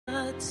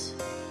lot.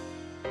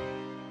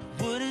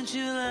 Wouldn't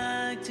you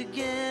like to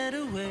get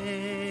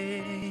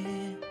away?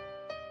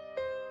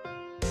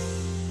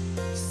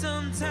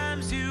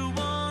 Sometimes you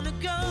wanna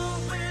go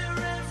where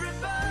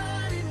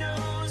everybody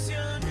knows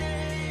your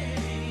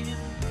name,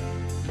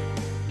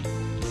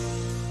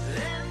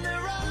 and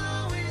they're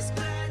always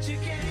glad you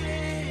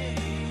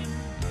came.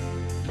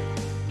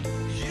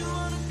 You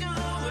wanna go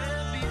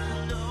where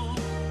people know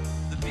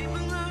the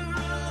people are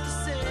all the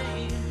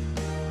same.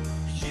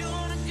 You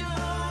wanna go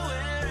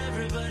where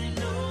everybody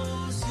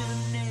knows your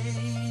name.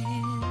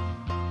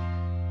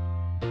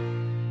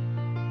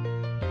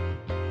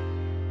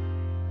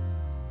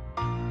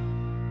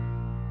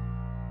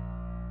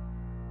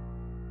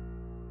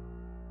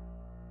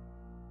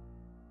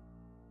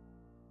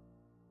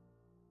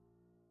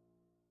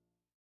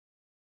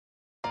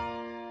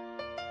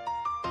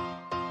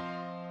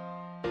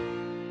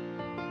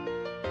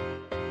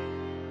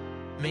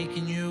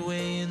 Making your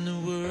way in the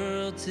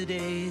world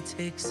today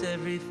takes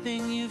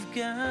everything you've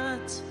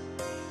got.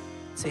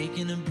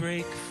 Taking a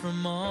break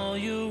from all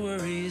your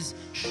worries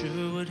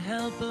sure would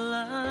help a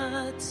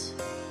lot.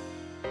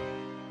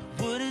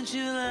 Wouldn't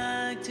you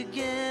like to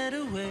get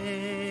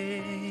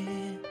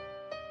away?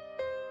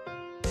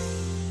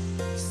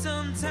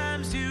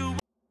 Sometimes you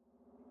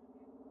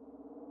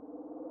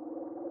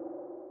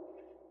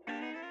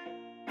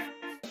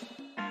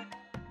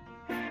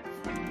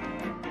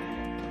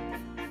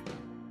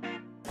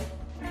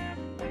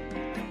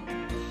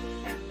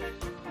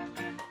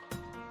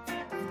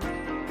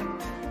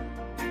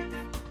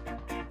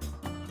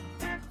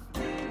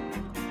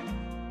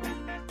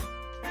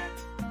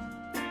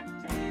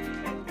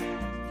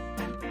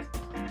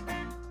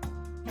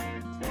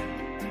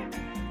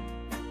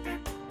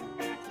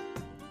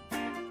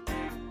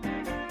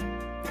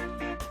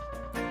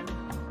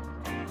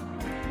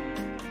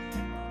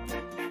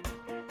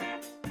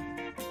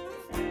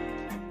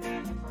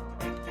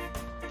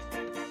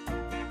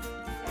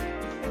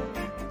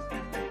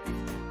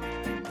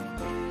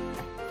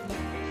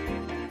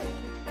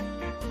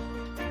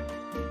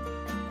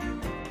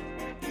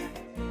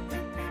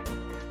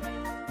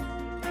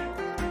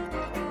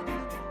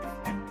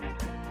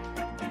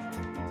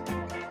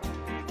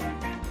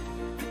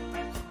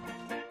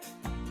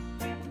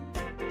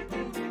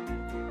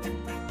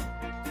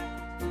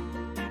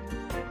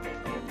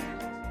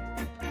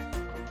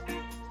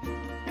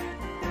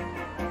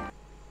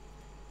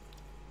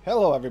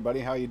Hello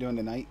everybody, how you doing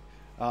tonight?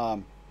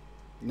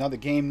 Another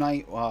game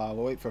night. We'll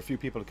wait for a few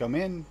people to come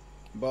in,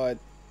 but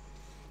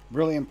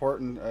really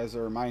important as a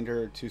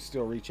reminder to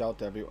still reach out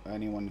to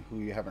anyone who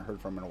you haven't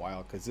heard from in a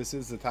while, because this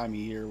is the time of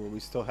year where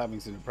we're still having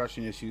some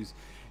depression issues.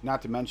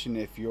 Not to mention,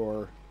 if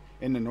you're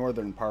in the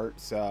northern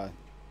parts, the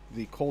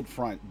cold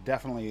front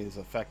definitely is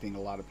affecting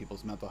a lot of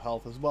people's mental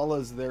health as well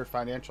as their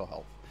financial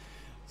health.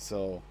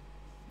 So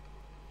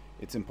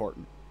it's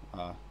important.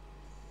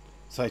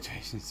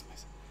 Citations.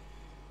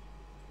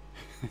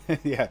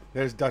 Yeah,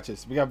 there's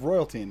Duchess. We got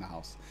royalty in the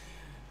house.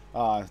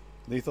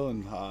 Lethal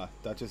and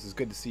Duchess, it's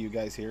good to see you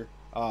guys here.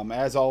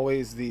 As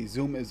always, the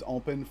Zoom is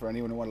open for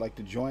anyone who would like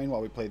to join while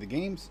we play the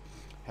games.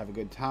 Have a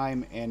good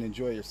time and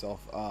enjoy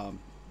yourself.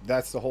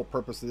 That's the whole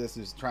purpose of this,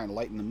 is trying to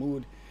lighten the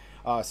mood.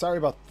 Sorry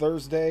about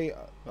Thursday.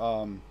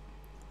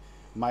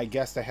 My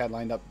guest I had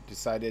lined up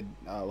decided,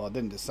 well,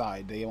 didn't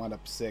decide. They wound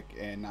up sick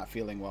and not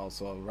feeling well,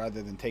 so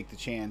rather than take the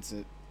chance,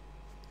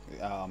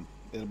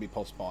 it'll be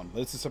postponed.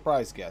 But it's a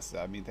surprise guest.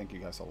 I mean, thank you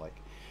guys alike.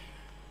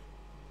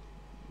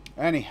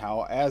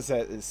 Anyhow, as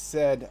that is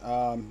said,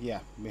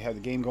 yeah, we have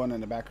the game going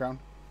in the background.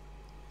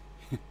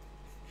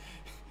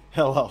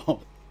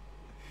 Hello.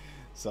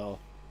 So,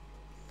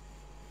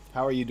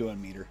 how are you doing,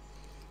 Meter?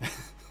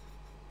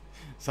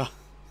 So,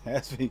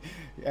 as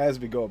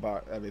we go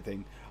about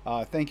everything,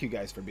 thank you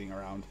guys for being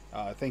around.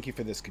 Thank you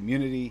for this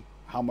community,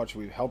 how much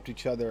we've helped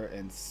each other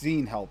and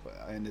seen help,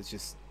 and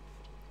it's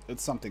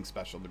something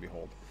special to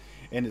behold.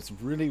 And it's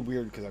really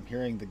weird because I'm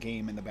hearing the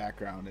game in the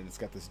background and it's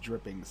got this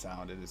dripping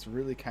sound, and it's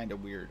really kind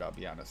of weird, I'll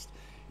be honest.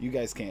 You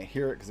guys can't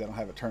hear it because I don't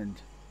have it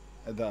turned,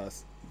 the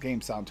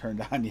game sound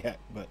turned on yet,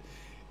 but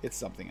it's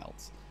something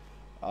else.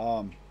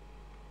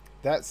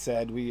 That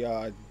said,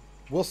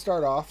 we'll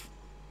start off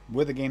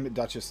with a game that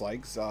Duchess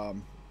likes.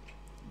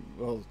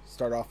 We'll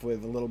start off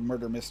with a little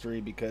murder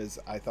mystery because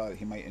I thought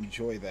he might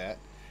enjoy that.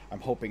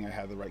 I'm hoping I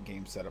have the right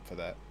game set up for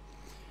that.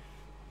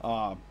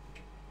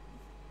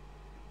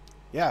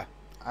 Yeah,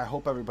 I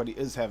hope everybody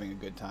is having a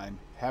good time,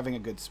 having a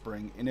good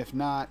spring, and if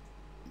not,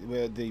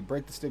 the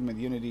Break the Stigma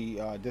Unity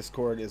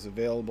Discord is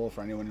available for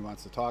anyone who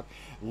wants to talk.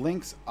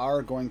 Links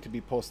are going to be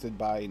posted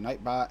by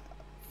Nightbot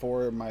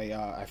for my,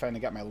 I finally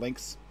got my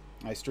links,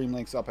 my stream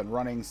links up and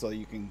running, so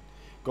you can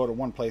go to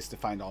one place to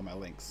find all my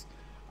links.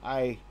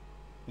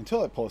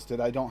 Until I post it,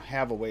 I don't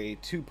have a way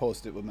to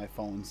post it with my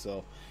phone,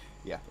 so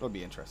yeah, it'll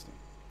be interesting.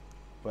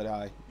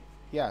 But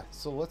yeah,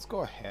 so let's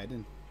go ahead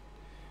and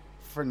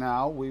for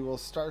now we will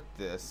start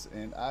this,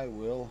 and I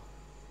will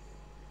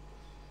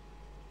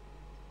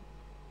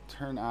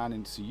turn on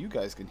and so you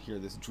guys can hear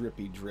this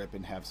drippy drip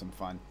and have some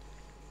fun.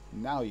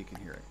 Now you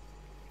can hear it.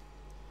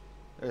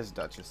 There's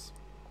Duchess.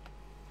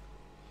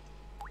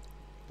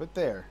 But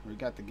there, we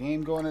got the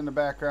game going in the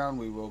background.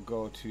 We will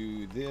go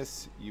to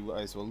this. You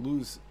guys will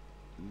lose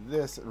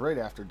this right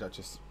after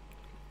Duchess.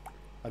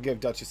 I'll give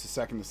Duchess a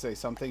second to say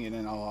something, and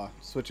then I'll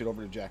switch it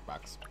over to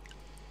Jackbox.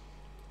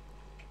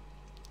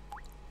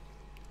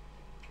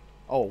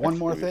 Oh, one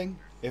more thing.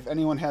 If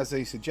anyone has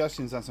any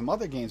suggestions on some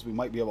other games we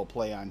might be able to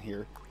play on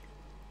here,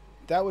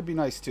 that would be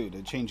nice too,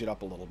 to change it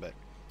up a little bit.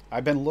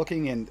 I've been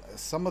looking, and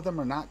some of them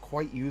are not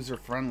quite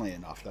user-friendly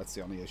enough. That's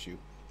the only issue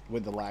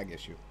with the lag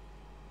issue.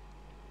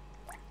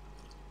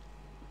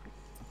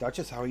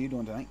 Duchess, how are you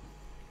doing tonight?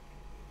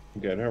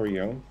 Good. How are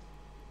you?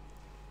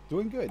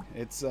 Doing good.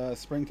 It's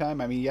springtime.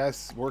 I mean,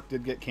 yes, work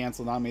did get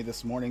canceled on me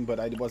this morning, but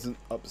I wasn't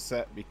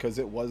upset because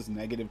it was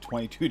negative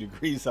 22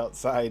 degrees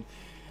outside,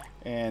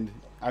 and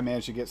I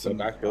managed to get some.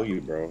 Look, I feel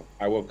you, bro.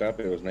 I woke up,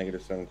 it was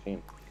negative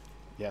 17.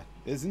 Yeah.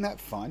 Isn't that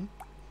fun?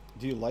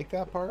 Do you like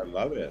that part? I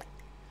love it.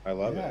 I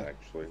love it,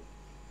 actually.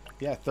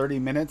 Yeah, 30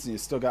 minutes and you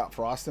still got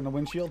frost in the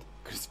windshield?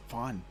 It's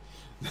fun.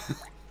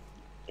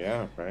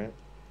 Yeah, right?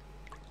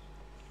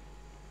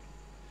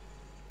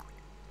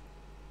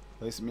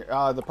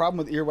 The problem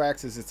with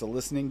Earwax is it's a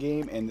listening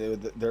game, and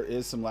there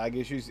is some lag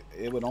issues.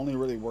 It would only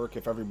really work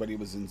if everybody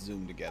was in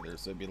Zoom together,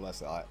 so it'd be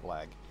less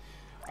lag.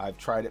 I've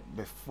tried it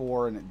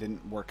before, and it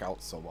didn't work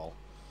out so well.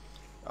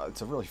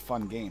 It's a really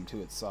fun game,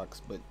 too. It sucks,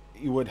 but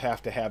you would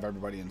have to have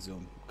everybody in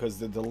Zoom, because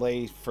the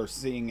delay for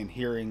seeing and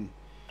hearing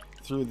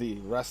through the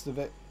rest of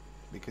it,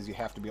 because you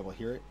have to be able to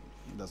hear it,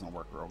 it doesn't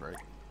work real great.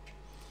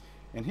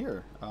 And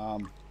here,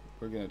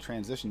 we're going to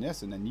transition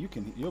this, and then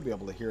you'll be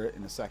able to hear it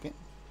in a second.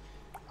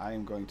 I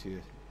am going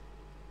to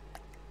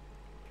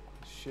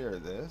share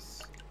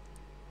this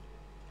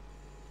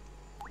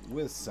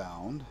with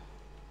sound,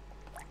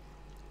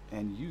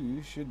 and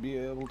you should be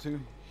able to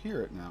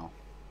hear it now.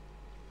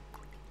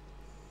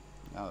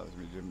 Now let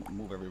me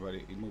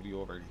move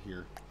you over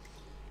here.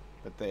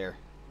 But there,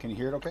 can you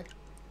hear it okay?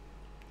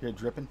 Hear it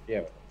dripping?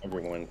 Yeah,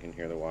 everyone can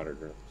hear the water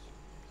drips.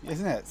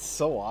 Isn't that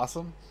so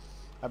awesome?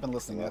 I've been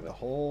listening to that the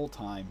whole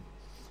time.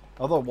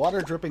 Although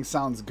water dripping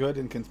sounds good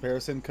in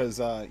comparison, because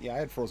yeah, I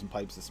had frozen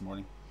pipes this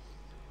morning.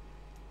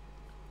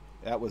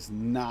 That was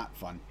not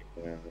fun.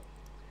 Yeah.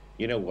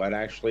 You know what?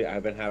 Actually,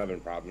 I've been having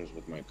problems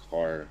with my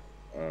car.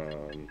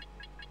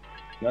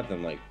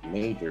 Nothing like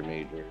major,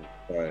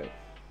 but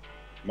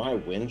my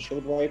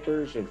windshield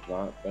wipers have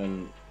not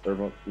been. They're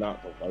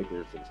not the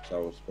wipers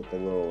themselves, but the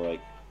little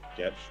like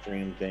jet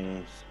stream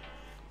things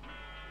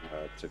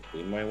to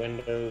clean my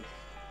windows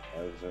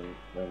hasn't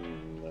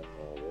been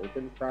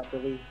working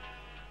properly.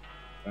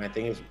 And I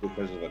think it's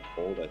because of the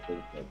cold. I think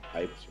the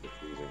pipes are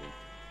freezing.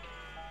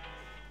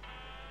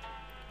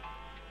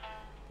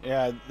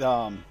 Yeah,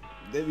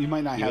 you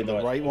might not have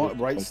the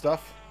right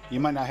stuff.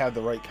 You might not have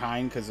the right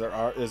kind, because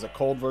there's a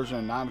cold version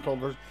and non-cold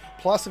version.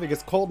 Plus, if it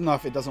gets cold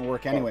enough, it doesn't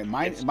work anyway.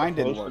 Mine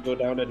didn't work. To go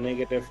down to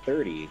negative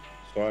 30,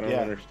 so I don't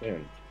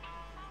understand.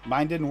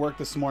 Mine didn't work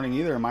this morning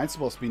either. Mine's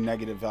supposed to be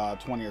negative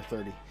 20 or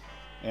 30,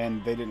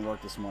 and they didn't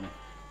work this morning.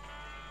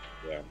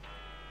 Yeah.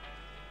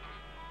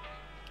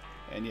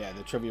 And yeah,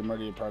 the Trivia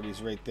Murder Party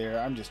is right there.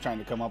 I'm just trying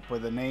to come up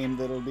with a name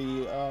that'll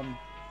be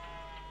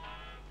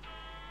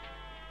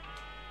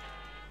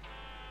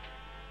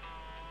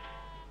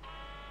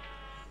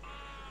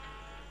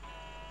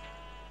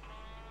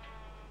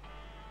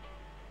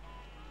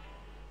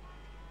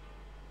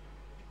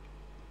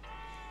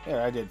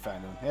there, I did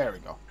find one. There we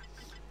go.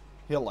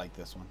 He'll like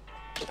this one.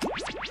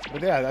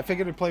 But yeah, I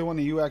figured to play one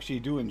that you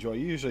actually do enjoy.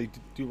 You usually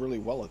do really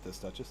well at this,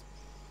 Duchess.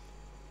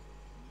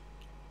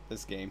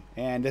 This game.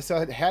 And this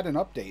had an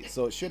update,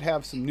 so it should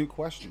have some new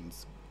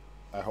questions,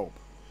 I hope.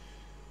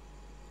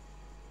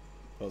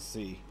 We'll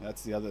see.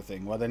 That's the other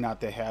thing, whether or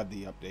not they have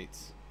the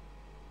updates.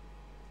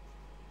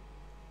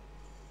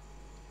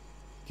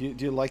 Do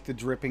you like the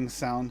dripping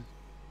sound?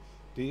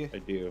 Do you? I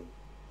do.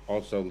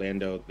 Also,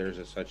 Lando, there's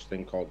a such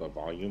thing called a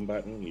volume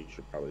button. You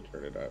should probably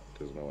turn it up,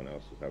 because no one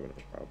else is having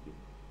a problem.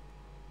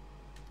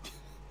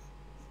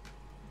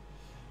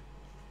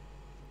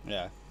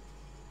 Yeah.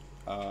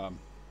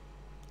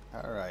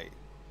 All right.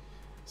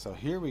 So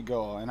here we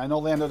go. And I know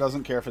Lando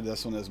doesn't care for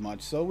this one as much,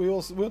 so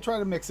we'll try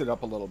to mix it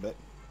up a little bit.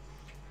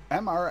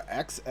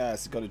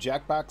 MRXS. Go to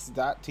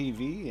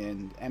jackbox.tv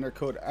and enter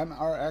code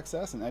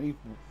MRXS and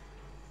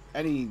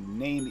any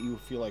name that you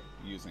feel like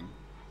using.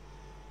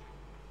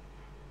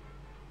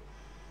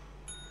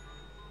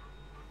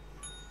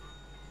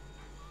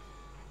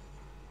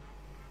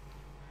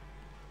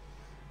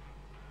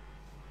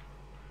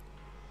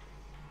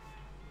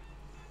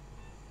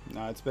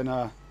 No, it's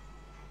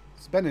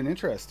been an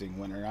interesting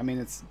winter. I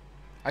mean,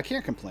 I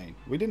can't complain.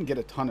 We didn't get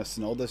a ton of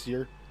snow this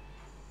year,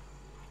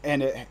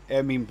 and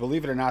I mean,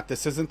 believe it or not,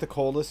 this isn't the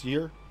coldest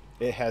year.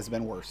 It has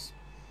been worse.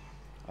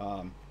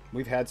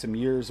 We've had some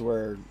years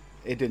where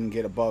it didn't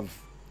get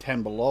above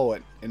 10 below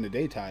it in the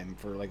daytime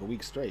for like a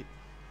week straight,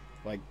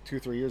 like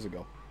 2-3 years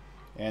ago,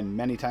 and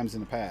many times in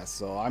the past.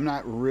 So I'm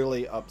not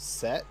really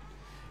upset.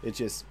 It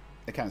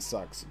kind of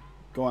sucks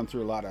going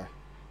through a lot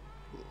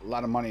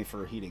of money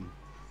for heating.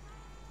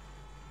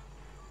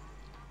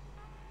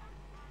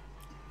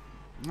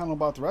 I don't know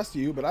about the rest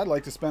of you, but I'd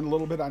like to spend a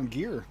little bit on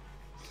gear.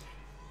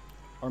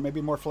 Or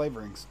maybe more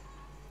flavorings.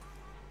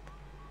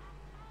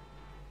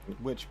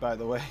 Which, by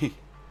the way,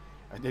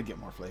 I did get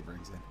more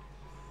flavorings in.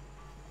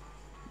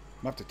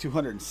 I'm up to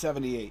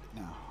 278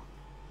 now.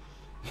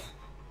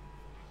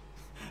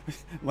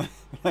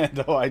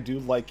 Lando, I do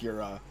like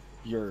your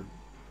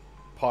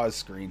pause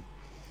screen.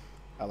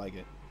 I like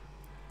it.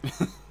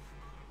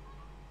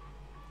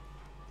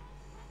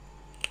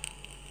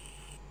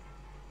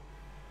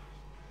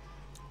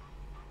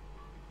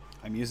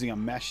 I'm using a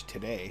mesh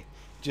today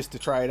just to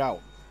try it out.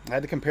 I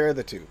had to compare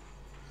the two.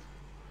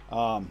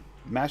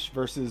 Mesh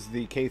versus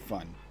the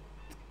K-Fun.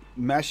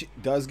 Mesh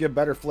does give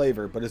better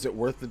flavor, but is it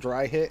worth the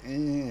dry hit?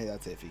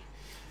 That's iffy.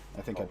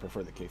 I think I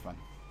prefer the K-Fun.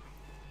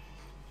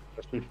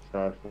 That's too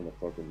trash from the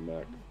fucking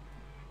neck.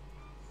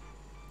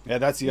 Yeah,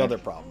 that's the other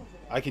problem.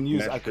 I could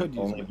use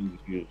only it. be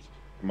used,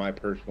 in my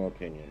personal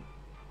opinion,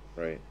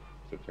 right?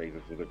 So take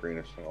this with a grain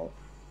of salt.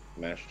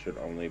 Mesh should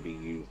only be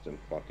used in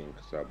fucking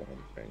sub-on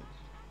things.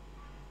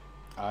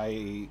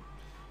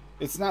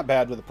 It's not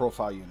bad with the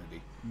profile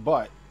Unity,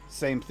 but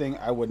same thing,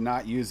 I would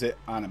not use it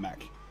on a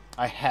mech.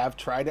 I have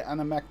tried it on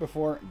a mech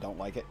before, don't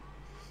like it.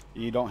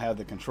 You don't have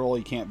the control,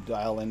 you can't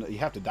dial in, you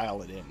have to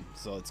dial it in,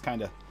 so it's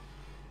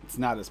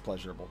not as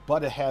pleasurable.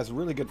 But it has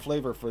really good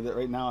flavor for that.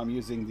 Right now I'm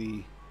using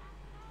the,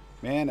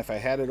 man, if I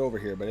had it over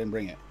here, but I didn't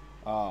bring it.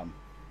 Oh,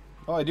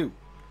 I do.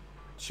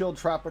 Chilled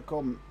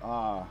tropical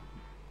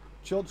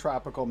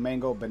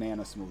mango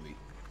banana smoothie.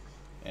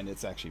 And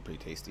it's actually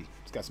pretty tasty.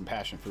 It's got some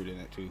passion fruit in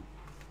it too.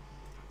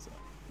 So.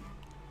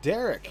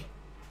 Derek.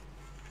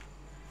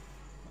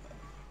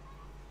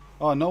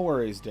 Oh, no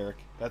worries, Derek.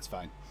 That's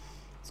fine.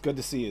 It's good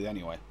to see you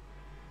anyway.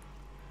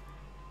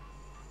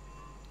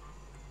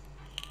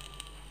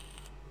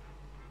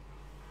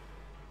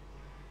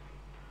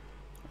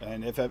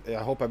 And I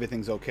hope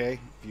everything's okay.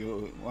 If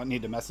you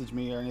need to message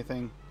me or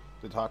anything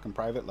to talk in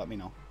private, let me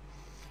know.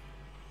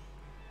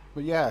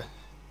 But yeah.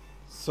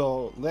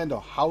 So, Lando,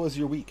 how was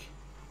your week?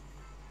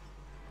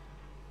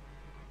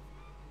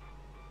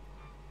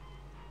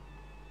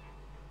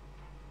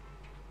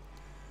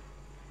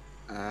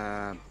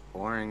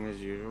 Boring as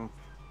usual.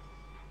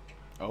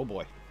 Oh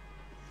boy.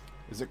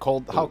 Is it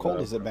cold? How cold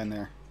has it been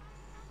there?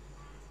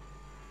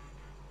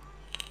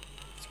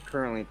 It's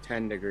currently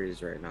 10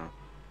 degrees right now,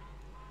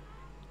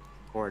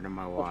 according to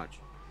my watch.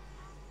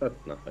 That's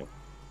nothing.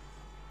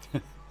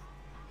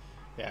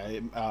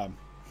 Yeah,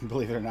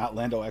 believe it or not,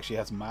 Lando actually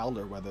has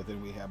milder weather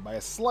than we have by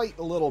a slight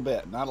little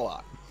bit, not a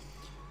lot.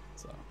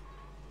 So,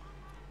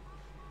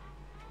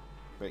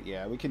 but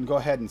yeah, we can go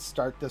ahead and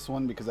start this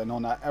one because I know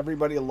not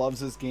everybody loves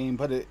this game,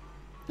 but it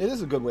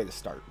is a good way to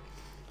start.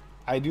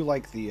 I do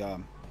like the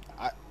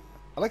I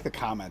like the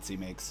comments he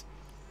makes.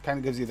 Kind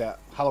of gives you that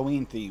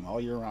Halloween theme all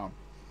year round.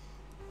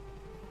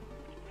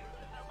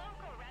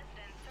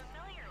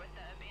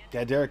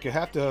 Yeah, Derek, you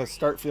have to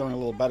start feeling a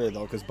little better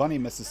though, because Bunny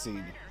misses seeing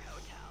you.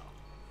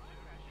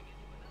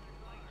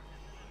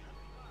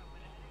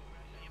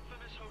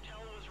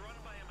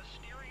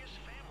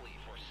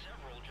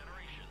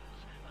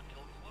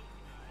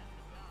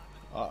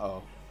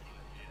 Uh-oh.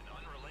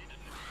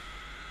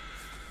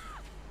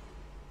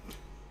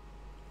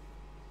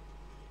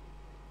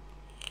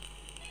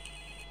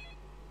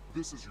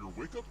 This is your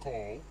wake-up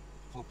call.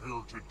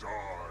 Prepare to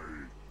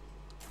die.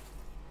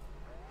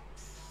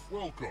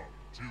 Welcome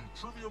to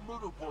Trivia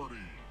Murder Party.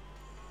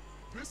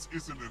 This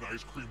isn't an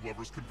ice cream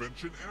lovers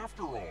convention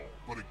after all,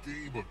 but a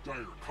game of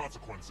dire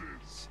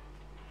consequences.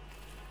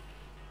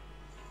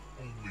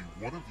 Only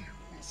one of you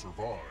will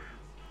survive.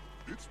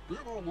 It's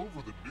been all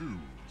over the news.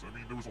 I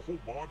mean, there was a whole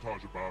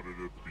montage about it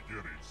at the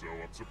beginning, so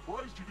I'm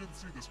surprised you didn't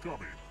see this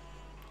coming.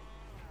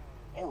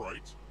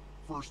 Alright,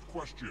 first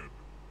question.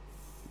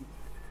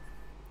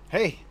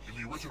 Hey,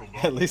 In the original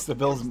at least the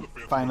Bills novel, what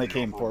is the finally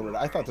Phantom of came the forward.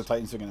 Opera I thought the mask?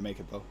 Titans were going to make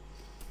it though.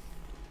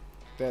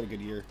 They had a good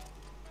year.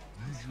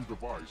 Use your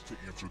device to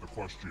answer the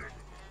question.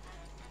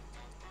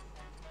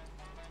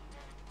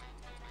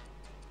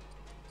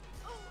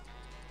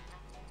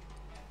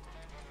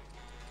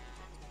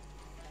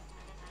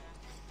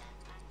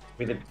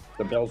 Wait,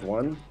 the Bills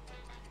won?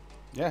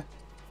 Yeah.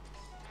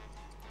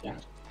 Yeah.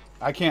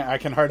 I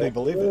can hardly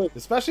believe it.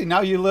 Especially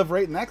now you live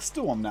right next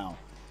to them now.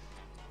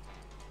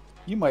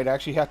 You might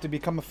actually have to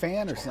become a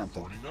fan or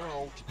something. Voting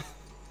out.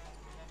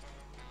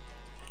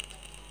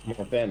 I'm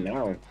a fan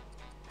now.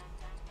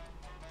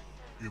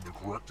 And the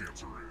correct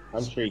answer I'm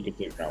is... sure you could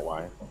figure out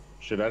why.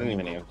 Shit, I didn't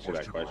even answer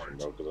that question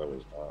though, because I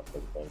was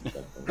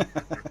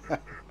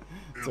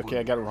It's okay,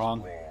 I got it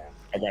wrong.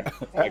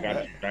 I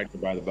got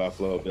distracted by the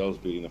Buffalo Bills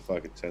beating the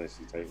fucking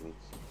Tennessee Titans.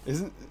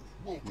 Isn't...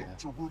 Welcome Yeah.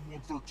 to Room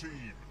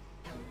 113.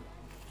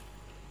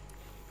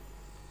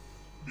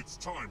 It's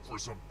time for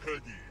some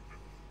pegging.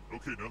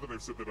 Okay, now that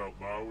I've said that out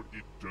loud,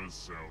 it does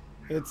sound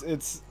weird.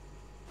 It's...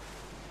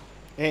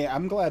 Hey,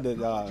 I'm glad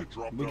that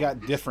we got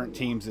different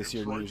teams this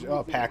year.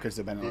 Oh, Packers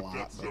have been in a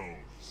lot, but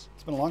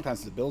it's been a long time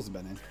since the Bills have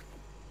been in.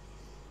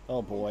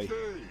 Oh boy.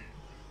 Okay.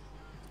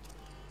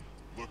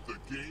 Let the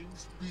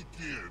games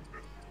begin.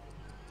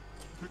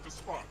 Pick a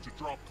spot to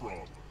drop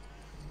from.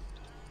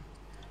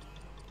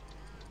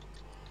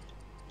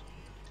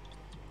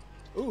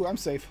 Ooh, I'm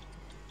safe.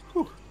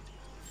 Whew.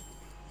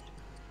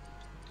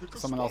 Pick a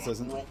Someone else spot,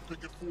 isn't. or I'll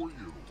pick it for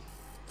you.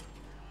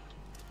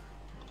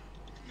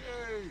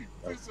 Yay!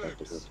 That's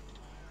Physics!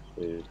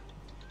 dude.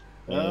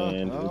 Oh,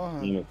 And oh.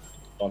 this team is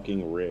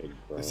fucking rigged,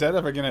 bro. Is that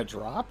ever gonna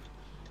drop?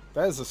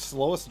 That is the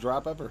slowest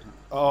drop ever.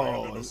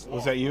 Oh,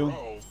 was that you,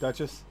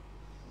 Duchess?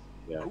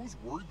 Yeah. I was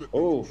worried that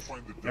Oh, would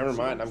find the never dead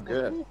mind, zones, I'm but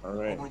good. whew, All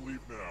right. I'm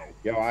relieved now.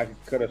 Yo, I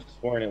could have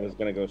sworn it was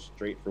gonna go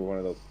straight for one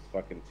of those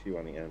fucking two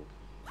on the end.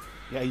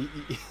 Yeah,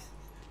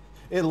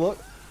 it look.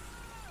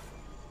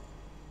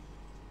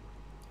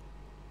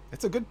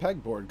 It's a good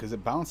pegboard because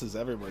it bounces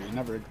everywhere. You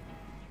never.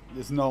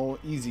 There's no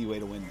easy way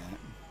to win that.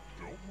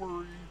 Don't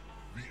worry.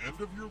 The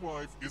end of your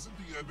life isn't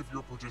the end of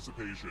your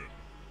participation.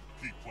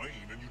 Keep playing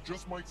and you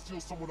just might steal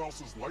someone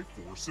else's life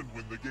force and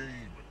win the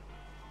game.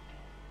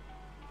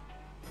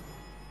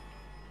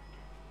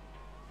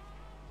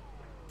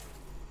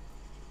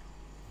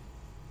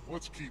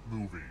 Let's keep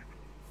moving.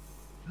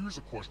 Here's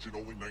a question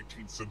only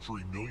 19th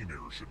century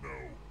millionaires should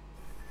know.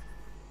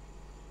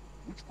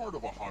 Which part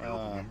of a hot air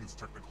balloon is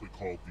technically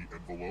called the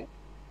envelope?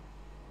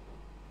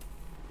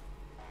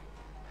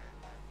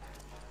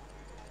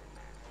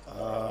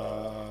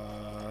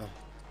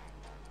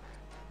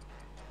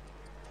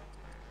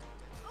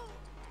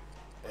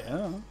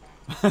 Yeah.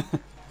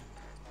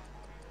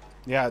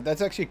 Yeah,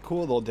 that's actually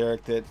cool though,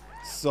 Derek, that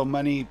so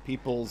many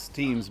people's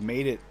teams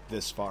made it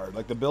this far.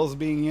 Like the Bills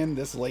being in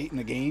this late in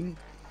the game,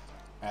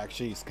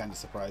 actually is kind of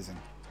surprising.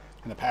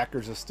 And the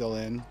Packers are still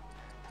in.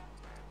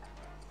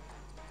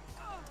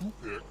 Who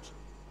picked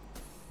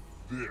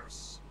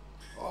this?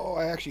 Oh,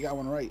 I actually got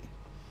one right.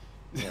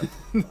 Yeah.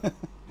 The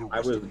I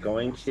rest was of you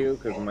going were to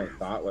because my survived.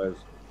 thought was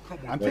Come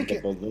on, I'm when the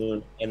thinking-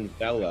 balloon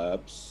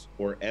envelops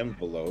or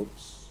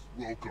envelopes.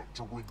 welcome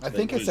to room I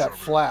think it's that 27.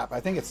 flap. I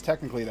think it's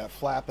technically that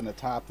flap in the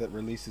top that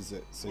releases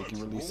it, so you can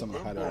Let's release some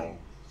roll of the them header.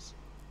 bones.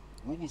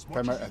 Roll as If much I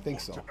as might- you I think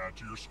want so. to add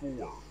to your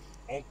score.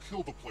 I'll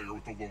kill the player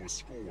with the lowest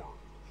score.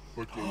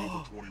 But go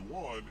over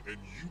 21 and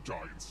you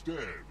die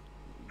instead.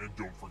 And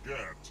don't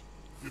forget,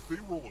 if they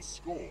roll a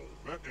skull,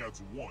 that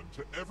adds 1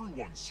 to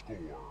everyone's score.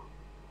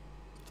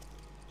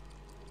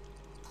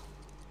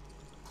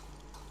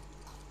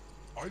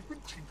 I've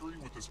been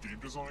tinkering with this game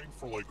design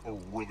for like a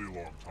really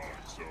long time,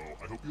 so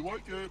I hope you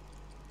like it.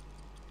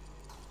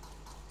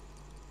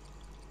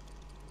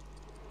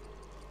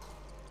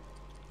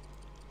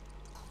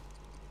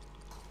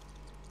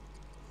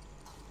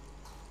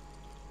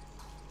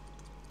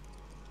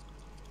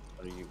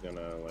 Are you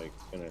gonna like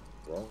finish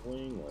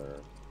rolling or?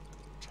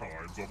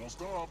 Time's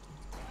almost up.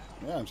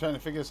 Yeah, I'm trying to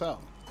figure this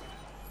out.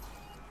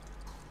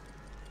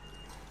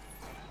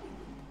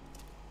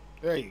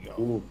 There you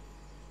go. Ooh.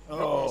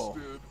 Oh,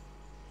 Busted.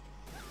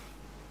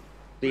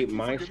 See, Thank you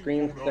my for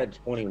screen getting blown said up.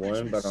 It 21,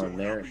 makes me but so on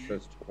there it happy.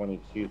 says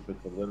 22, so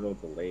it's a little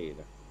delayed.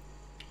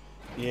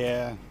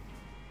 yeah.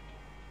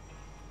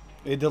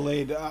 It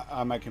delayed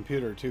on my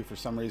computer too for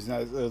some reason.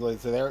 It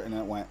was there and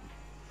it went.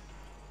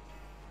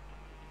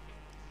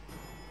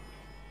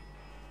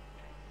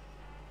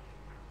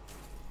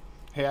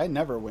 Hey, I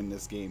never win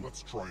this game.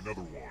 Let's try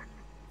another one.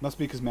 Must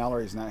be because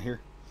Mallory's not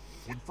here.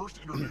 When first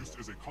introduced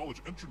as a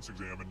college entrance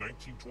exam in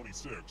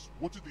 1926,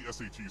 what did the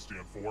SAT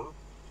stand for?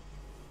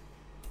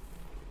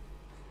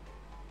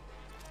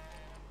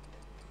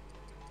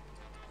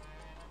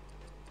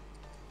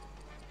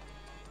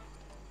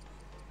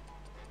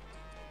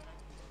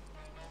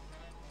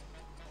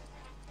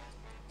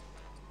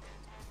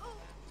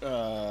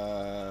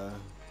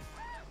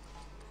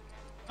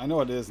 I know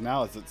what it is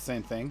now. Is it the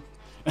same thing?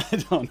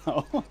 I don't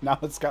know. Now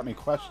it's got me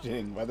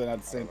questioning whether or not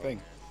it's the same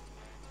thing.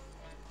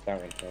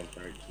 That one sounds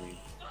right to me.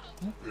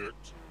 Who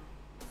picked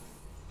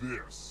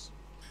this?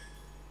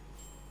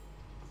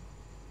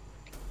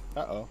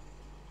 Uh-oh.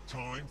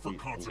 Time for Okay.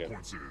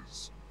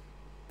 consequences.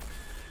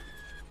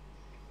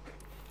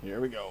 Here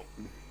we go.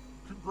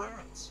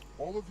 Congrats!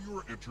 All of you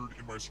are entered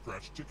in my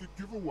scratch ticket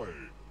giveaway.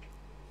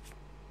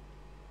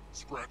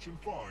 Scratch and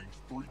find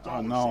 $3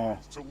 Oh, no.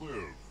 signs to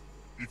live.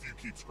 If you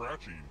keep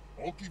scratching,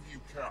 I'll give you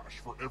cash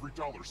for every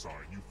dollar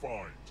sign you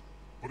find.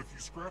 But if you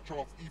scratch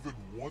off even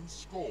one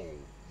skull,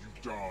 you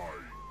die.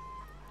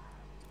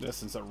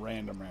 This is a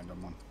random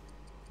one.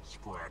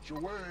 Scratch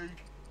away.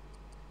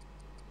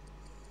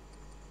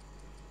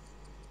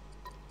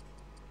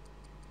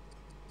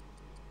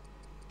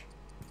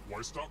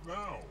 Why stop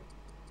now?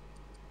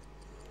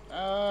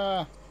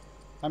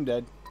 I'm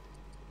dead.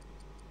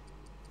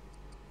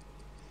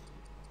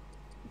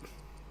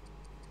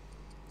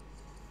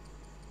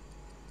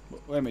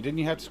 Wait a minute, didn't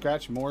you have to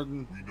scratch more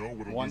than We know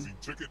what a one? losing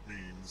ticket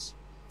means.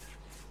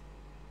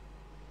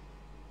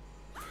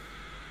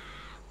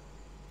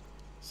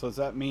 So does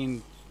that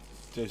mean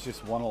there's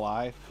just one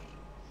alive?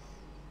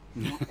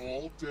 You're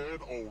all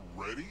dead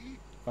already?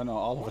 Oh no,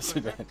 all of What us the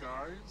are dead. heck,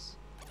 guys?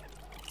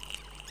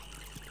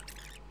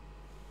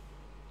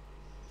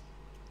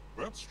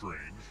 That's strange.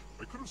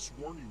 I could have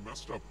sworn you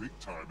messed up big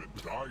time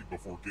and died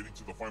before getting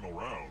to the final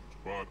round,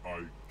 but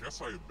I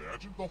guess I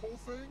imagined the whole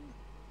thing?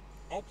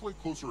 I'll pay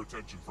closer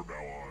attention from now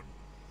on.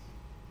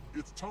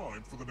 It's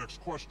time for the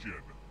next question.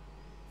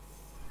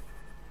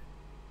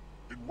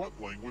 In what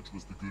language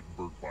was the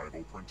Gutenberg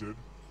Bible printed?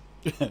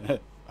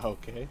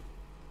 Okay.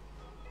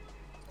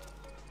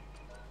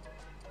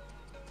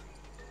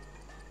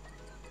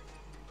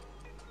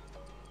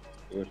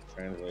 It was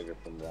translated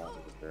from Latin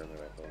to German,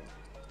 I think.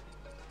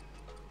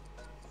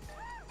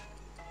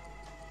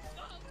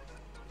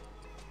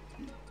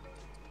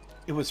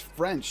 It was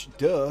French,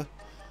 duh.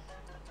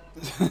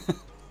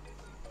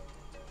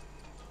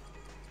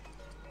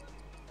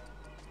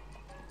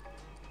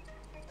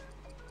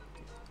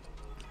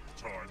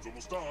 Time's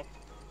almost up.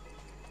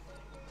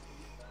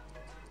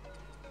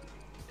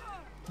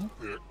 Who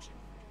picked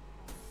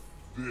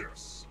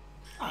this?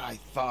 I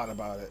thought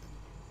about it,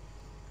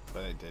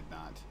 but I did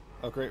not.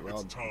 Oh, great.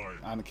 Well, It's time.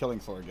 on the killing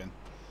floor again.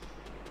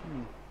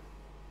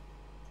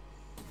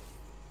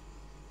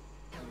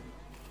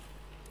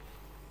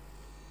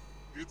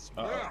 It's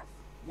math.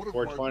 One of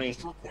 420, my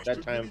most requested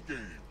that time.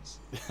 mini-games.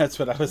 That's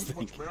what I was Do as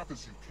much thinking. math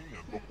as you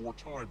can before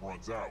time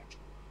runs out.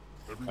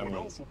 Everyone mean,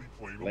 else will be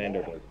playing Lander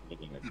along. was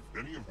making it. If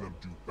any of them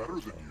do better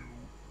than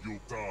you, you'll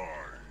die.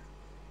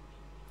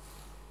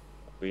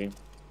 See?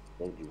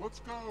 Told you. Let's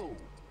go.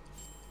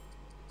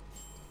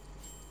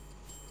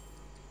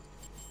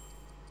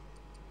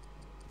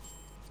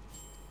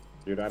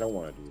 Dude, I don't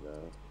want to do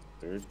that.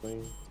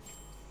 Seriously?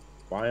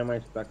 Why am I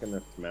stuck in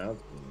this math?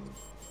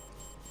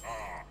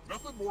 Ah,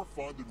 nothing more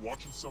fun than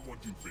watching someone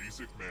do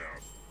basic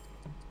math.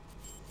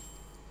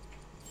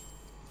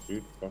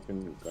 Dude,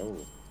 fucking go.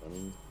 I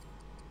mean,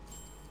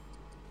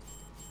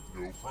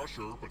 No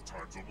pressure, but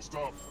time's almost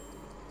up.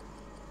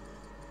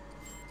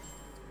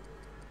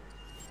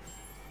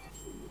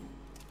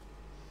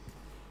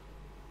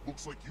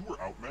 Looks like you were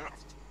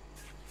outmathed.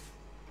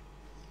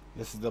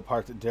 This is the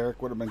part that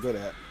Derek would have been good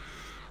at.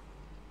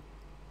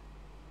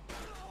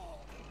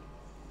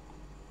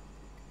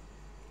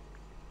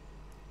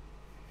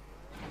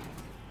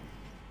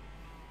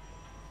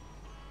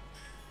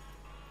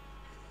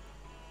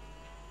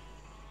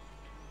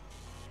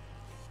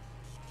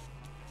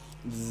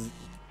 Zzz.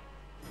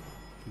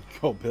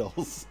 Go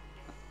Bills.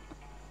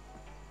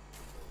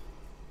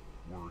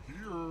 We're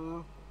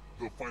here.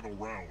 The final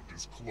round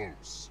is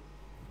close.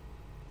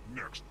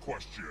 Next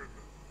question.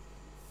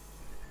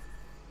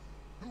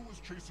 Who was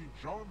chasing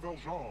Jean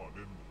Valjean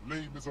in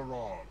Les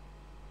Miserables?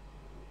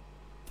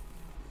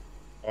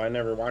 oh, I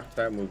never watched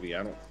that movie.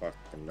 I don't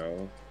fucking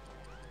know.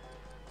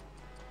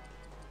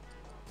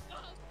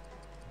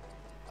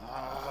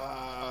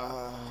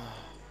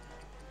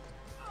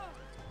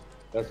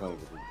 That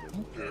sounds like a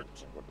Who good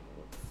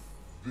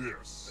picked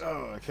this?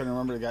 Oh, I couldn't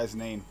remember the guy's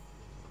name.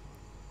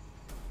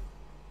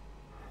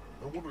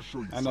 I want to show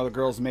you I know the something.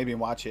 girls made me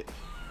watch it.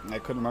 I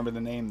couldn't remember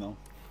the name though.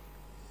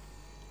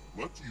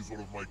 Let's use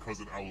one of my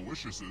cousin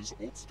Aloysius's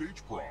old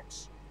stage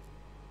props.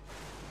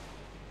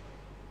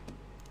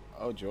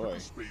 Oh Pick joy. a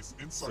space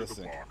inside the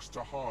Sick. box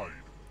to hide.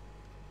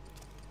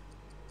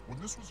 When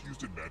this was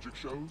used in magic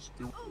shows,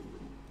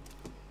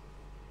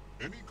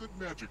 any good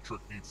magic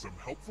trick needs some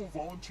helpful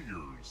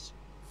volunteers.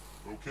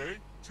 Okay,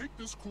 take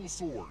this cool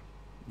sword.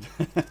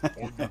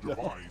 On your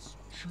device,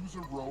 choose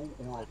a row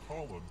or a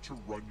column to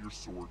run your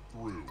sword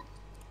through.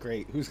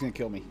 Great. Who's gonna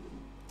kill me?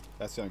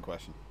 That's the only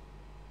question.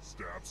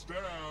 Stab,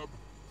 stab.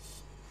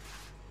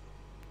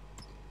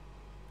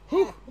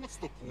 Whew. What's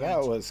the point?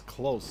 That was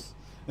close.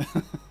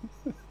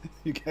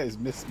 You guys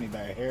missed me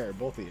by a hair,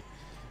 both of you.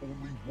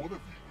 Only one of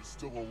you is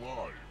still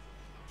alive.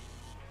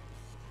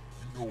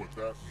 You know what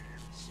that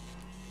means.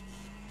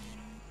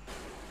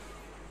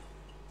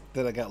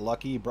 That I got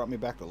lucky, you brought me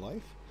back to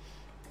life?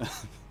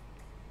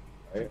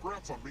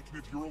 Congrats on making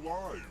it here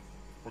alive.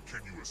 But can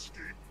you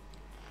escape?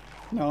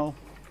 No.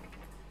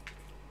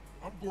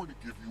 I'm going to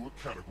give you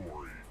a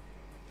category.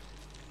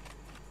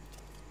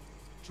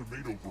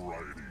 Tomato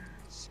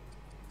varieties.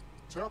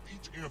 Tap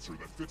each answer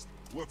that fits.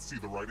 Let's see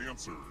the right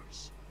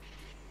answers.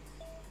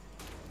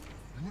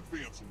 You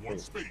advance one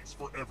space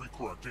for every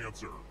correct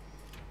answer.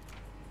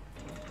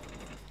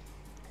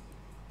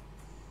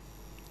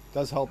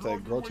 Does help You're to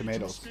on grow your way to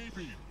tomatoes.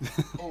 escaping.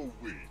 Oh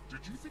wait, did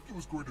you think it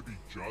was going to be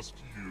just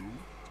you?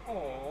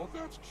 Aw,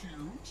 that's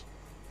cute.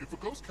 If a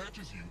ghost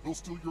catches you, they'll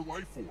steal your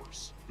life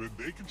force. Then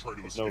they can try to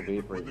no escape and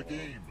vapor win the anymore.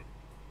 game.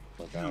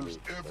 My God, Here's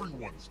it's-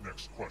 everyone's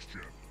next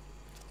question.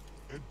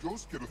 And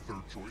ghosts get a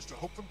third choice to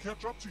help them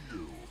catch up to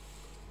you.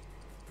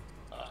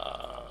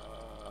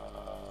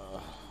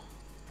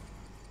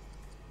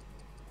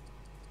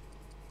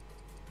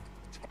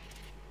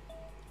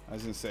 I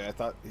was gonna say, I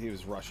thought he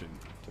was Russian,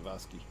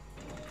 Tavasky.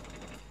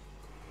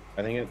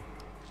 I think it's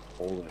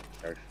Polish,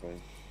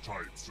 actually.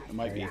 Types of It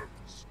might be.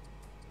 poems.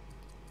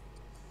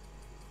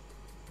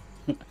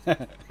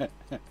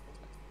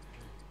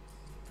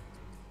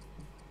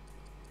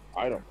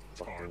 I don't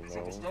Time fucking is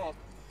almost know. up.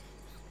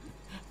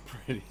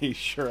 Pretty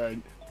sure I...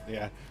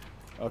 Yeah.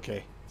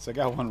 Okay, so I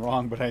got one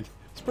wrong, but I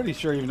was pretty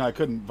sure even though I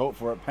couldn't vote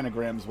for it,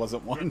 pentagrams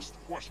wasn't one. Next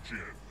question.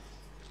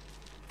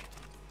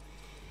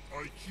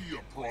 IKEA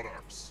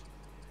products.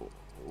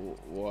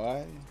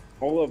 What?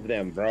 All of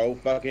them, bro.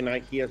 Fucking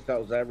IKEA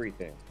sells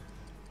everything.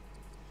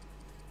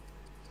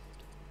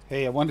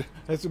 Hey, I wonder...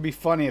 This would be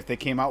funny if they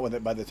came out with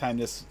it by the time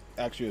this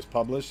actually was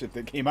published if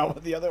they came out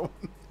with the other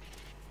one.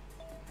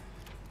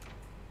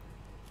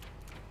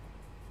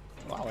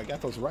 Wow, I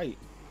got those right.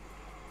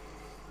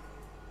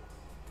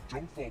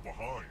 Don't fall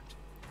behind.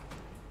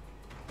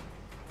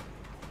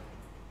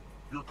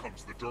 Here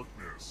comes the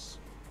darkness.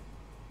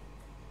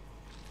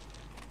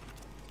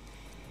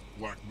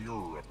 Black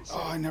Mirror episode.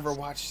 Oh, I never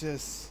watched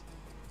this.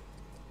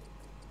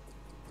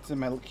 It's in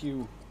my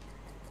queue.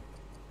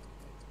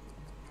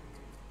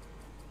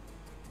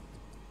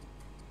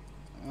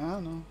 I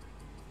don't know.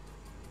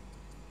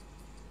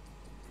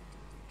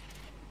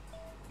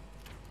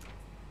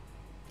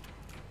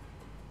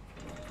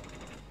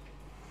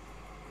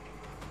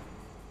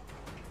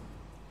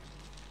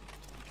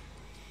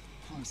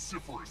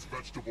 Cruciferous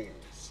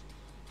vegetables.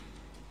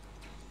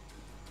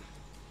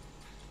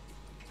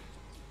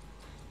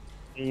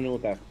 You know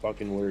what that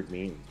fucking word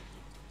means?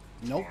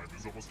 Nope. Time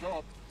is almost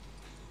up.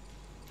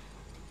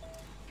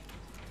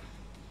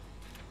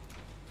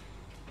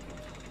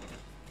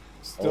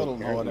 Still don't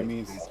know what it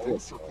means. Those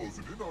ghosts are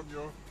closing in on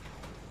ya.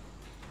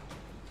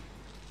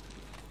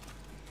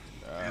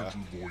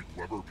 Andrew Lloyd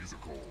Webber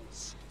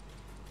musicals.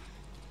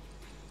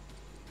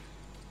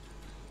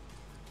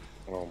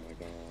 Oh my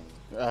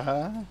god.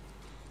 Uh-huh.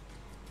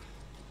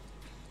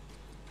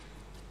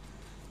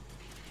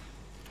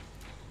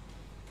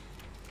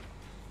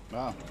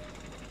 Wow.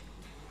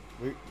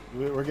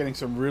 We're getting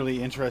some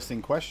really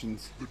interesting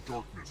questions. The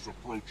darkness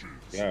approaches.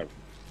 Yeah.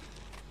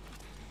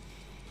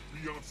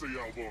 Beyonce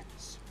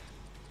albums.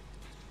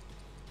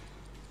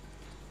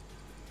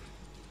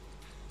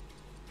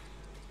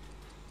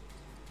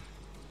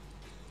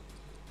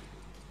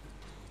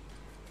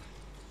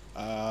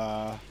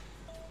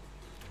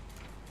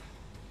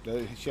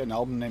 She had an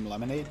album named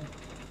Lemonade?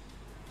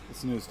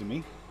 It's news to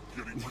me.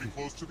 Getting pretty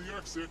close to the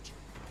exit.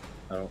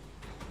 I don't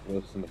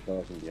listen to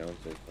fucking Beyonce,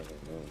 so I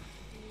don't know.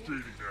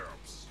 Dating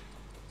apps.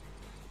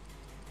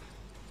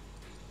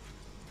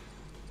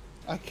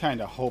 I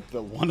kind of hope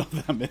that one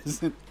of them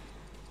isn't.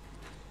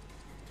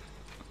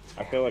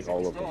 I feel like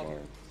all of them are,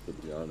 to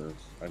be honest.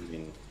 I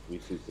mean, we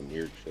see some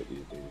weird shit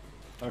these days.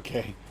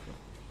 Okay.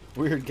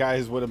 Weird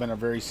Guys would have been a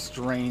very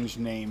strange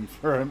name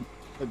for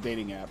a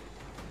dating app.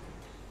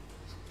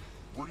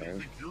 Where do you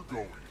think you're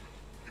going?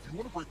 If you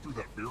want to break through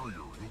that barrier,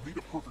 you'll need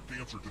a perfect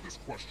answer to this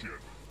question.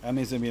 That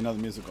means there'll be another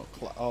musical.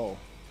 Oh.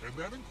 And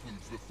that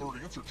includes the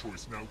third answer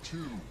choice now,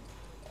 too.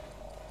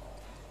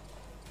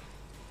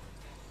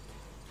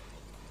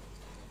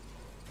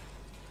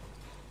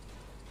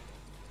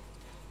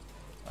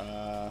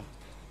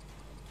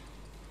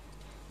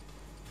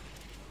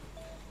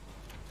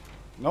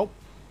 Nope.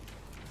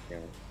 Yeah.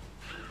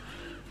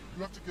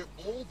 You have to get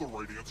all the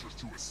right answers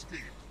to escape.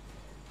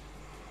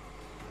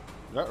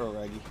 Uh-oh,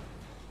 Raggy.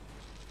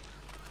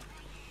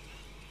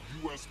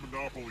 U.S.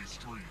 Monopoly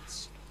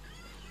Streets.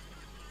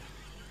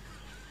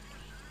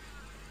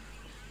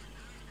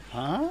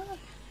 Huh?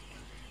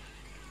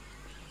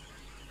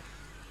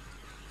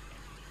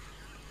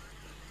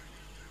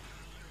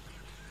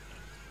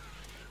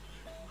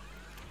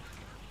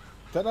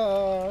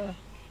 Ta-da!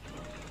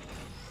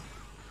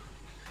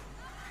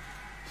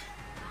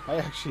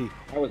 That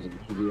was a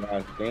good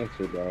ass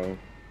answer, bro.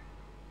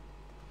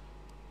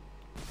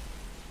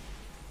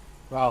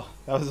 Wow,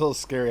 that was a little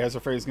scary. I was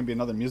afraid it was going to be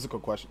another musical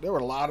question. There were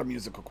a lot of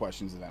musical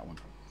questions in that one.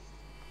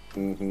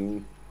 Mm-hmm.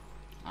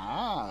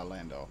 Ah,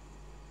 Lando.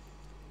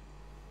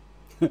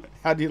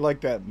 How do you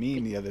like that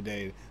meme the other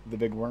day? The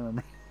big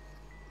worm.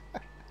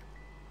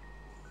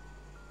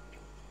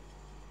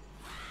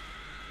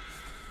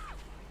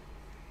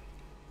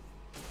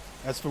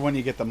 That's for when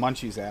you get the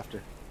munchies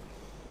after.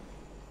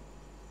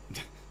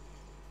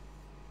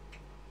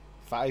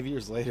 5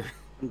 years later.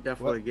 I'm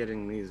definitely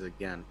getting these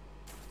again.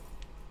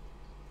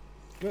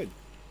 Good.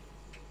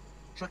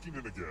 Checking in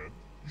again.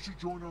 You should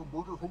join our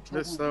Murder Hotel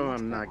This, though,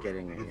 rewards I'm not program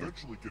getting and it yet.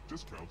 eventually get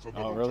discounts on the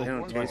Oh, hotel really? They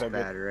don't Wi-Fi. taste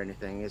bad or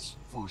anything. It's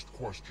First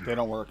question. They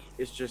don't work.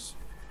 just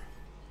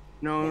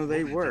no, What they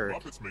movie did work.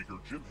 Muppets maker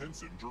Jim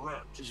Henson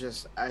direct? It's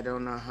just I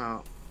don't know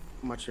how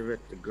much of it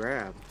to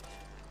grab.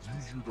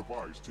 Use your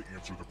device to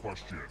answer the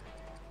question.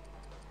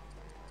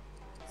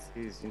 It's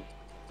easy,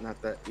 not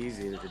that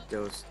easy to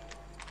dose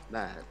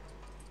that.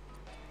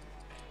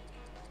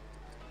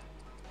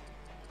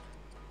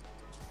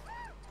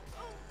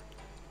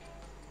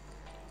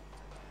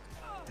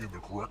 And the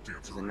correct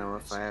answer I know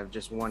is... if I have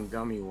just one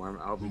gummy worm,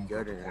 I'll be Who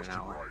good got in the an question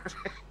hour.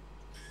 right?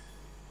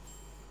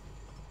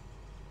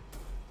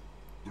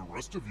 The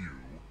rest of you,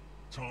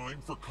 time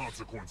for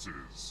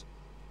consequences.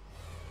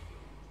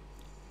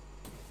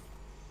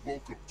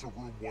 Welcome to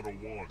room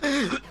 101.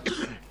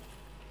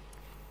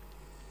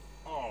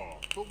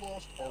 The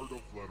lost art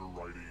of letter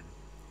writing.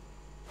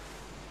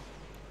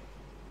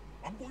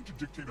 I'm going to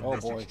dictate a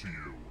message to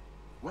you.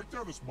 Write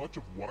down as much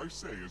of what I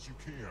say as you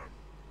can.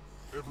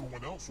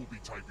 Everyone else will be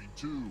typing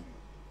too.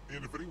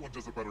 And if anyone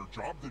does a better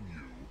job than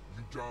you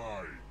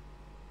die.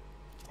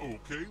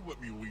 Okay,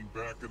 let me lean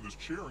back in this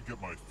chair and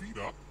get my feet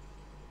up.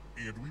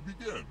 And we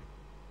begin.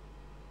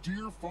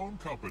 Dear phone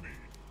company,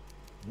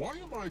 why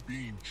am I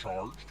being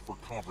charged for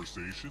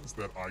conversations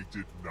that I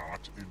did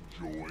not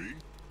enjoy?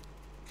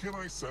 Can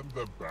I send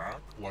them back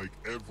like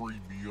every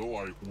meal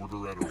I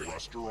order at a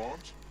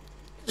restaurant?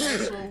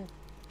 Also,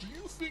 do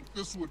you think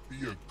this would be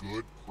a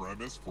good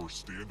premise for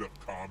stand-up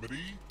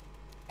comedy?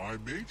 I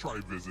may try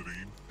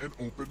visiting an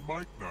open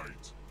mic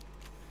night.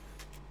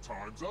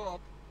 Time's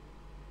up.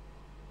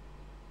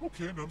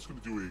 Okay, now I'm just going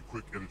to do a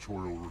quick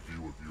editorial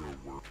review of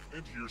your work,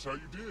 and here's how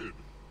you did.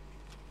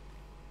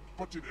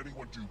 But did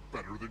anyone do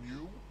better than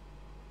you?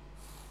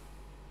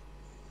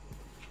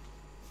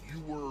 You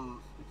were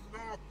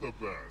not the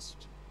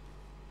best.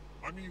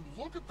 I mean,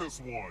 look at this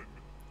one.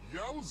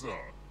 Yowza.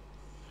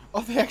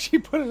 Oh, they actually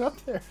put it up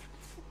there.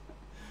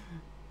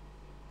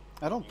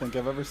 I don't think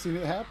I've ever seen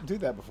it do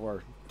that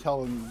before.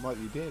 Tell them what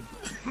you did.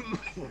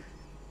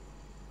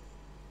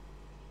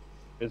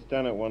 It's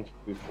done it once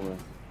before.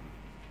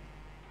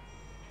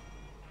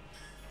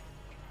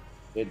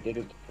 It did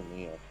it to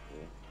me,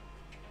 actually.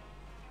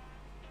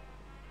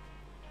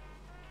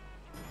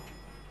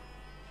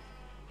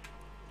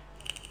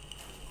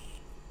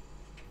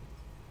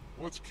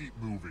 Let's keep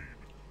moving.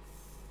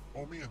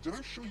 Oh man, did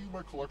I show you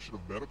my collection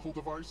of medical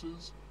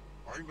devices?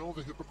 I know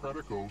the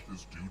Hippocratic Oath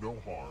is do no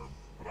harm,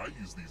 but I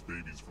use these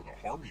babies for the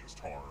harmiest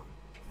harm.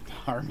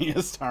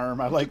 Harmiest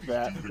harm. I like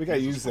that. We gotta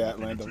use that,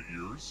 Lando.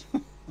 Lando. Ears.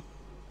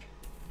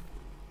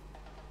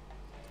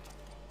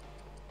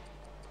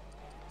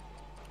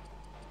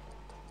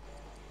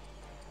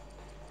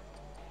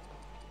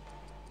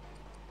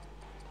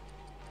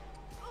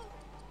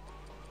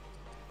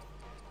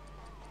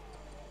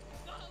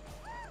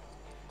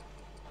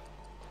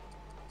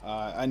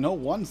 I know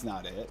one's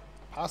not it.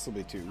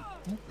 Possibly two.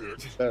 Pick.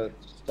 The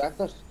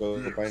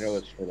stethoscope, I know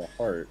it's for the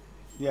heart.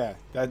 Yeah,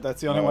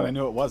 that's the only one I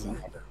knew it wasn't.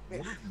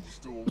 One of you is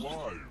still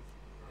alive.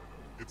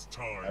 It's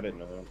time. I didn't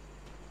know.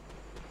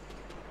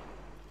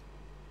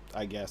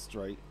 I guessed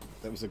right.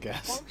 That was a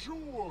guess.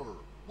 Bonjour!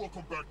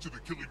 Welcome back to the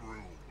killing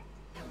room.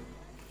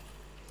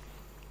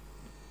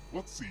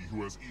 Let's see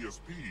who has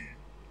ESP.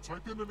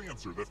 Type in an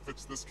answer that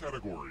fits this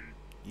category.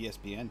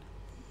 ESPN.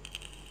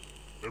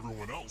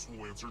 Everyone else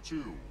will answer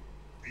too.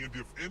 And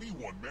if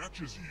anyone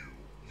matches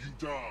you, you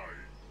die.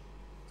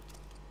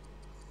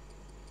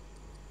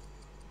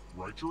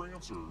 Write your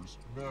answers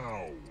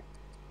now.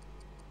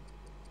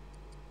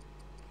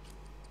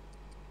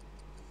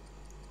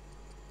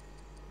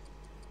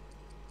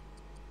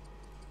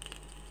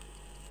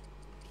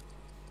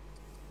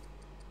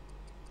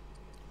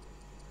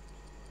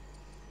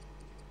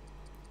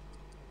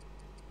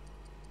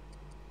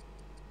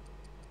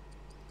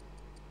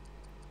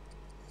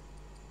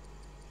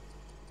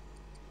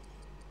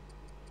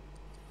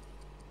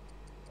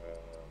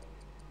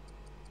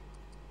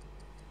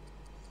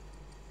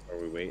 Are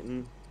we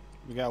waiting?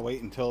 We gotta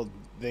wait until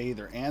they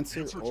either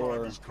answer Answer or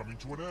time is coming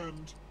to an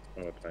end.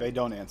 Oh, time. they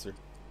don't answer.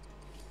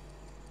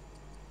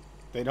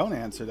 They don't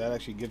answer, that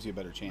actually gives you a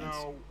better chance.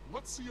 Now,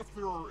 let's see if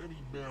there are any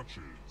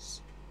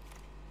matches.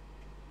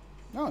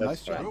 Oh, That's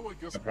nice fine. job. Well,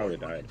 I guess I probably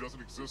binary died.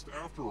 doesn't exist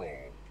after all.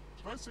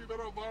 Did I say that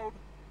out loud?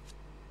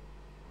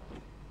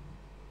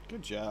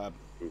 Good job.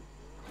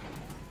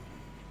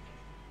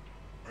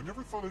 I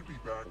never thought I'd be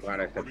back Glad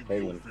here I said running the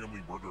old Poland.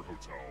 family murder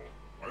hotel.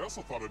 I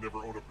also thought I'd never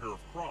own a pair of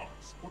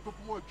Crocs, but the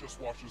blood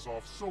just washes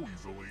off so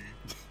easily.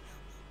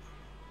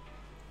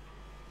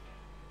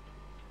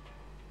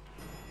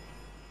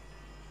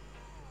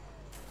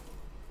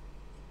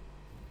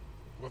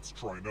 Let's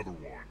try another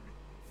one.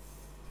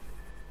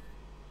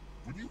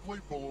 When you play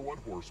polo on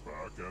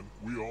horseback, and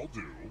we all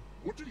do,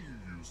 what do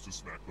you use to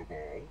smack the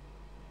ball?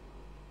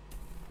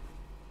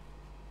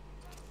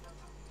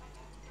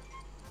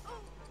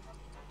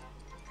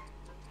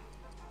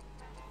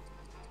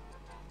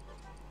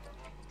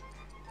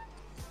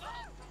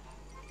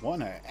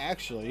 One I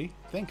actually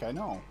think I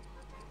know.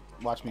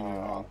 Watch me be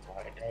wrong.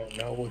 I don't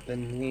know what the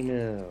name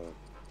is.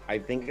 I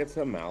think it's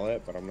a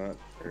mallet, but I'm not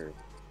sure.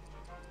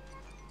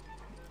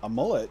 A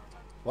mullet?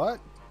 What?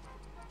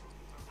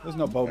 There's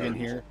no bogan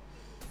here.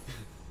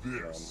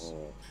 This.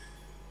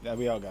 Yeah,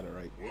 we all got it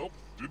right. Well,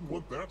 didn't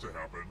want that to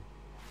happen.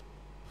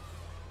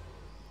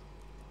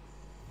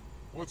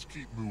 Let's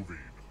keep moving.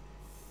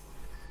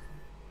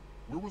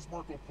 Where was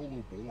Marco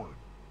Polo born?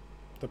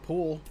 The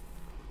pool.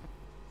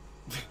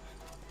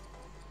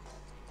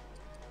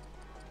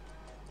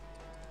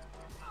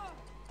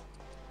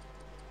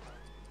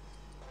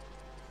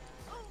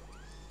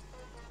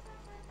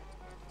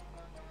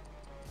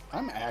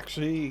 I'm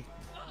actually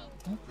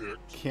Who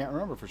picked can't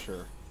remember for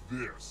sure.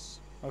 this?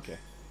 Okay.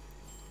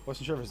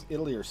 Wasn't sure if it was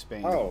Italy or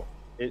Spain. Oh,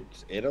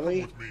 it's Come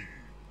Italy? with me.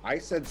 I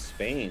said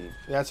Spain.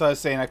 Yeah, that's what I was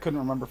saying. I couldn't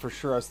remember for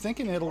sure. I was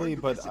thinking Italy, Time to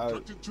be but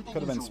subjected to the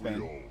could have been loser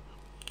Spain. wheel.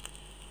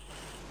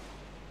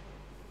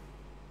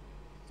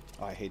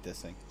 Oh, I hate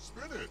this thing.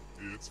 Spin it.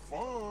 It's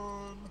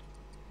fun.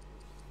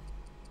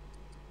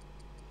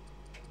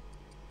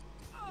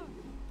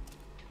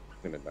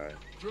 I'm gonna die.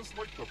 Just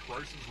like The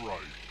Price is Right,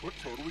 but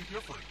totally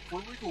different for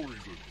legal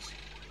reasons.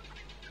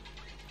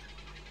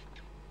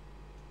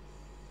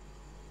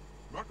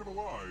 Not gonna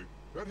lie,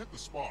 that hit the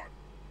spot.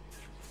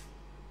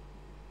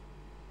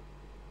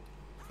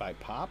 By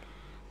pop?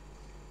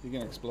 You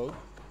gonna explode?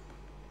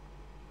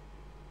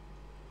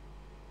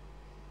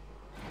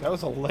 That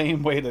was a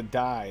lame way to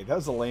die. That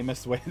was the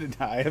lamest way to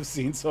die I've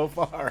seen so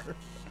far.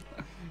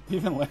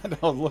 Even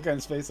Lando look on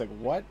his face like,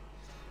 what?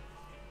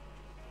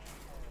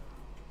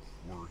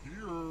 We're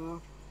here.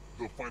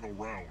 The final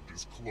round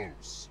is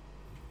close.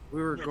 If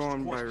we were Next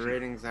going by question.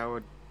 ratings, I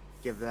would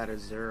give that a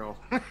 0.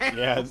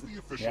 Yeah, What's the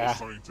official yeah.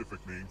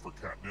 scientific name for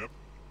catnip?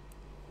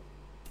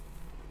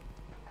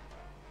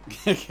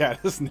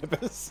 Catus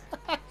nippus.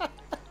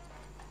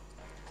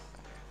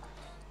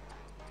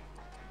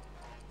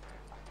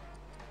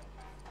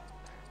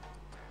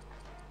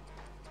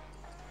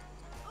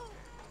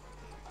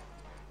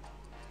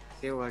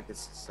 I feel like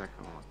it's the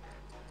second one.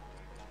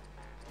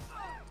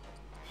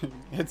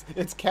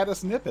 It's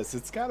Catus nippus.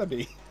 It's gotta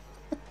be.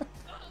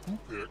 Who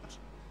picked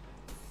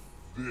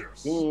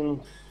this? Mm,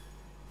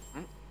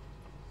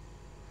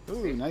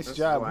 Ooh, nice This is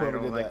job, why I whoever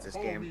don't did like that. this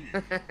Follow game.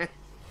 me.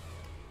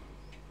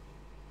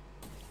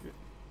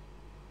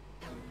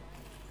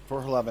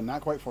 411,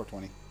 not quite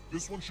 420.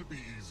 This one should be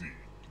easy.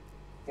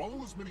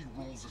 Follow as many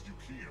rules as you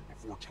can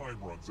before time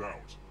runs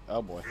out.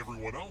 Oh boy.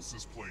 Everyone else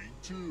is playing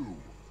too.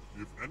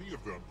 If any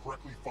of them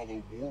correctly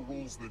follow more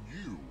rules than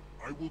you,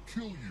 I will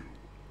kill you.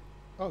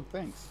 Oh,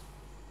 thanks.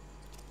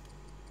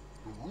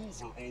 The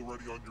rules are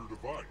already on your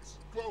device.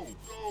 Go,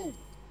 go!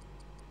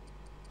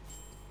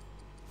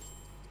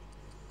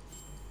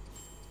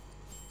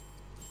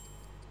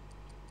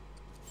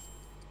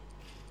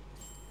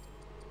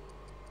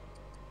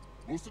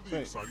 Most of the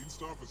Wait. exciting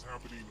stuff is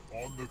happening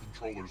on the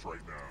controllers right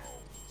now.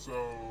 So,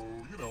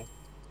 you know.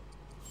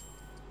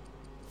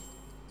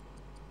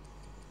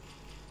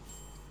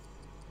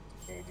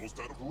 Almost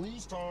out of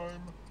rules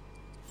time.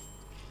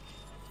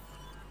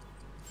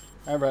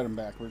 I read them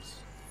backwards.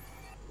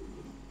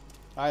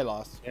 I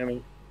lost. damn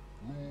it.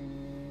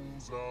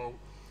 Rules out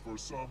for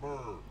summer.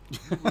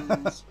 You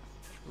lose.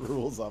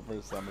 Rules up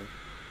for summer.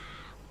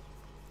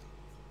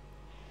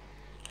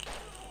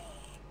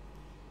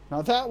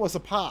 Now that was a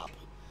pop.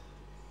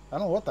 I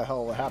don't know what the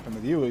hell happened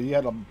with you. You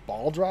had a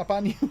ball drop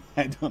on you?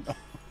 I don't know.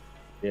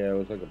 Yeah, it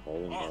was like a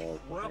bowling Ah, ball.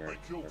 crap, Yeah. I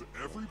killed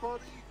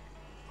everybody?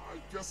 I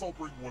guess I'll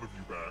bring one of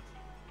you back.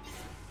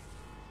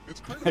 It's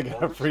kind of I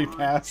got a free arbitrary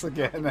pass to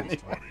again get the most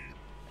anyway.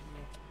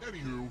 money.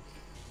 Anywho,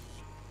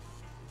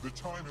 the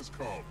time has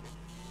come.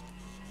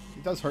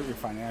 It does hurt your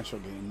financial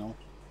gain, though.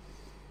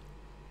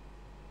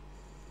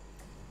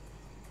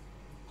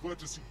 Glad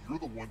to see you're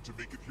the one to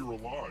make it here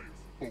alive.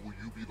 But will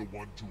you be the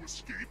one to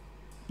escape?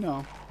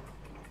 No.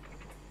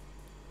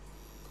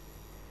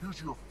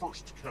 Here's your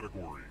first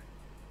category.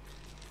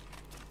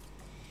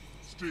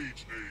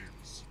 Stage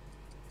names.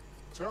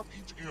 Tap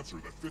each answer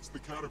that fits the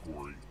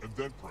category and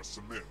then press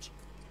submit.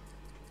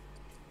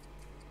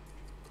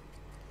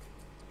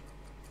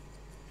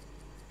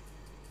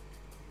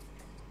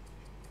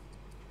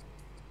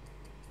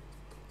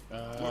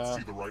 Let's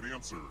see the right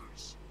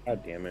answers.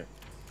 God damn it.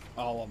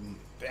 All of them.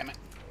 Damn it.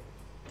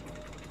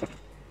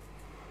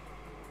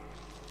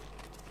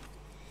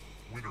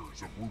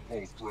 Winners of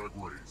RuPaul's Drag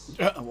Race.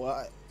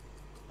 What?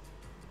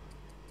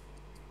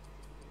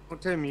 Well,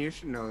 Tim, you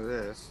should know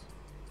this.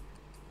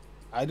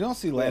 I don't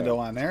see Lando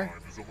on there.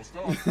 Time is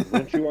almost up.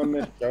 Weren't you on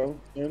this show,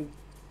 Tim?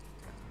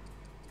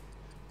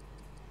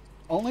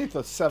 Only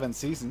the 7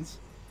 seasons.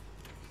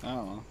 I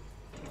don't know.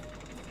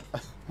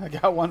 I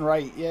got one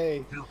right.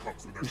 Yay. Here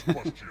comes the next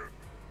question.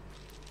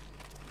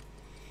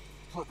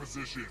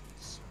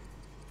 Prepositions.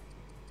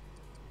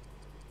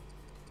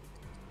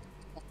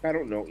 I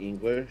don't know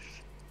English.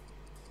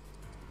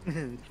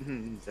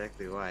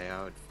 Exactly why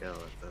I would fail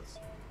at this.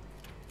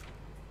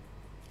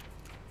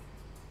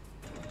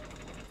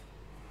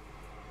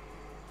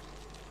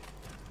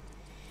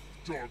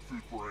 Dog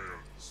food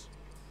brands.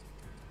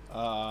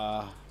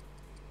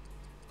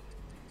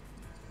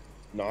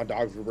 Not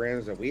dogs or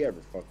brands that we ever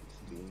fucking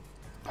seen.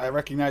 I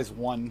recognize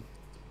one,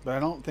 but I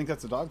don't think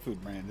that's a dog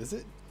food brand, is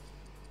it?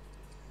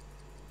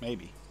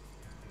 Maybe.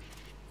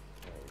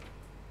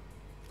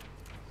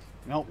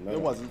 Nope, No. it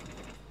wasn't.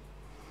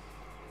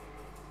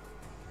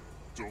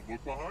 Don't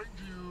look behind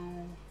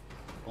you.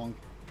 Bonk,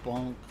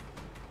 bonk.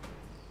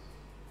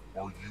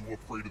 Are you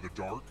afraid of the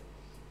dark?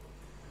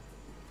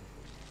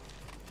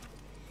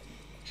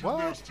 What?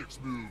 Gymnastics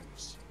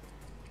moves.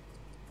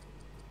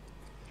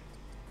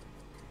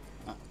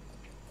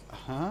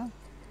 Huh?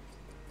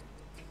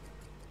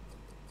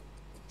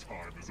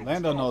 Time is almost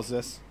Lando up. knows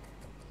this.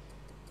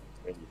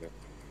 There you go.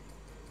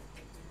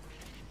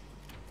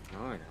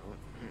 No, I don't.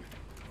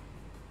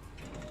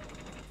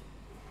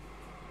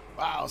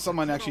 Wow,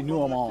 someone actually knew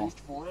Cannot them all. run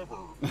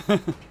that ghost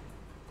forever.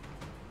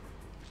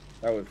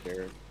 That was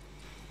Derek.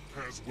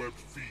 Has webbed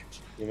feet.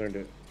 You learned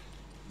it.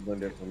 You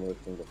learned it from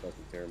listening to fucking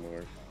Sarah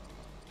Moore.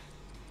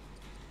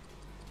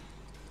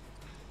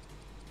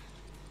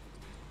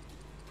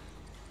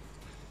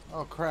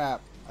 Oh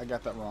crap, I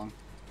got that wrong.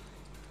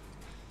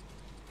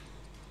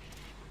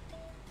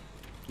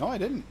 No, I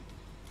didn't.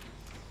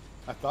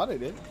 I thought I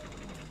did.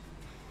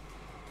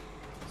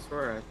 I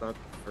swear I thought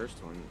the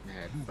first one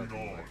had Moving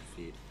fucking on. web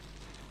feet.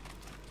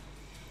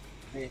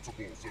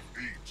 Multiples of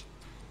 8.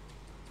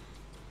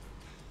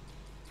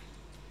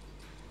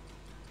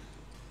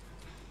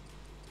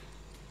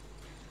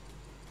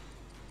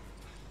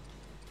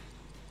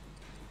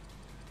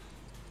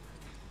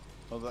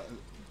 Well,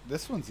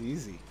 this one's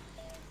easy.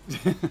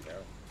 Yeah.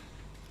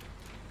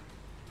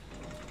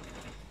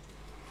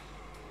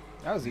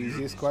 That was the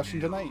easiest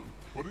question tonight.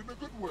 But in a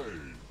good way.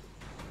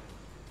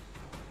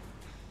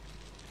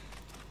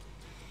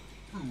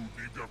 Food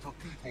named after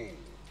people.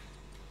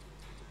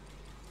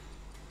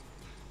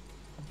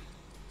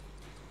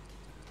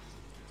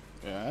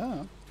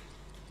 Yeah.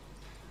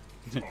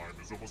 Time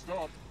is almost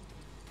up.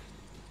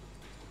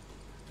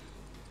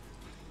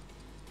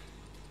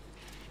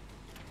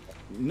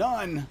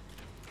 None.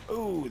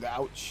 Ooh,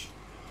 ouch.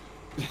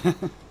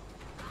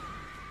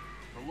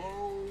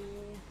 Hello,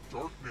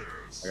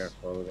 darkness. I got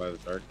swallowed by the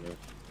darkness.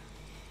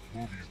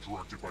 Movies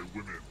directed by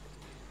women.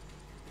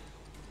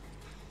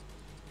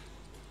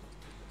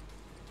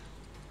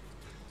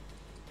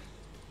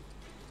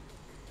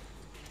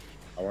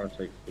 I want to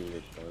take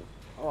foolish ones.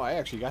 Oh, I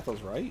actually got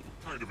those right.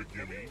 Kind of a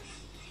gimme.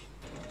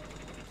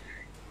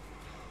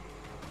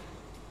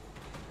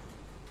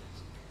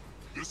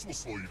 This will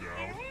slow you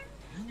down.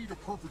 You need a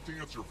perfect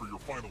answer for your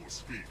final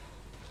escape.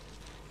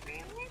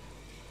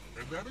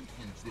 And that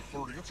includes the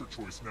third answer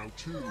choice now,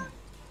 too.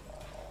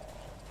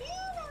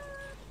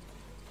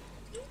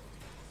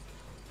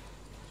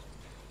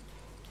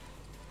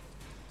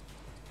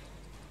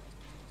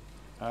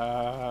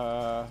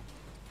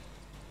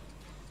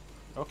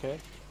 Okay.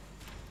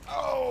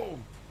 Oh!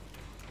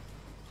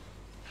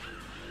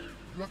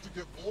 You have to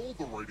get all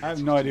the right answers. I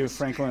have no idea to who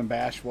Franklin and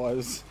Bash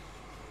was.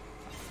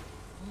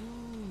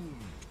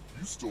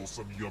 You stole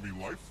some yummy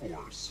life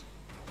force.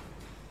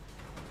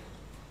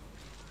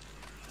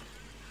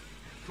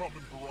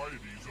 Common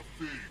varieties of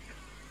fig.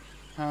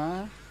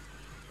 Huh?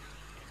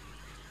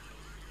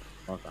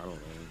 Fuck, I don't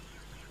know.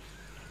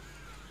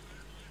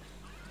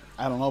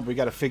 I don't know, but we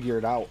gotta figure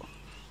it out.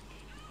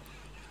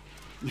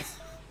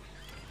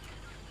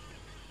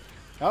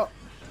 Oh,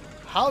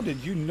 how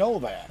did you know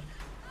that?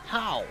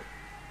 How?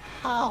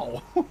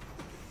 How?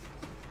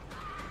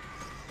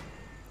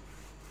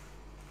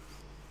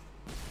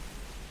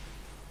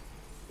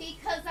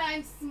 Because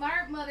I'm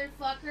smart,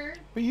 motherfucker.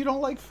 But you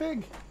don't like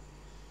fig.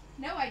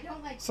 No, I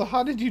don't like. So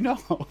how did you know?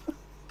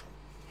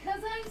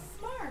 Because I'm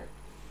smart.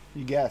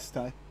 You guessed,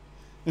 huh?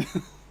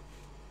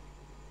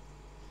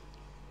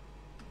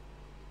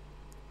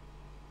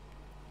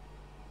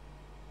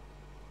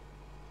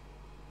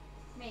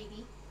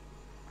 Maybe.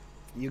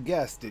 You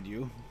guessed, did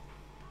you?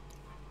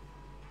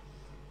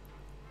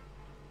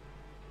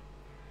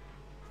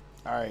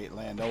 Alright,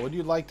 Lando, would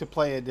you like to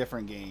play a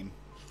different game?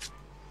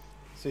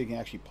 So you can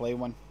actually play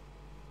one?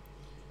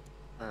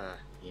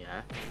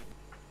 Yeah.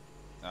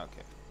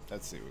 Okay,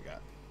 let's see what we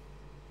got.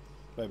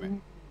 Wait a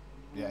minute.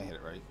 Yeah, I hit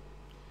it right.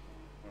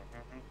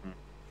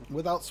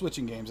 Without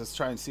switching games, let's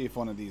try and see if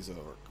one of these will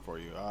work for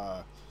you.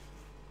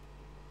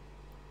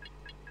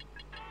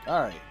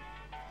 Alright.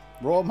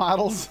 Role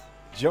models,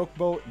 joke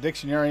boat,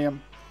 dictionarium.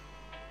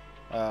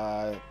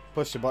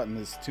 Push the button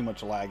is too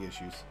much lag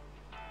issues.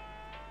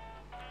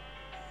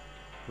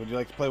 Would you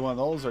like to play one of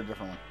those or a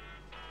different one?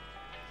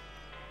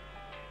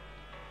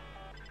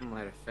 I'm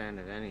not a fan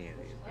of any of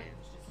these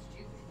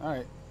games.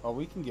 Alright. Well,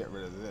 we can get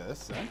rid of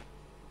this then.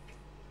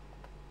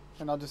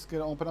 And I'll just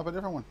open up a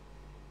different one.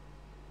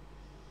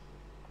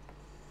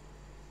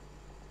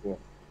 Cool.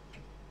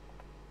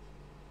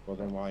 Well,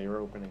 then while you're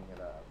opening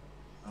it up.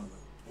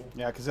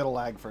 Yeah, because it'll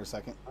lag for a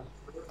second.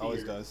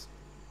 Always does.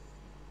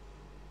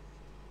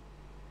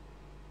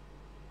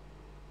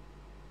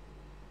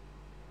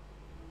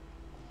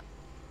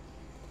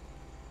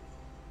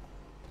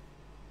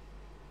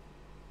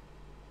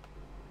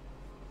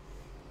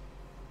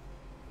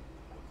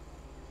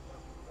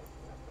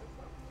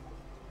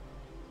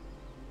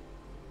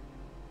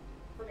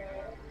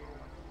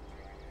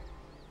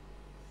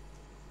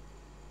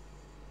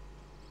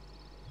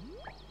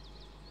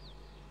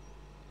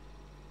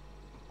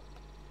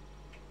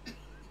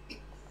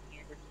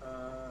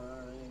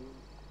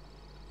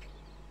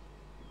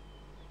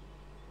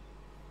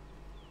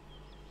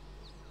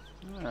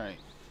 Alright.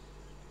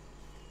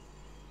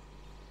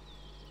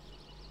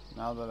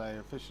 Now that I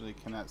officially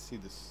cannot see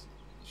this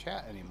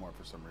chat anymore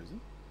for some reason.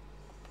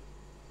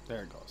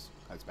 There it goes.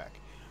 That's back.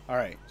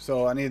 Alright,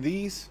 so any of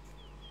these?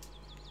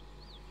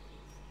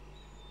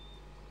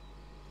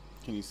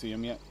 Can you see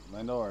them yet,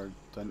 Lando? Or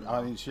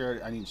I need to share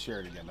it. I need to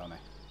share it again, don't I?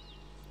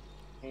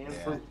 And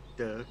Yeah. for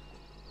duh.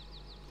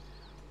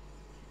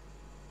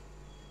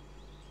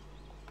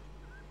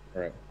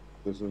 Alright.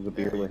 This is the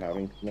beer There you we're go.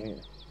 having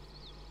tonight.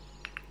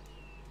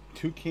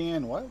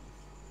 Toucan what?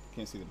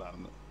 Can't see the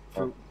bottom.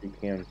 Fruit.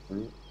 Pecan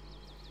fruit.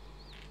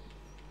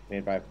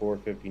 Made by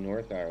 450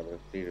 North out of the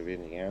state of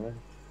Indiana.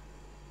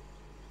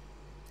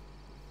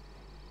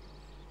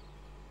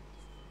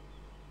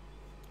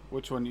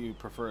 Which one do you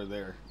prefer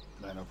there?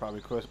 Lando,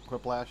 probably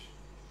Quiplash?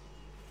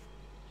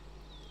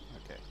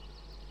 Okay.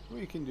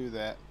 We can do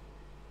that.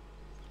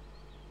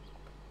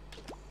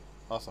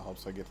 Also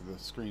helps I get to the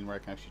screen where I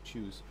can actually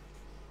choose.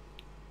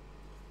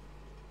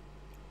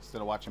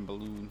 Instead of watching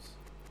balloons.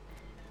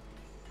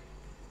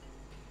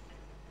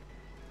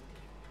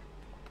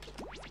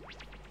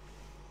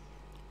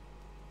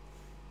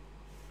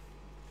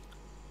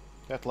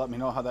 You have to let me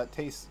know how that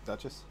tastes,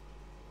 Duchess.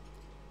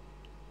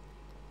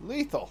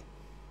 Lethal.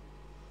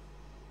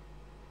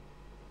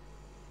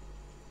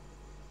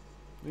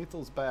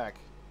 Lethal's back.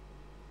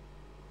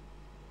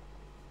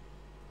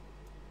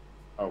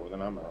 Oh, well,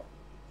 then I'm out.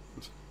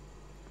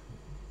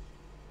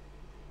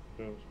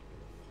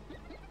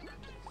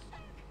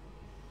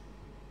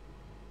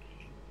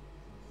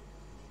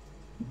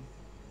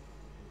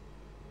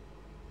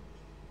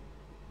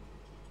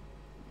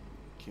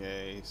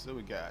 Okay, so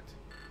we got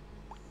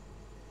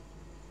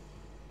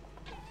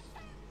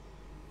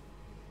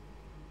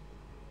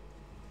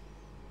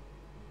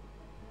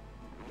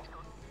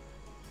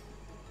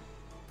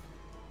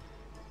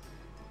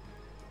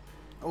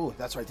oh,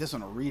 that's right. This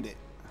one will read it.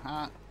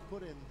 Huh?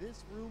 Put in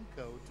this room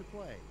code to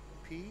play.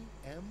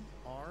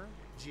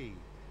 PMRG.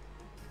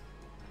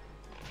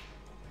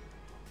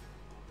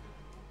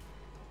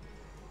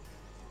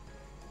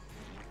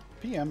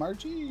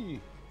 PMRG.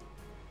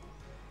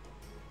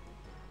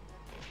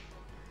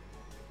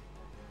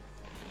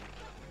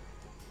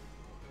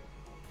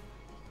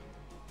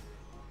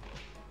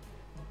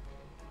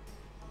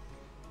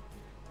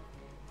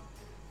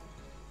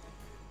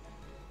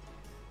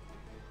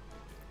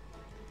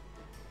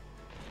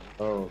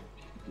 Oh,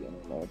 yeah,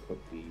 I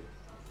put B.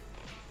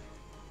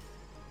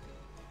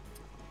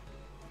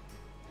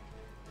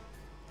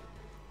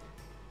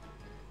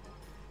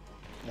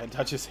 Yeah,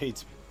 Duchess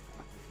hates me.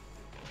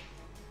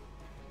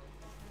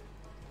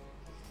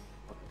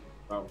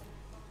 Oh,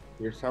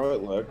 here's how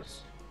it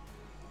looks.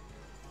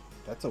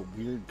 That's a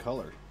weird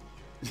color.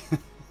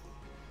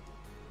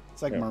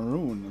 It's like Yeah.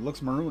 maroon. It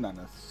looks maroon on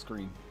the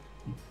screen.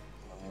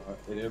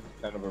 It is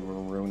kind of a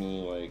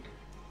maroony, like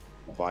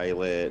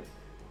violet,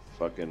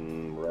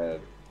 fucking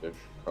red-ish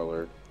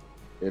color.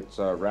 It's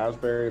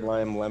raspberry,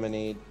 lime,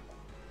 lemonade,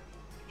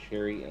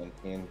 cherry, and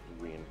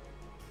tangerine.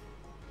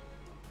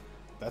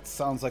 That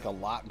sounds like a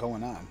lot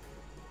going on.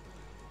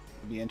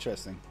 It'd be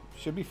interesting.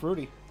 Should be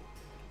fruity.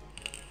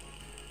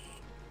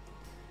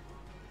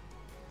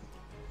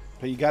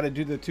 But you got to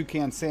do the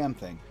Toucan Sam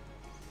thing.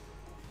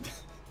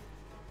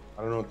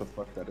 I don't know what the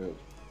fuck that is.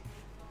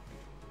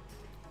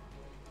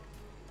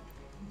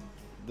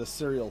 The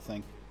cereal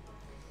thing.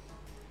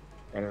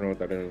 I don't know what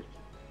that is.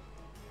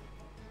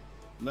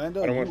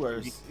 Lando, I don't you want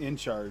are to- in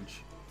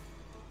charge.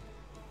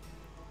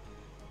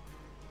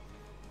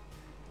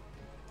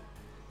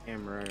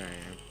 Damn right I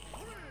am.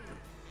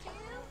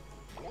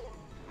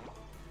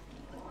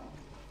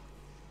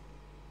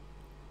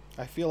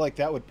 I feel like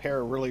that would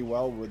pair really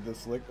well with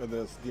this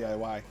this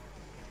DIY.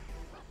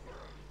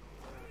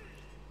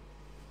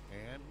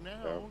 And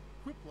now,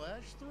 Yeah.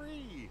 Quiplash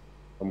 3.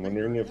 I'm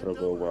wondering if it'll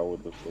go well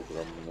with the liquid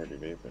I'm already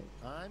vaping.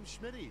 I'm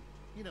Schmitty.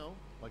 You know,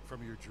 like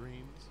from your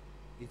dreams.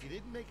 If you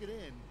didn't make it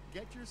in,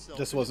 get yourself.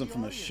 This into wasn't the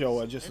from a audience.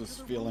 show, I just Enter was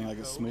the feeling room like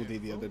a code smoothie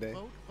and the other vote, day.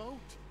 Vote,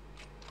 vote.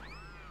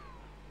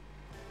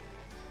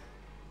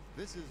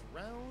 This is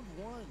round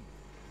 1.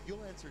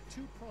 You'll answer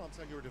 2 prompts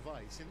on your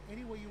device in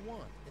any way you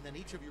want, and then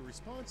each of your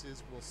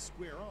responses will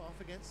square off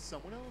against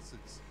someone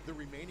else's. The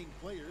remaining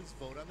players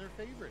vote on their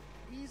favorite.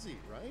 Easy,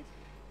 right?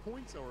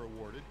 Points are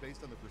awarded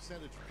based on the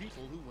percentage of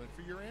people who went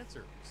for your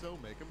answer, so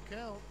make them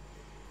count.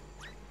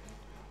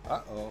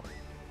 Uh-oh.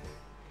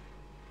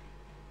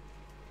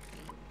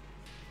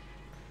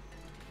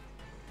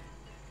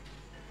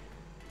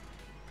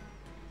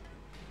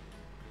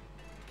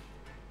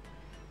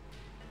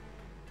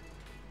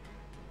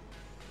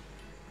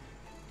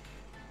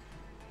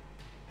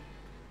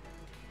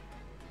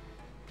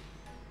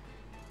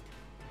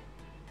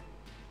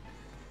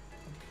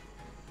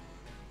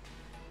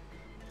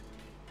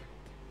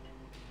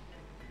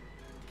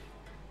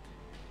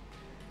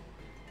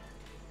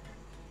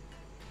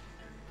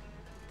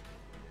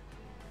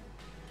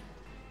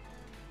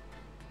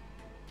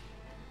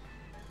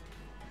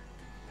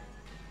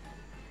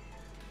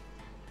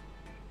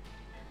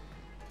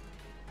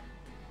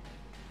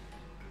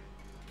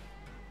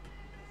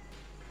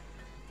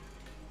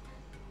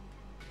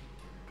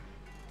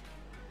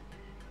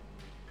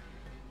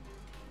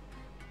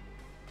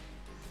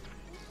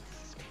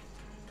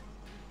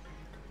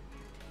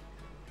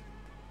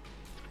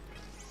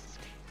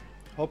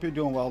 Hope you're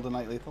doing well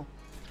tonight, Lethal.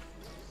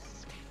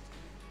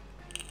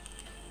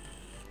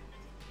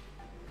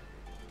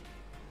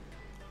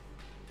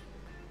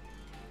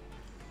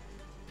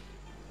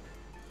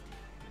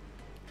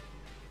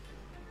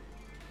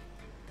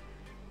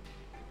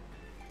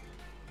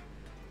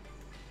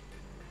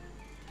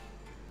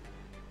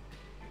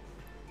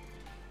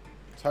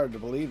 It's hard to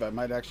believe I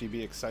might actually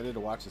be excited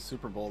to watch the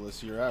Super Bowl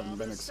this year. I haven't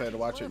been excited to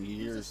watch it in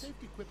years.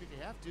 Safety quip if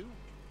you have to.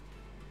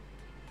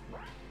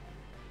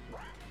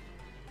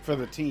 For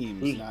the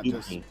teams,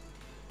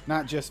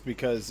 not just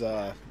because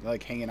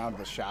like hanging out at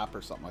the shop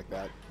or something like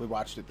that. We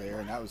watched it there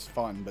and that was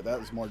fun, but that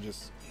was more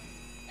just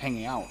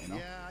hanging out, you know.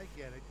 Yeah, I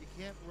get it. You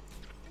can't.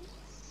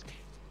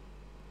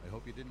 I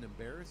hope you didn't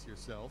embarrass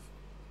yourself.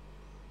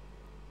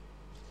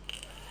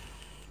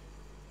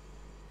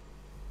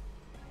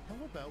 How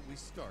about we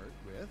start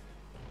with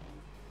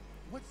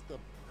what's the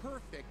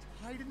perfect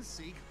hide and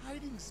seek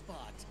hiding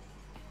spot?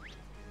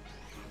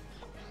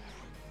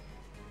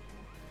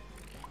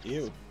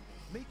 Ew.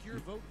 Make your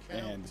vote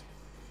count. And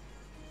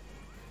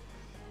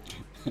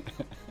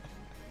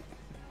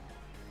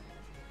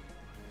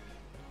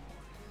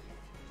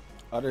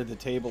under the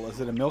table. Is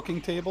it a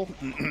milking table?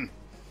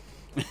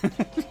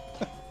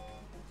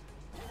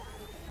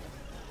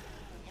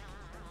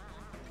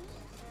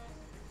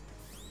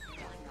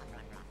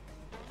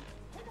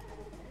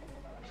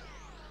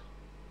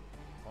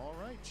 All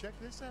right, check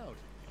this out.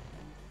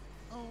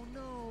 Oh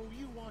no,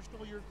 you washed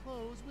all your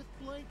clothes with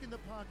blank in the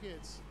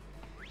pockets.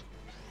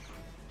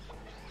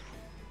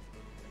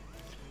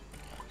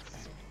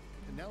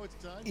 And now it's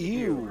time to pick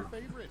Ew. your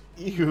favorite.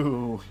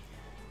 Ew.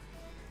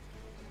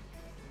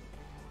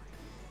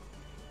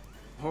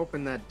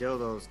 Hoping that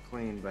dildo's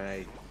clean, but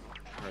I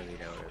hardly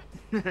doubt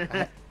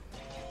it.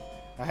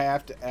 I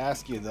have to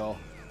ask you though.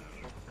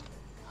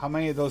 How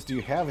many of those do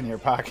you have in your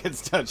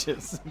pockets,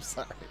 Duchess? I'm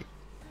sorry.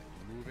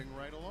 Moving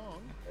right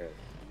along.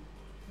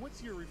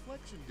 What's your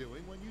reflection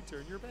doing when you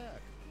turn your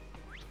back?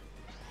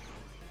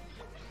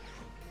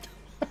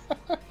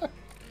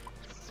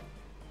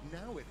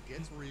 Now it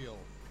gets real.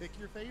 Pick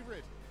your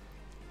favorite.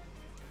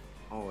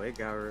 Oh, it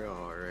got real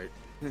alright.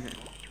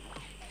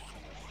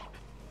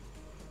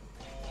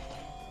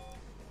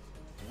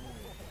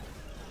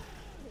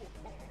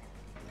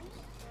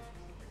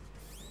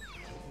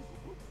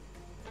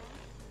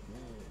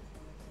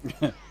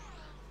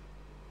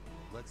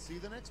 Let's see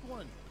the next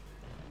one.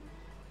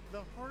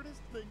 The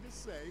hardest thing to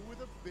say with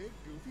a big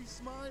goofy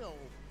smile.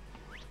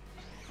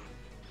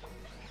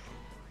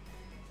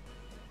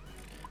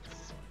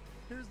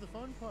 Here's the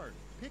fun part.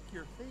 Pick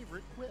your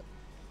favorite quip.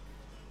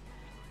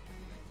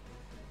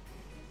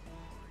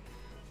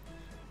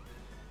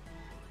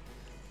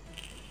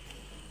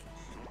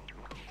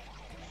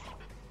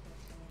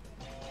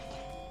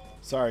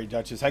 Sorry,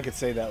 Duchess. I could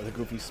say that with a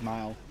goofy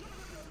smile.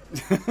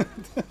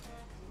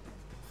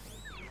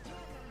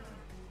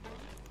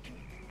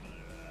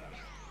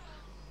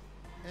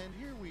 And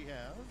here we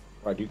have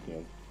I do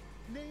can.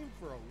 named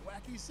for a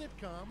wacky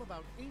sitcom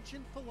about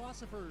ancient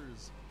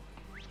philosophers.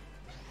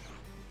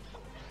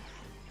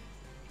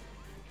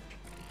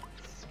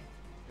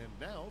 And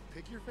now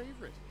pick your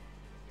favorite.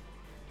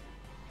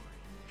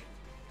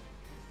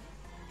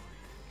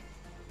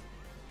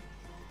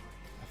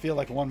 I feel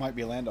like one might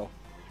be Lando.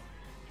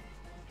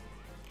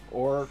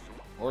 Or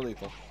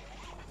Lethal.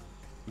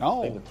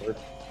 I think No, the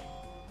first.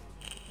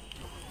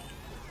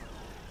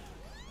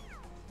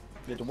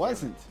 it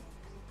wasn't.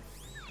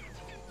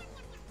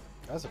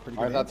 That was a pretty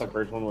good I thought the answer.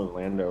 first one was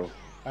Lando.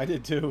 I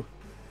did too.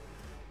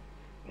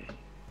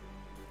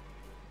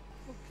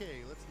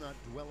 Okay, let's not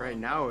dwell Right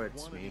on now round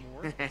it's one me.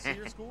 anymore. Let's see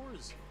your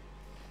scores.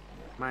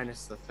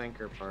 Minus the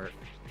thinker part.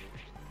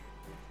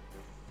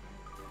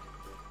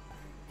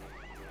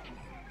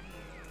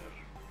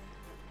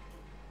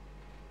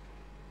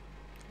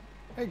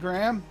 Hey,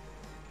 Graham.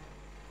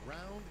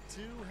 Round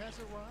 2 has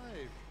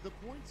arrived. The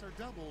points are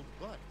doubled,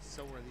 but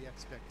so are the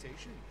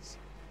expectations.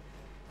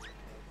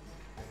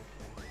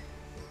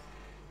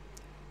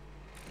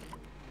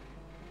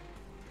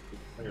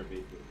 Player base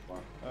is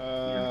fun.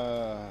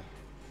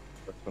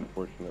 That's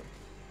unfortunate.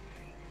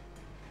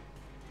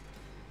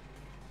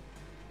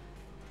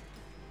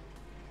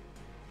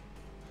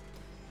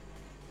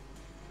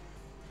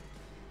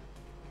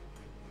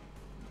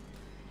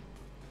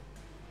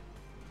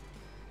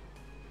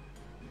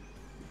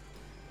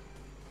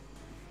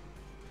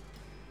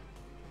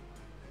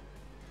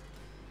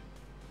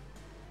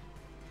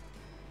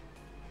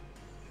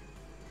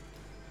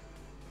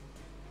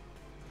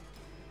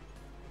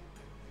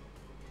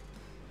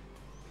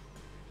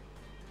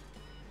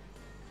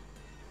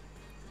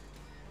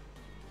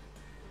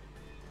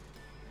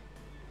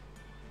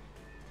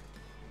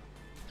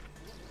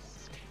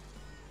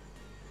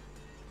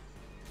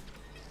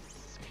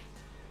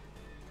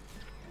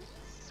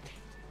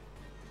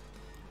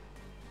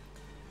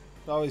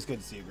 It's always good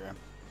to see you, Graham.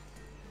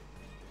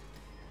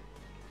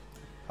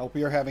 Hope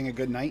you're having a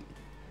good night.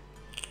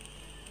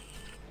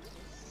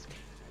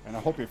 And I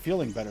hope you're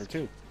feeling better,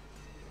 too.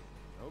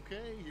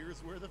 Okay,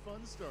 here's where the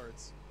fun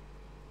starts.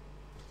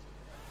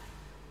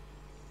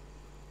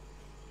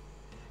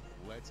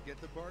 Let's get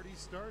the party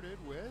started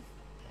with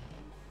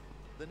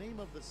the name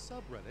of the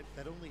subreddit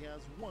that only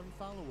has one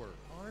follower,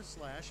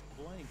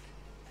 r/blank.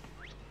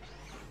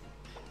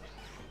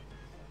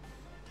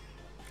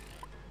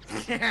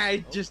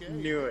 I just Okay,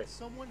 knew make it.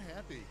 Someone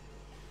happy.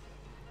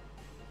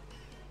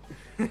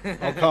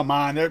 Oh, come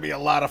on. There'd be a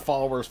lot of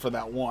followers for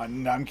that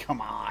one. Come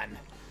on.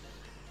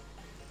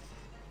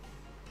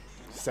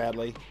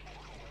 Sadly.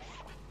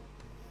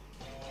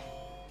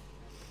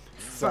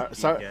 Fuck you,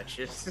 sorry.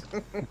 Duchess.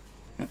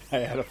 I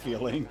had a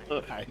feeling.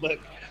 Look,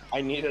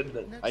 I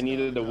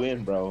needed a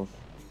win, bro.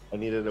 I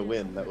needed a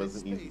win. That was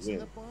an Space easy in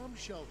win. the bomb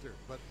shelter,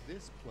 but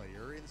this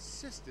player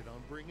insisted on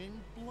bringing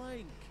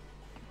blank.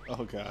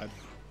 Oh, God.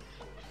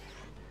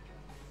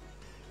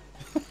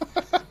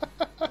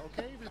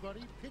 Okay,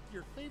 everybody, pick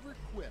your favorite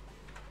quip.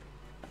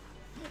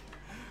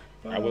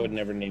 I would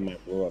never name my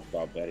blow up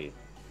dog Betty.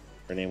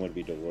 Her name would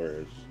be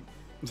Dolores.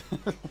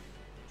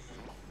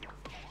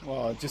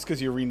 Well, just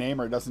because you rename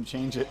her doesn't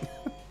change it.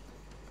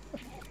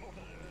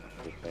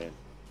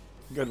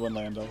 Good one,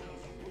 Lando.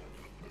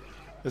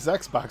 This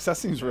Xbox, that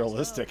seems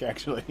realistic,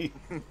 actually.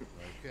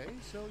 Okay,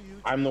 so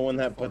you. I'm the one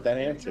that put that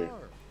farted in a answer.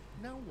 jar.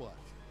 Now what?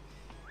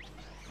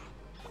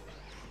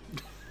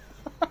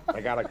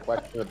 I got a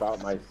question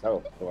about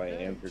myself, so I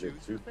Okay, answered it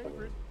choose your truthfully.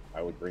 favorite.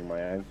 I would bring my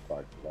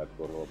Xbox and I'd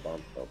go to a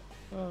bomb shop.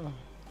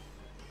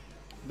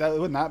 That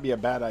would not be a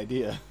bad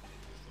idea.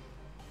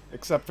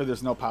 Except for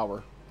there's no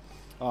power.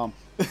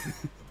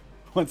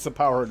 Once the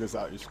power goes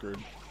out, you're screwed.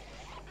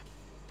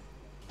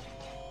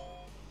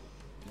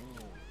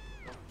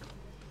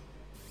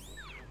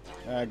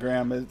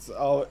 Graham, it's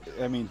all.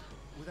 I mean,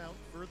 Without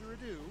further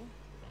ado,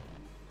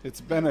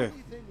 it's been the a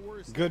only thing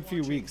worse than good few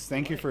watching weeks.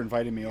 Thank you for play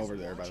inviting me is over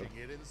there, by the way.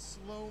 watching it in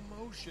slow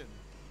motion.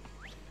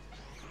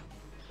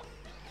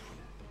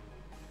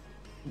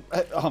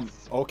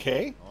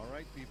 Okay. All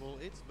right, people,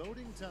 it's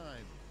voting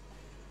time.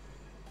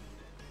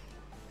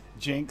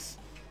 Jinx.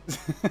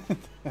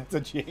 That's a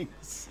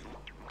jinx.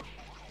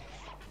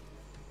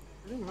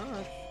 Pretty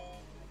much.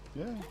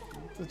 Yeah,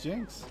 it's a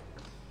jinx.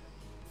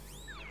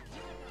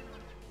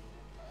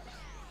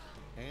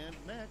 And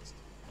next,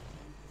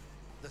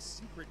 the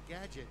secret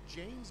gadget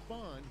James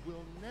Bond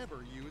will never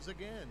use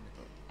again.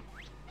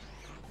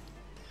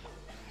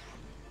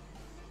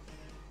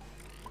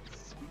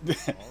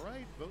 All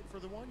right, vote for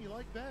the one you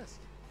like best.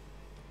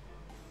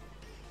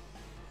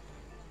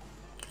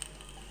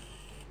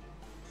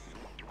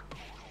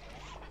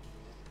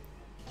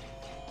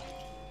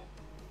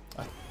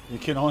 You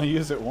can only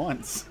use it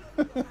once.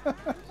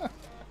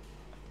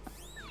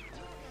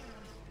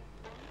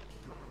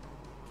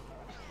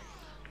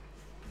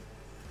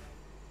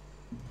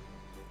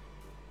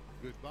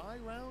 Goodbye,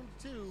 round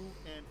 2,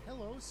 and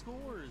hello,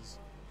 scores.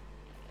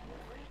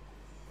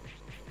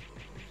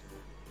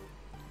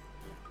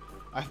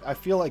 I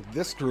feel like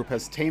this group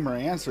has tamer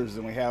answers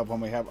than we have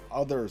when we have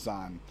others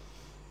on.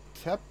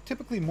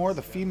 Typically more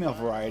the female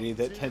variety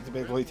that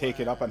typically take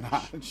it up a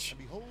notch. And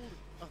behold,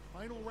 a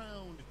final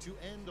round to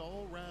end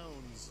all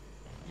rounds.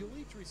 You'll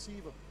each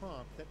receive a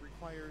prompt that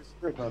requires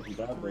It's not too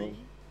bad, 3 though.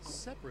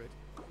 separate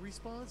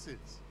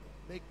responses.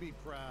 Make me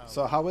proud.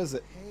 So how is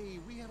it? Hey,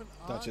 we have an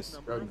Duchess. odd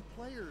number Good. of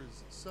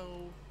players,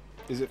 so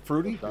Is it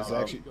fruity? Does it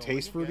actually going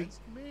taste fruity?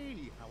 against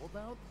me. How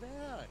about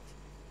that?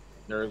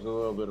 There's a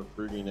little bit of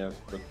fruitiness,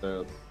 but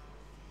the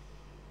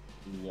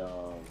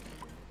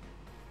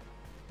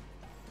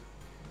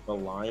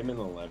lime and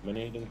the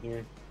lemonade in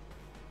here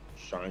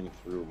shine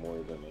through more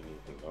than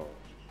anything else.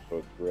 So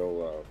it's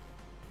real,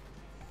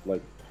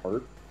 like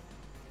tart.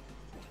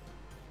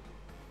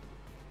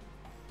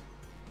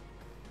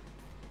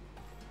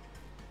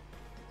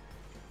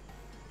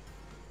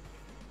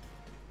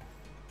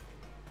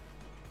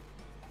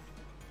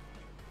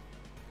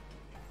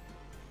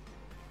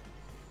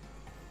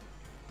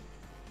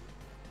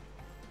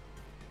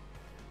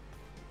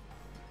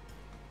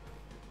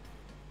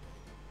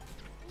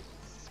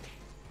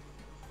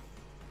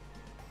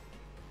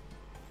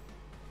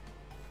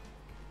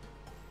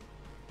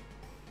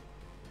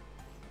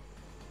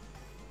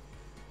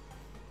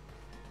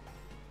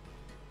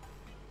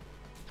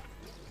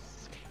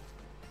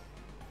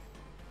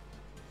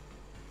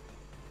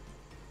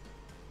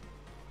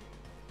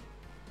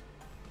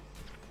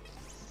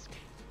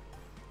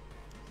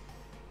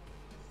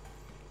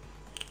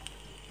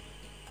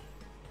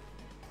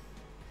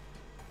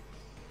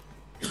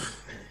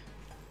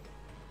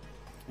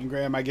 And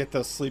Graham, I get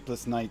those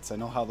sleepless nights. I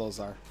know how those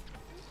are.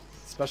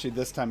 Especially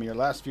this time of year.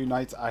 Last few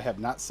nights, I have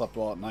not slept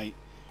well at night.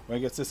 When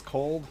it gets this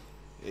cold,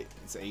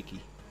 it's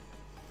achy.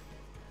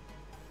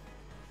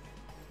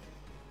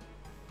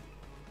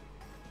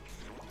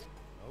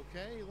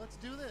 Okay, let's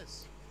do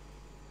this.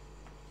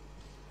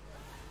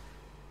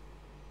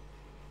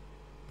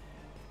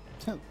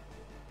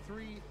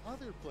 Three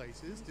other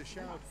places to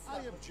shout, I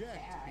object,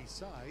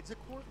 besides a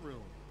courtroom.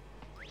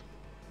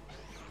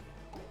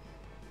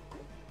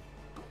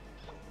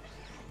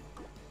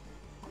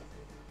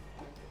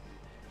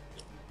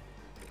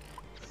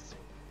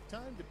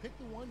 Time to pick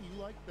the one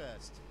you like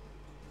best.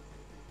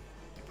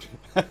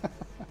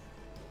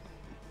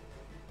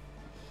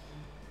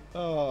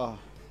 Oh.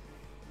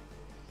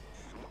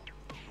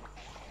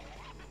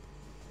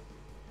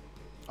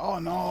 Oh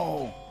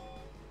no.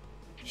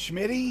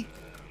 Schmitty?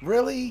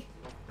 Really?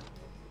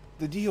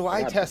 The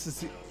DUI test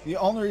is the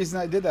only reason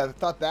I did that. I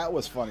thought that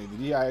was funny.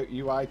 The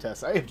DUI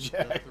test. I The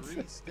object.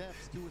 3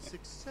 steps to a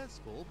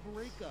successful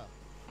breakup.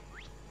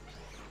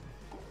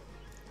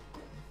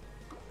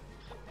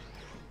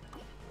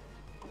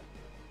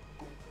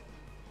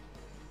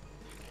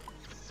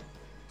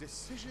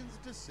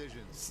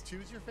 Decisions.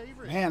 Choose your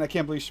favorite. Man, I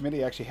can't believe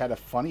Schmitty actually had a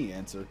funny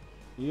answer.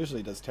 He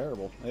usually does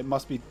terrible. It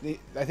must be...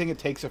 I think it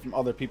takes it from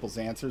other people's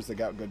answers that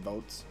got good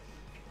votes.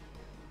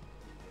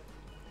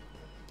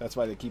 That's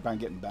why they keep on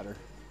getting better.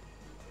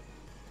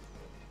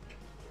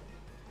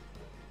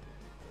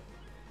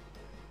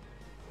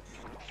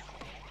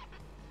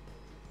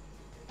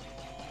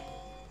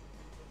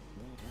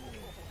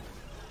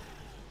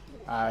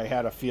 I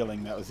had a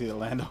feeling that was either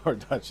Lando or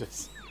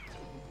Duchess.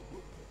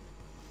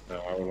 No,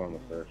 I was on the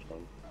first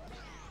one.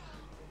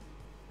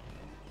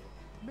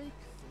 Make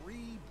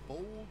 3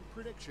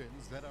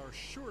 predictions that are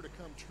sure to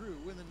come true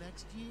in the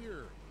next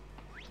year.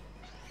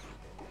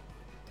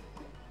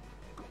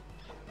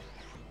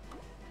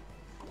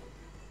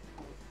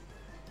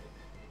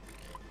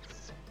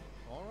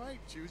 All right,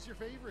 choose your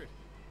favorite.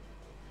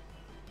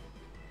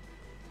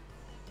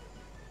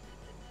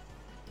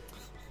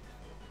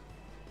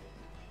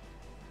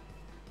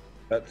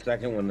 That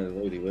second one is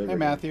Lady Liberty. Hey,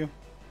 Matthew.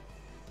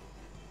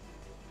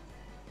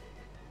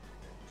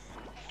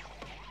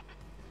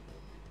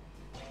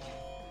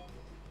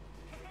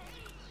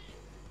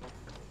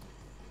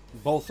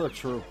 Both are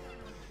true.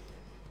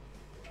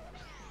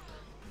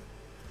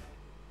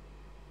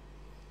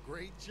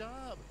 Great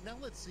job. Now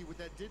let's see what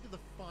that did to the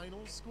final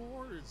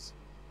scores.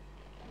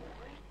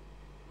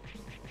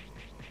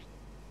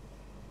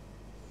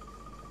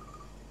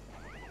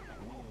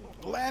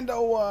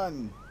 Lando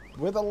won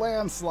with a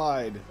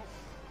landslide.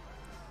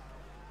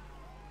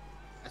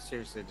 I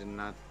seriously did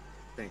not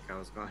think I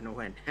was going to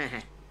win.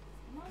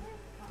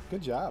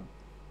 Good job.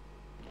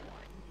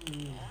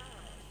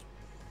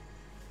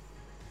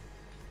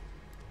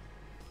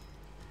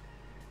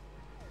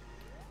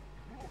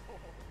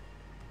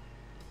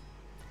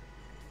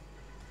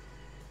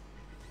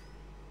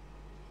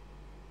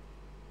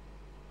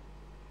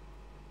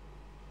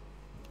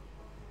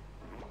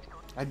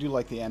 I do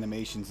like the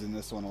animations in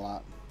this one a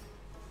lot.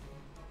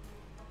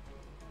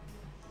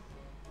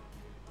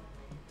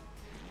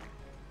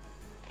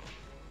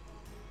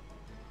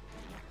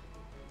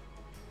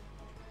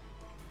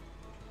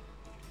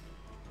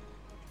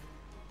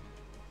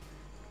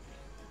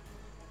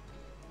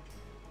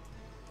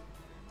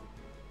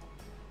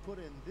 Put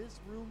in this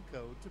room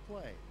code to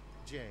play.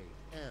 JMJL.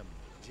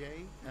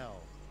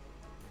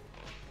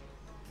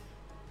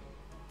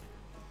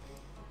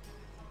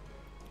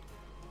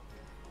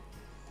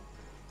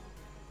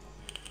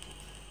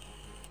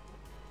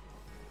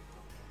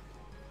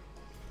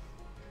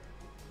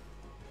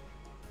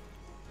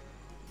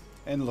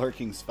 And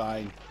lurking's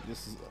fine.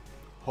 Just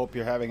hope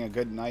you're having a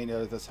good night.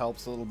 This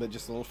helps a little bit,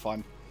 just a little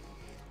fun.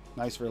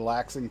 Nice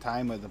relaxing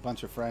time with a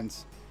bunch of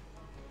friends.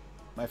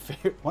 My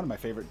favorite, one of my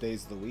favorite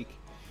days of the week.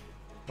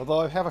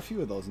 Although I have a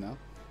few of those now.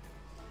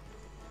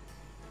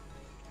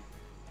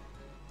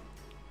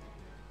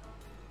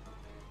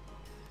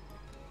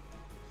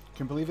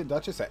 Can believe it,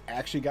 Duchess? I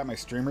actually got my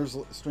streamer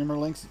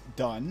links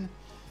done.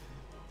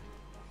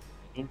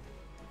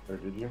 Or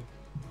did you?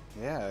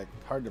 Yeah,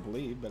 hard to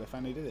believe, but I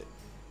finally did it.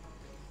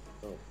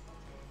 Oh.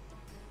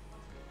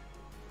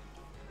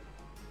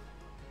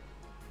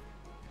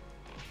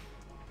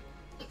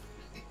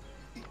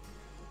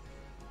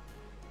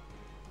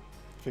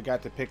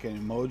 Forgot to pick an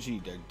emoji,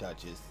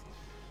 Duchess.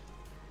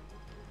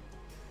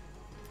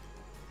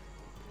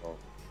 Oh,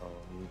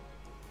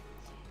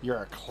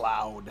 You're a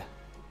cloud.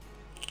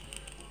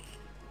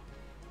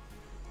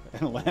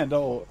 And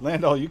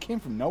Lando, you came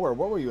from nowhere.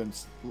 What were you in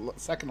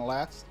second to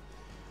last?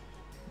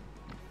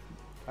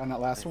 On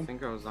that last I one?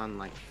 think I was on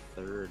like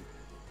third.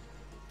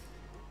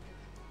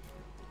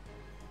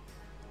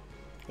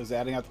 Was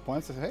adding out the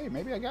points. I said, hey,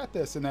 maybe I got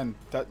this. And then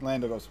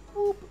Lando goes,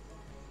 whoop.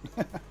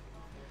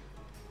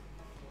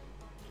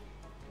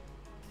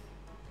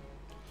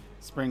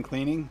 Spring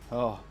cleaning.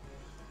 Oh.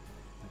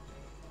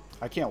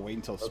 I can't wait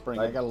until spring.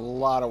 I got a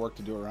lot of work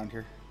to do around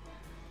here.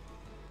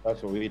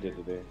 That's what we did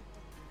today.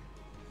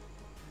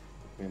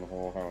 Clean the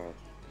whole house.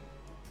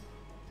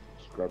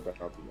 Scrubbed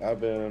back out the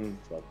oven,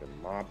 fucking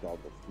mopped all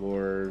the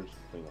floors,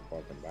 cleaned the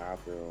fucking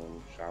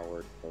bathroom,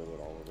 showered,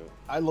 toilet, all of it.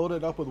 I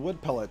loaded up with wood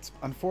pellets.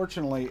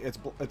 Unfortunately,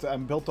 I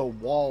built a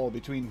wall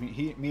between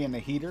me and the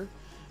heater,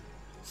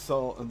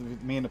 so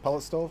me and the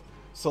pellet stove.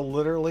 So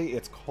literally,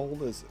 it's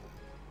cold as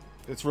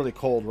it's really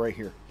cold right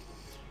here.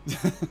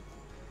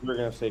 We're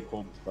gonna say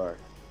cold as fuck.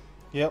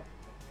 Yep,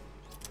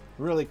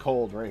 really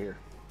cold right here.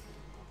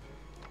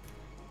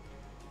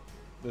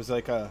 There's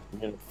like a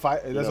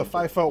there's a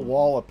 5-foot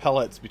wall of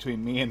pellets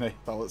between me and the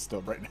pellet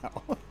stove right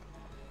now.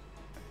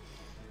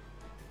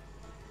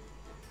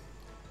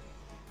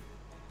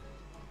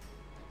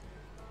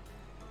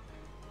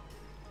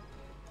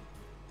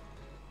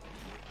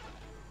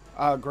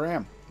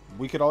 Graham,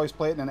 we could always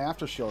play it in an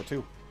after show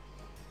too,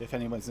 if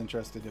anyone's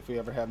interested. If we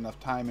ever have enough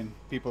time and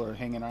people are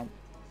hanging out,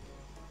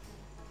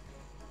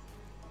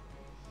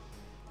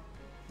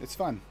 it's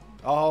fun.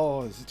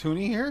 Oh, is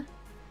Toonie here?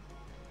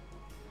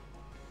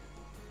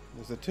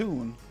 There's a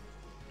tune.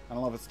 I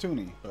don't know if it's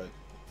Toonie, but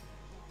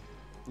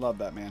love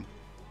that man.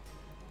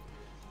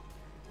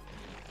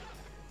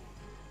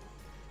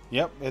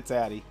 Yep, it's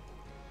Addie.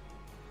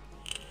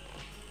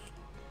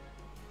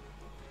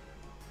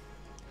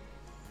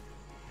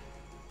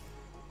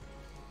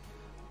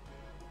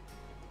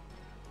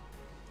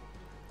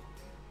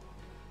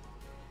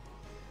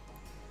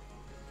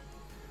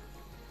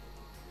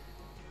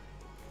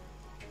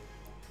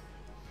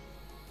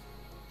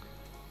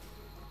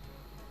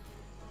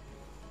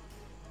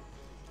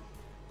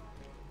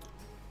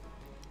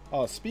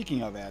 Oh,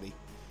 speaking of Addie,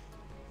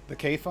 the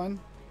K-Fun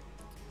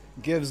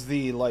gives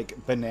the like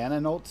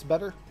banana notes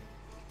better,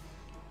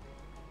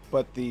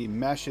 but the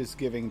mesh is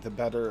giving the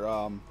better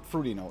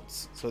fruity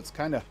notes. So it's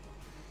kind of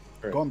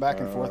Going back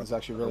and forth is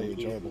actually really are we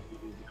enjoyable.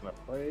 Gonna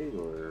play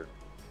or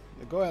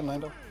Go ahead,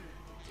 Lando.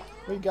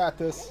 We got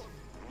this.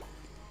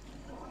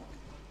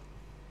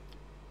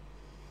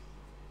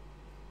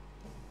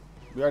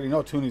 We already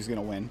know Tooney's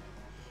gonna win.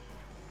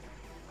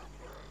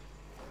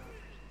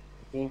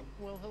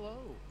 Well, hello.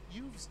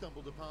 You've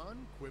stumbled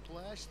upon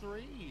Quiplash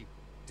 3.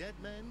 Dead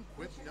men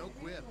quip no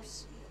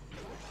quips.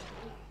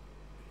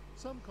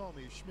 Some call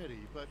me Schmitty,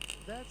 but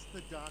that's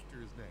the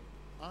doctor's name.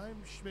 I'm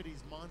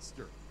Schmitty's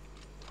monster.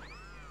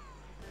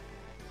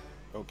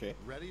 Okay.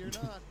 Ready or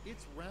not,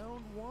 it's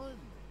round 1.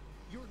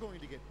 You're going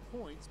to get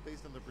points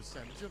based on the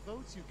percentage of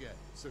votes you get,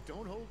 so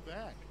don't hold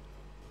back.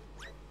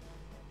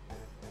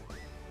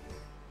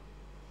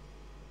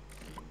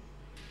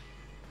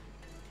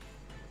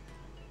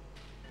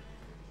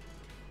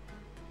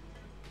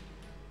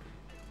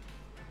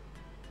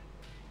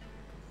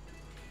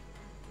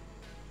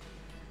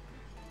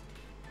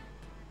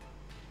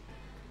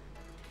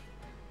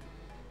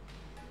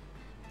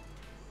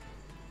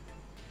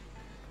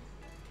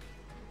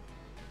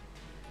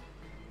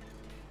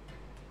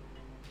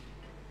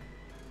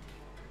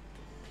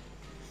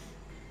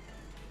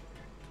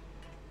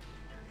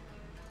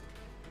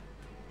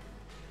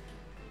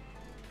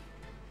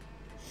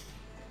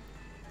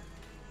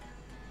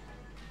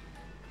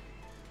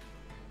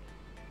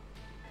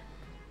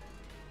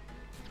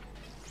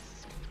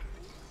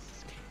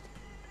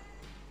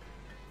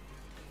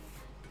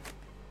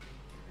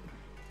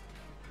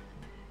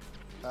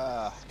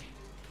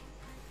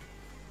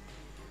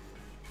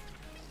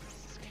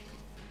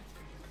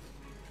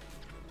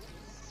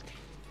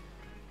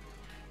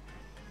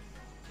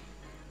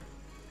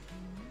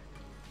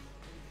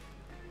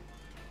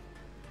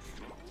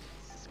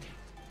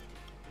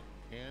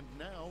 And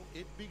now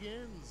it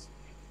begins.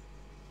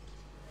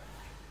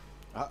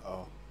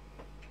 Uh-oh.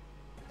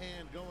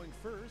 And going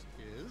first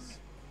is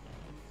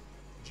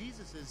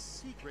Jesus'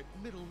 secret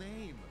middle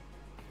name.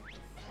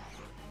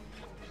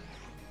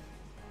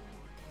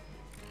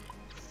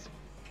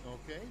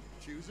 Okay,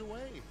 choose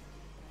away.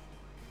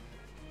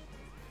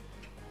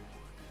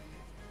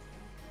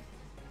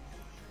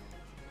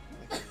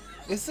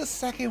 Is the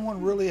second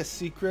one really a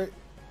secret?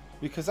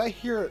 Because I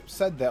hear it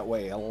said that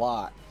way a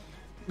lot.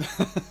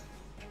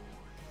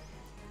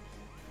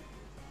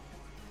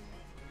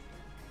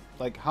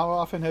 Like, how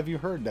often have you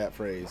heard that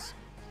phrase?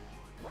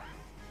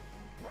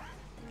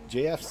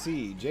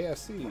 JFC,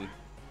 JFC.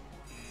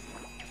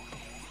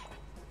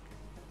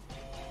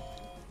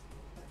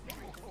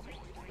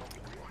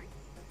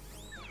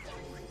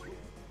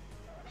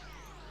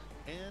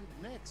 And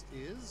next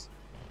is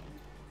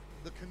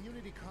the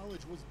community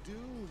college was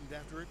doomed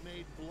after it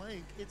made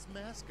blank its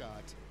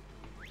mascot.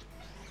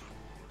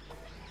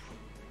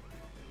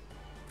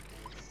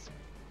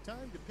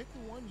 Time to pick the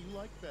one you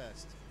like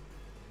best.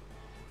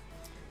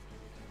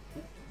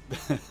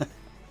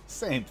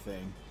 Same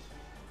thing.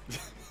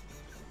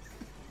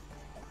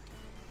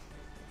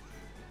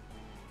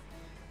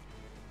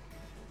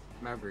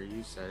 Remember,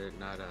 you said it,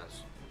 not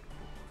us.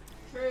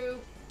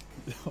 True.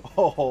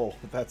 Oh,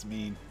 that's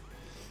mean.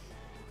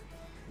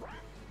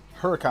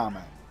 Her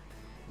comment.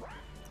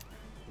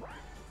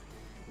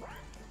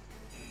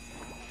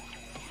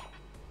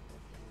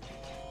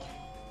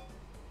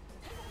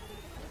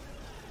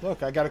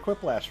 Look, I got a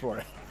quiplash for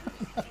it.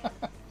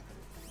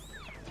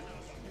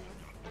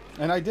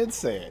 And I did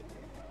say it.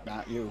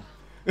 Not you.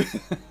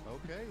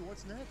 Okay,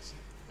 what's next?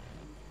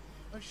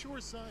 A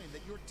sure sign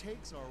that your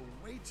takes are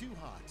way too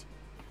hot.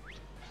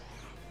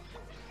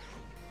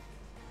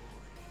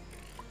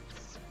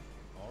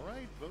 All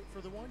right, vote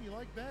for the one you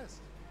like best.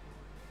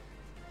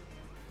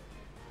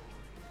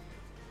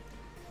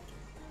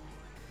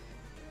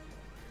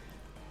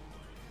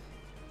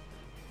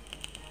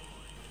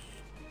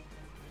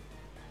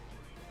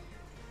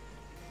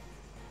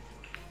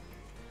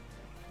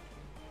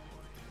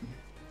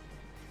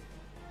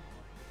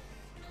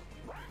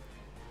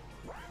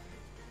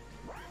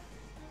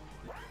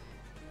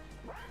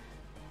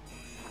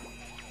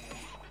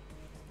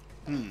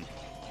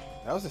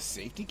 That was a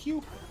safety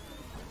cue?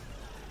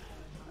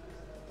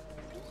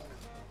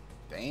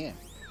 Damn.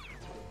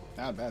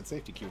 Not a bad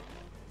safety cue.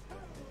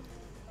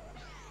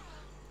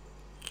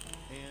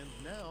 And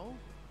now,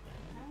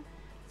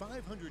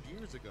 500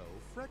 years ago,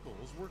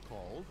 freckles were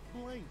called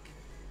blank.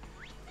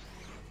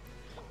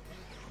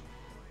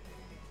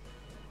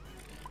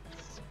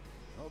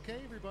 Okay,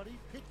 everybody,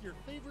 pick your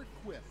favorite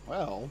quip.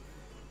 Well,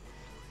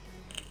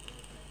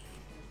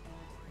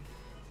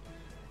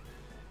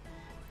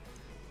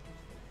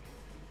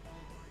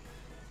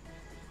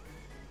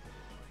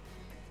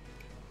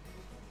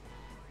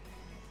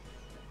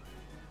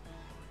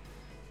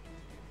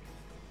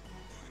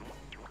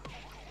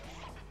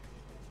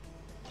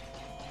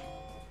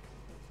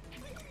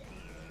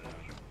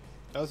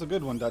 that was a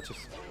good one,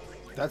 Duchess.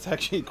 That's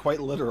actually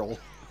quite literal.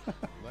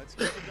 Let's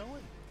get it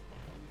going.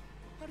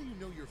 How do you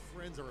know your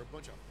friends are a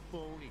bunch of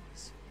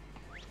phonies?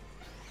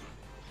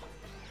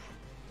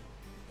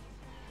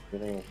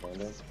 Anything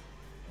find it?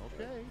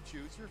 Okay,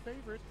 choose your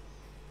favorite.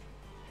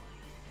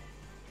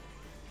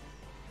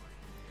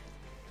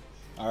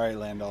 All right,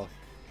 Lando.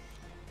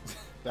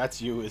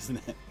 That's you,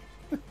 isn't it?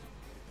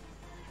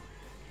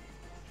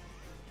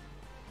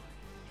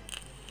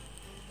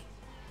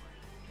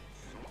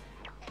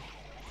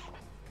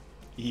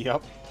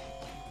 Yep.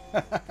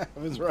 I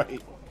was right.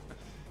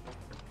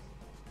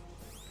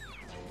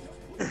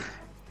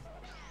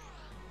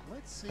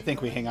 Let's see I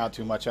think we what hang out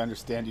too much. I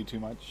understand you too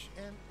much.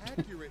 An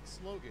accurate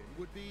slogan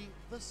would be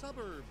the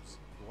suburbs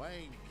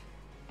blank.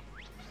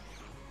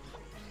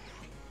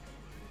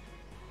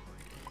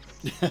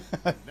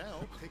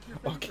 Now pick your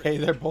favorite. Okay,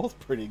 they're both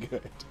pretty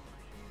good.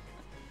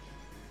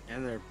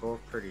 And they're both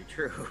pretty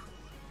true.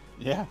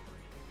 Yeah.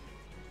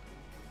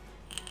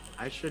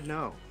 I should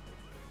know.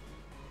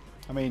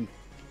 I mean,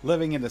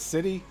 living in the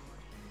city,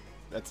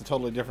 that's a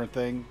totally different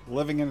thing.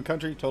 Living in the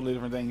country, totally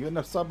different thing. In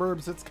the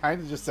suburbs, it's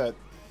kind of just that.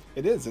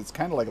 It is. It's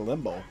kind of like a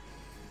limbo.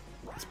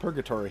 It's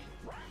purgatory.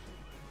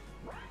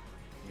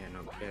 Yeah,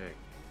 no kidding.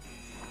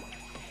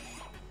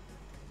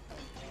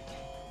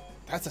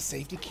 That's a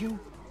safety cue?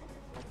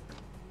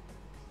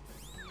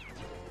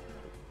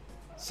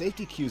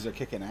 Safety cues are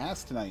kicking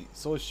ass tonight.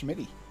 So is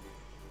Schmitty.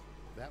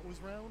 That was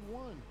round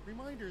one.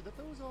 Reminder that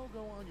those all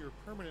go on your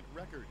permanent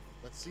record.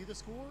 Let's see the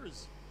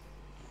scores.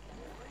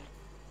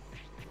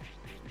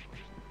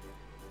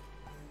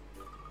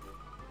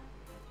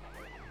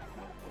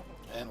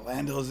 And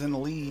Lando's in the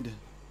lead.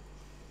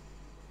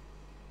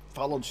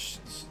 Followed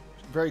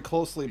very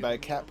closely by a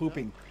cat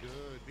pooping.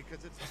 Good,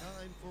 because it's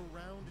time for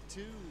round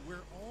two,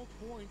 where all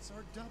points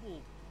are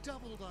doubled.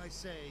 Doubled, I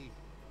say.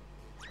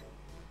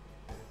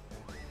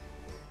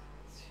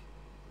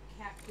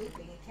 Cat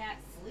pooping, a cat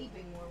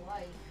sleeping more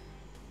like.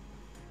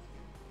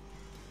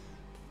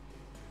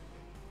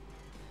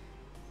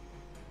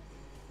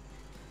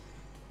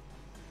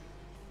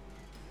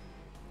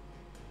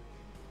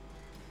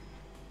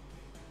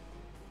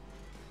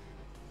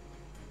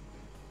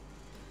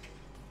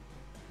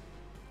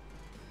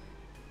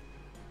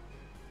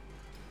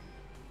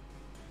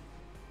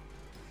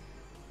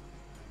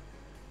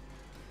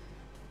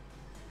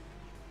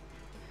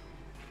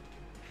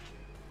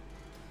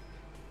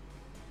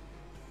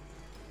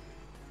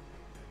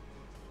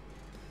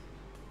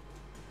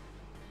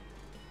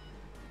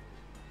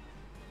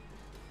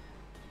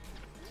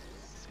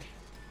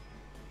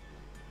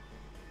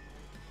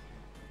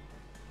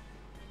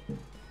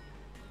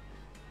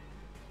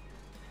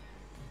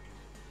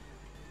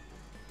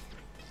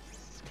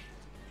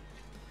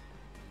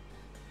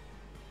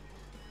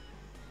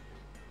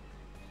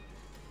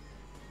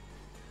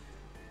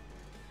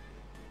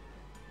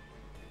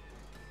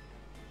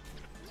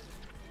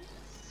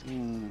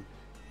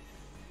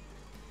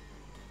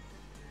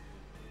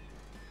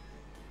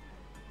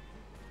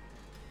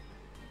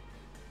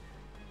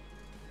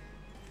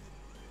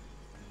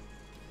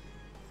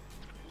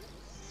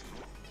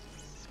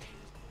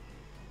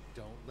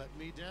 Don't let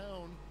me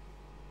down.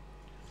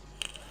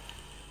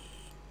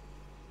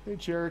 Hey,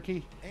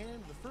 Cherokee.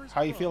 And the first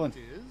How you prompt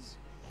feeling? is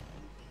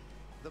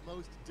the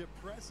most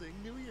depressing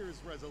New Year's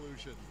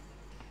resolution.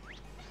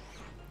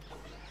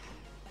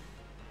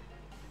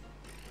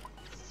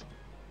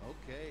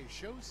 Okay,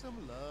 show some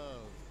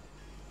love.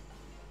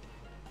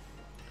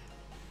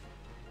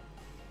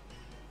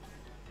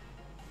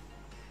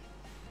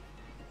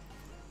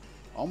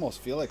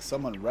 Almost feel like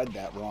someone read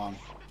that wrong.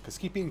 Because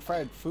keep eating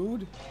fried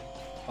food?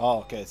 Oh,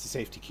 okay, it's a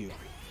safety cue.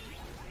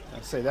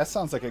 I say that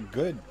sounds like a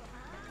good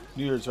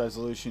New Year's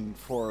resolution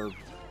for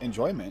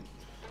enjoyment.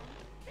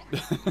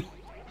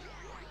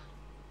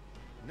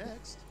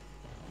 Next,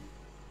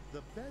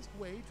 the best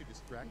way to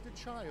distract a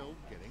child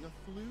getting a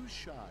flu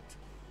shot.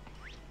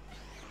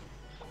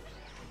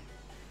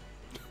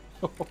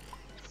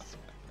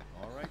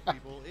 All right,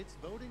 people, it's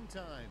voting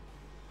time.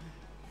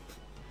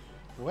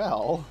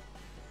 Well,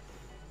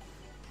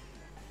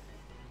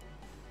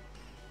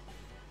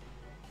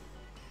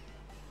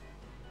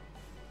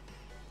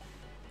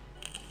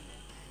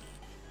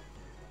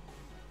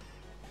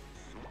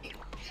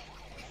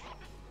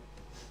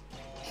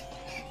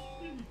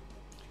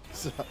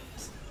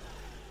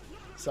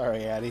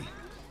 sorry, Addie.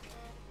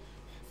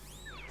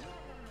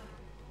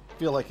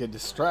 Feel like it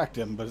distract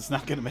him, but it's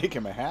not going to make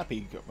him a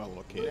happy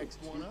little kid.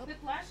 Next one up, The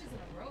flashes in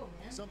a row,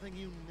 man. something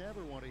you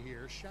never want to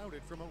hear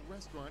shouted from a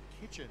restaurant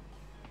kitchen.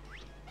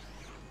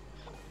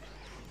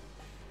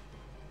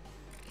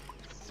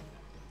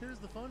 Here's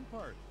the fun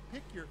part.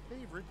 Pick your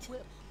favorite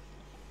quip.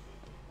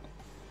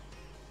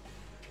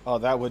 Oh,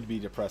 that would be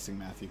depressing,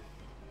 Matthew.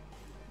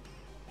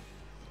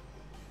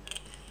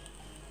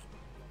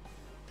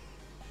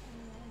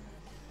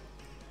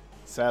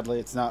 Sadly,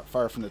 it's not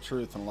far from the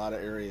truth in a lot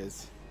of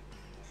areas.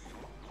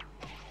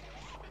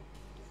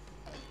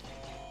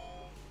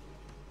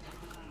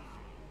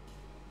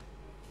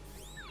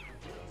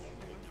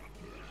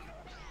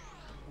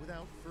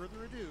 Without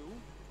further ado,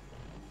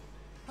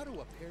 how do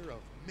a pair of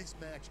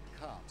mismatched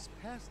cops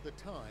pass the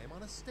time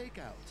on a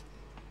stakeout?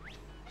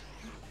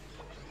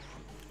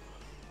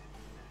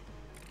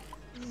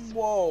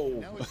 Whoa!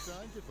 Now it's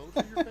time to vote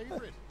for your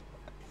favorite.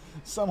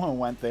 Someone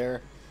went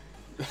there.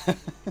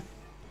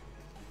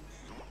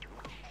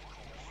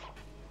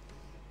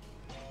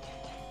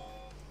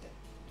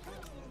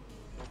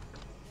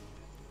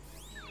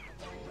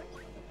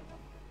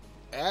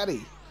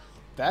 Addy.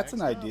 That's an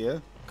Next up,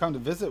 idea. Come to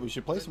visit, we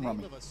should play the some name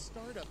rummy. of a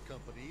startup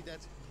company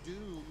that's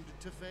doomed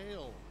to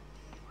fail.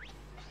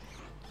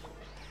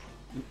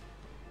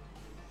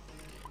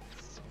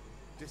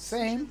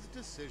 Same.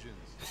 Decisions.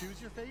 Choose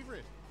your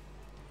favorite.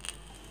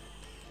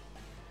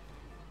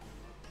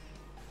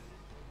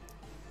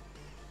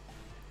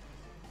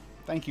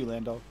 Thank you,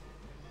 Lando.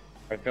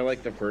 I feel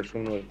like the first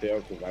one would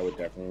fail because I would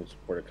definitely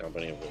support a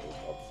company if it was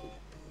helpful.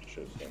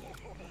 Should have done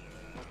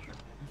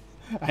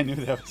it. I knew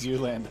that was you,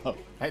 Lando.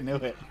 I knew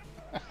it.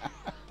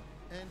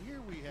 And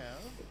here we have...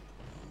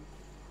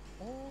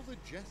 All the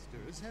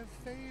jesters have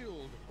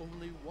failed.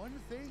 Only one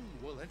thing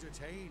will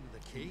entertain the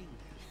king.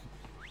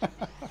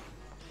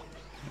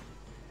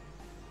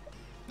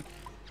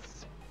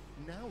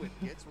 Now it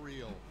gets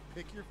real.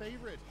 Pick your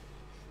favorite.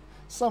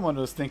 Someone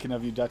was thinking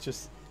of you,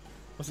 Duchess.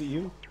 Was it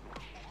you?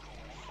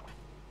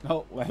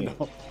 No,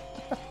 Lando.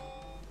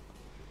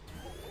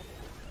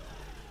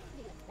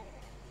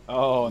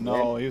 Oh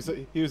no,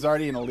 he was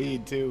already in a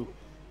lead too.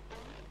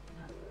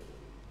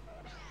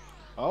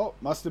 Oh,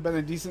 must have been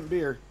a decent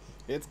beer.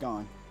 It's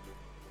gone.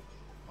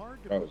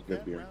 Hard to That was put good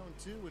that beer. round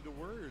two into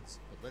words,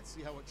 but let's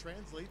see how it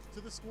translates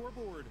to the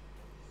scoreboard.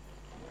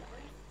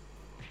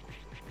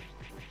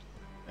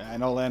 Yeah, I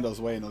know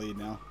Lando's way in the lead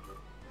now.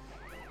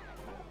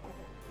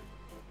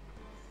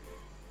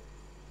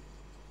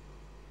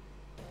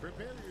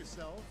 Prepare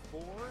yourself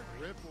for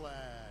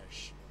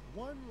Whiplash.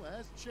 One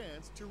last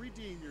chance to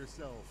redeem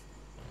yourself.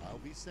 I'll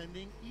be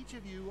sending each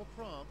of you a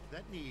prompt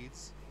that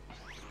needs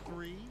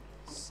 3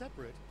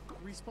 separate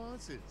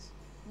responses.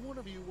 One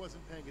of you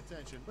wasn't paying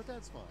attention, but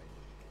that's fine.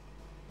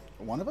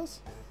 One of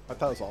us? I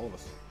thought it was all of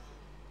us.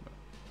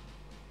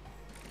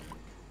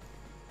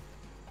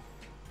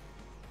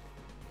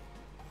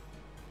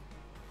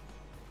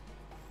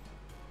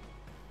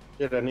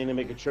 Shit, I need to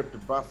make a trip to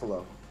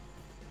Buffalo.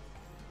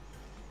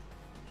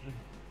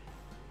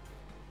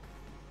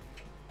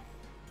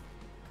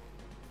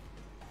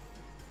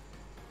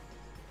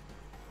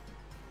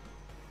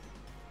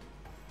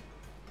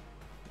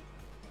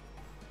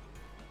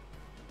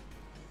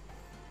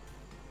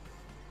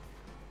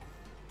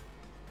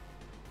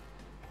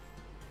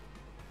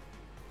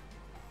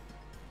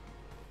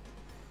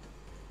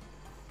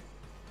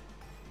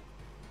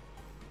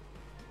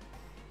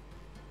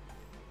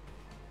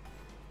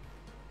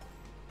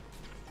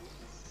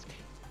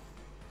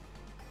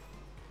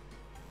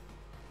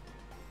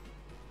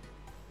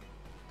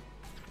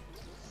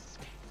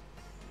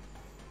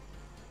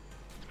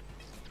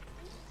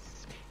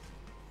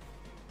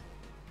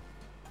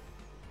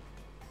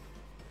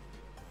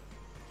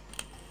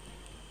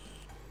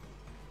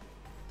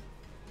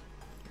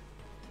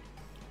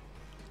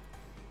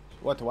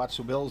 What, to watch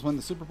the Bills win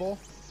the Super Bowl?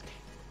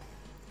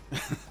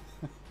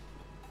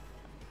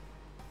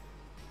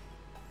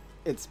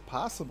 It's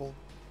possible.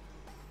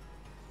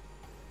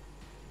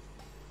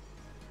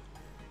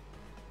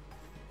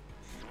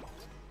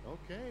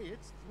 Okay,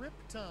 it's thrip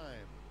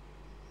time.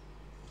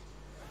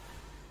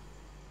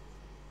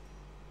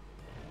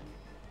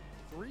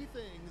 Three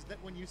things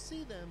that when you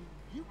see them,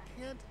 you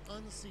can't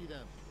unsee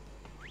them.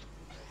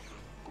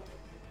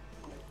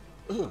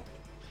 Ugh.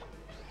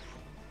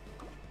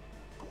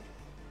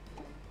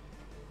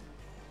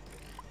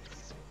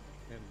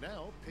 And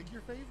now, pick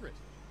your favorite.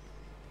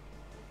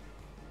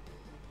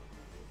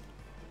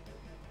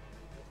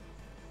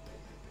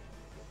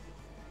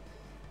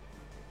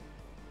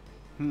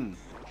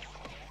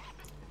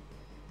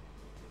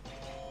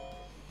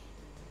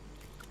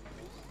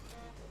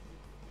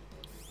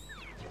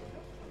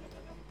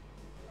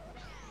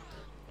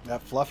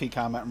 That fluffy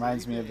comment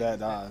reminds me of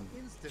that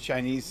Instantly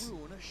Chinese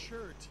ruin a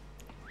shirt.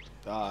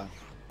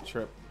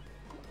 trip.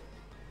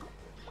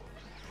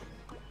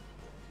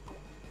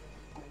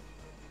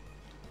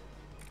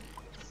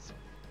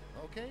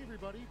 Okay,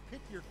 everybody, pick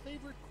your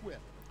favorite quip.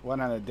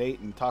 Went on a date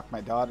and talked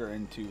my daughter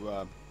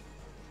into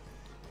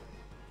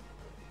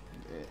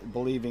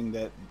believing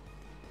that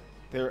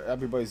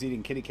everybody's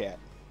eating kitty cat.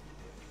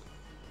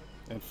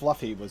 And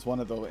Fluffy was one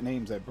of the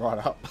names I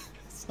brought up.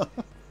 So-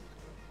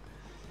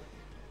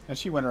 and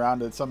she went around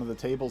to some of the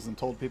tables and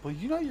told people,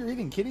 "You know you're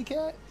eating kitty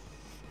cat?"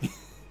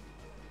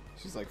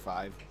 She's like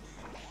 5.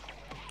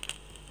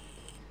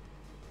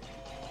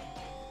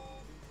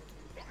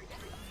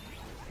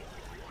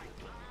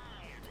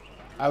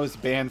 I was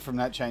banned from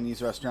that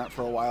Chinese restaurant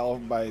for a while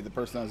by the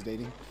person I was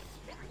dating.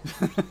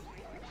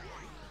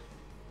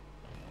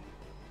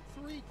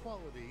 3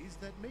 qualities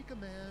that make a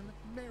man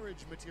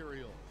marriage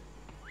material.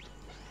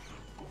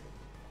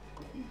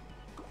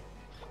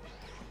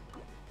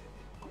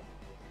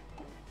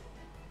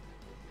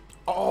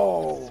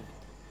 Oh,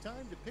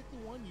 Time to pick the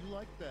one you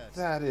like best.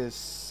 that is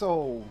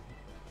so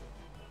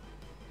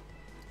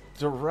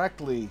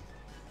directly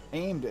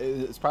aimed.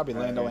 It's probably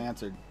Lando Right.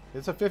 answered.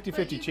 It's a 50-50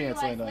 But you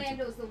chance realize Lando answered.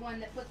 Lando's the one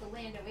that put the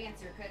Lando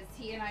answer because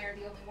he and I are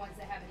the only ones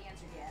that haven't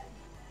answered yet.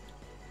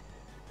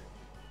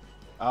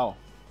 Oh,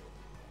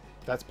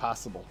 that's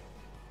possible.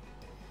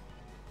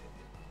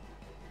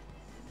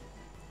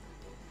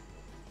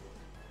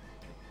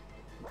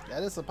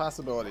 That is a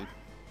possibility.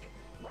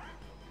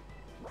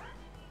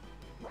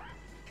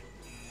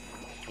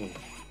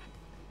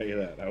 Look at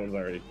that. That was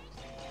already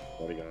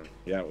gone.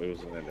 Yeah, it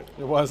was landed.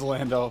 It was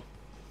Lando.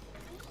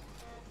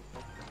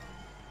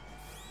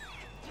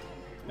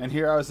 And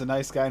here I was the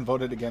nice guy and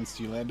voted against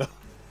you, Lando.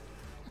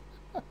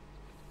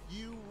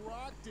 You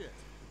rocked it.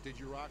 Did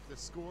you rock the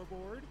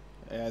scoreboard?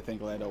 Yeah, I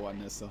think Lando won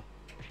this, though.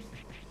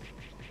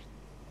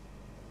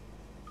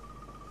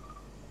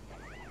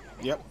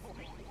 Yep.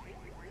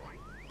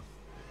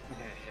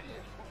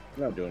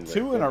 Not doing very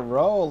 2 in good. a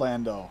row,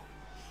 Lando.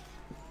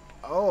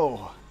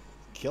 Oh,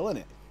 killing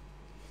it.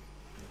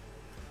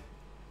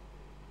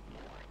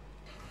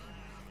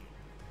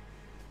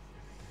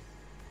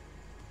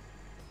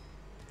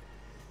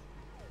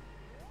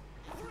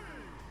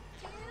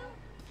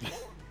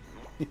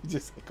 You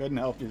just couldn't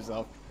help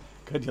yourself,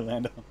 could you,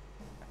 Lando?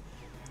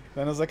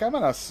 Then I was like, I'm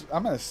on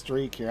a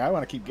streak here. I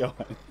want to keep going.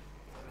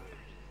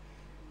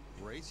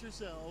 Brace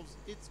yourselves.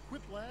 It's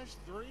Quiplash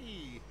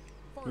 3.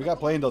 We got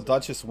playing till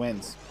Duchess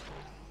wins.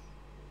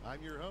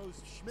 I'm your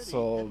host, Schmitty,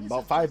 So and this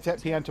about is 5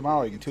 Duchess p.m.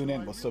 tomorrow, you can until tune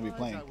in. I We'll still be realized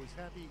playing. I was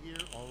happy here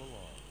all along.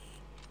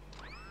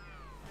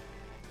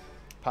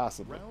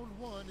 Possibly. Round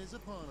 1 is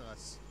upon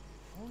us.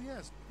 Oh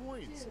yes,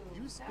 points. Dude,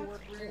 You that's score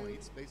rude.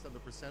 points based on the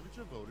percentage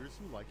of voters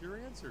who like your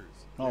answers.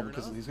 Oh, Fair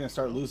because enough? he's going to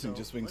start losing So,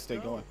 just so we can let's stay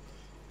go. going.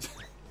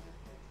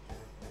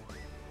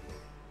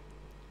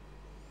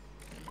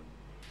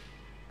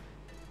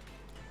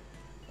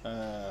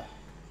 uh...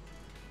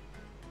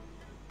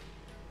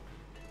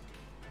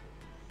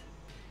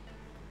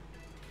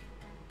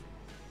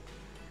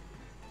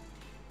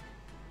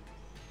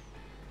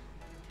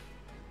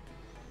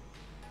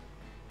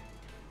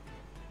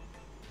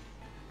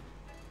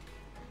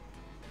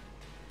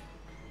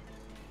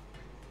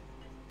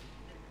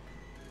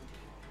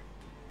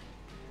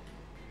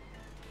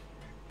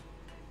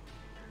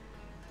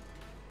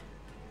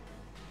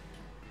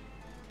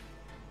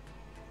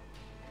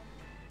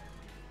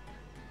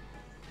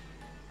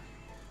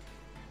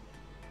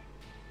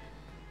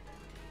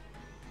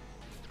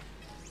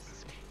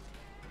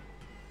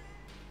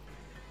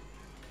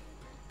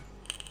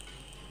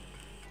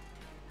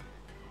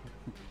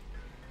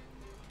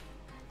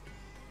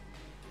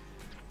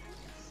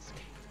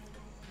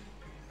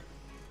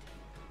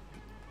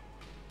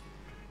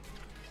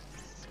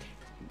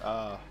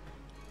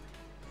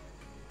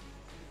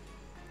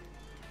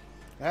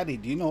 Addy,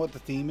 do you know what the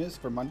theme is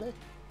for Monday?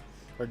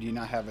 Or do you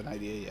not have an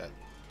idea yet?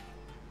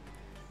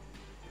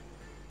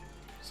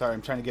 Sorry,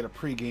 I'm trying to get a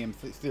pre-game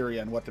theory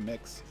on what to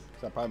mix.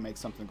 So I'll probably make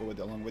something to go with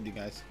along with you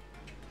guys.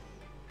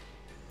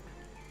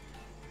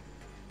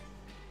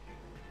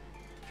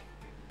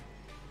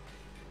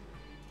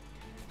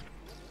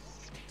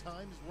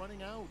 Time's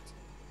running out.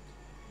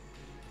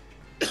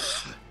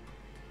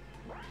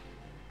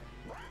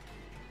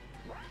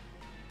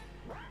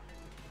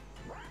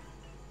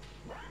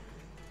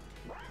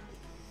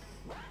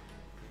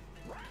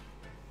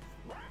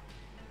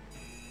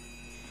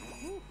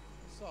 Whew,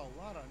 saw a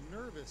lot of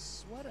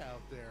nervous sweat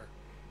out there.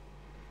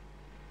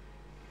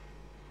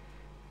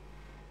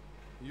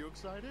 You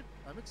excited?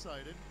 I'm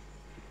excited.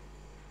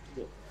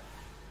 Yeah.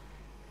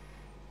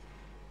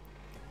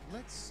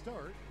 Let's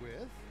start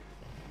with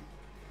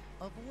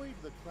avoid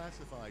the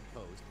classified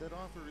post that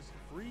offers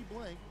free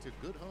blank to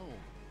good home.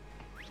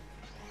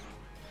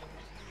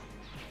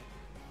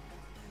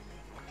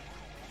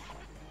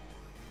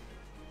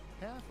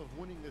 Half of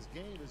winning this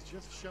game is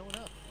just showing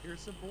up. Here's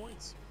some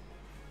points.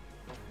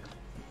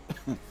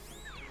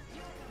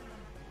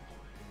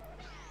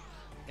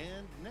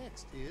 And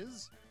next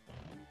is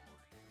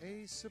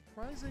a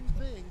surprising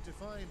thing to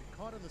find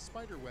caught in the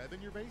spider web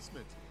in your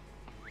basement.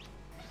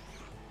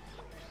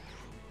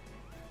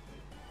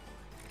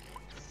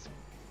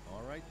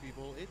 All right,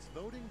 people, it's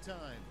voting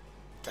time.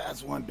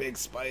 That's one big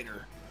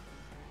spider.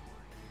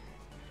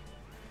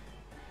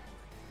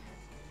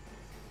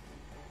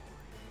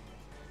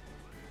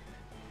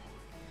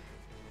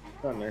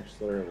 Not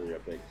necessarily a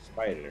big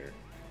spider,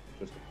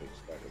 just a big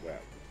spider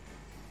web.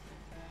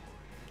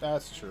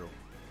 That's true.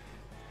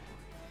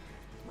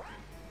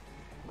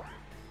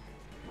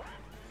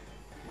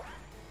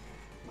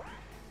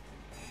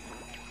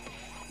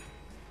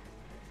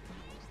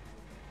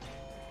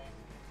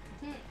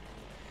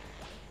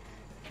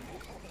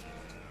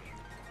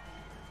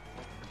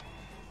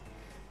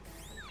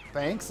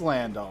 Thanks,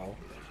 Lando.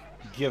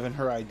 Giving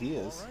her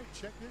ideas. All right,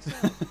 check this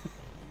out.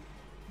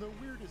 The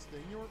weirdest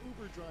thing your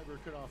Uber driver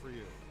could offer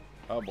you.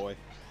 Oh boy.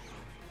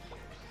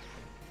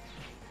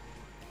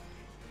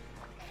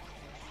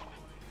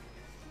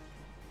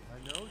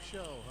 A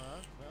no-show, huh?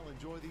 Well,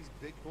 enjoy these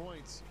big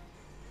points.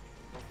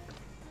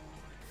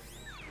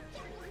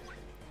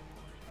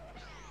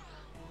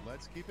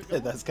 Let's keep it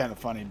going. That's kind of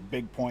funny.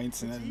 Big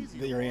points and It's then easy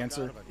to your walk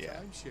answer. out of a Yeah.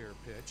 timeshare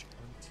pitch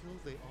until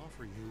they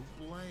offer you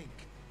blank.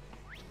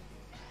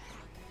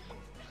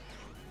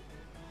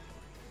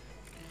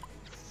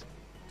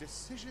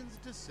 Decisions,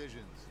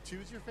 decisions.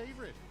 Choose your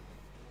favorite.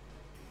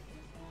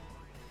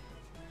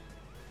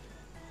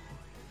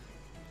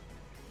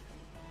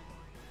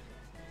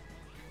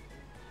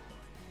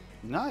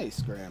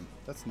 Nice, Graham.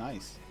 That's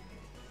nice.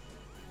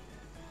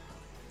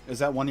 Is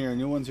that one of your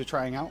new ones you're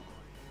trying out?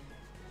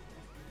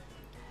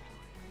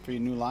 for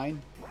your new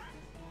line?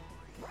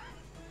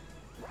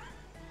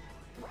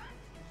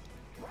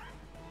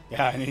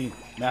 Yeah, I mean,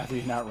 Matthew,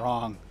 you're not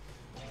wrong.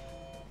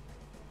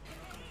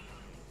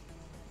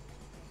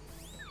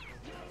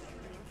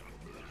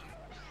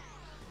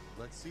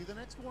 Let's see the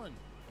next one.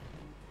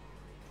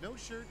 No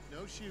shirt,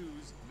 no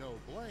shoes, no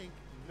blank,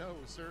 no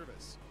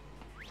service.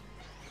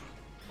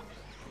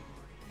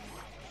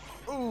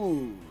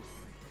 Ooh.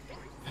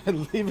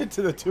 Leave it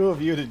to the two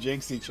of you to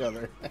jinx each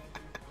other.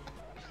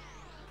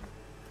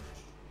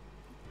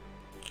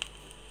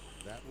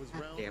 That was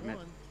God round damn it.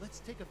 one. Let's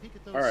take a peek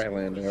at those All right,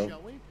 scores, Lando.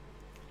 shall we?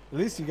 At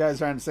least you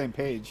guys are on the same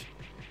page.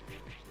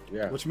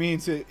 Yeah. Which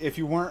means if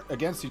you weren't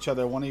against each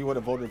other, one of you would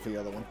have voted for the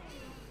other one.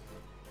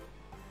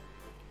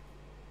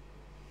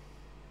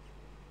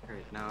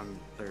 Alright, now I'm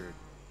third.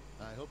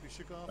 I hope you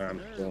shook off I'm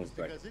the still in nerves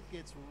second. because it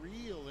gets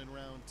real in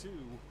round two.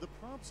 The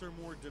prompts are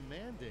more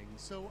demanding,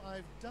 so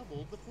I've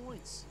doubled the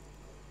points.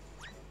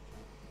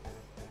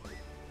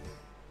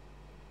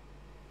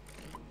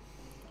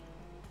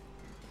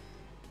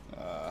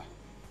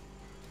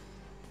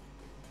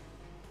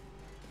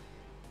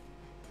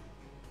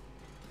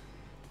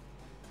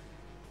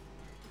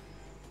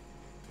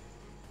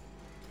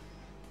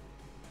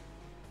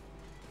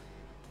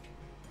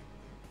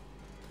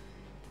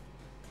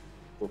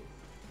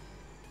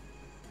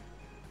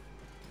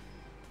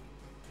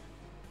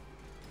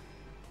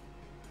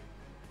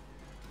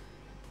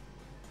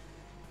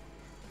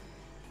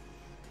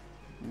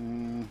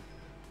 Mm.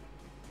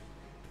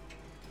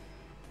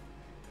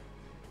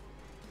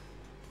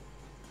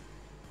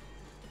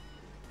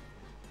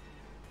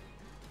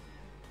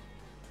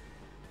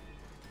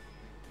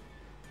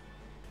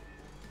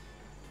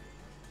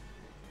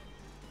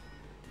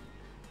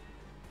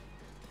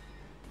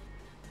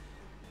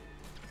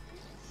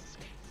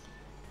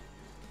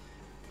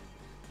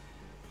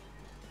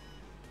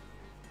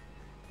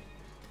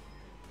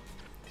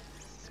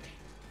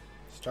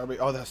 Strawberry.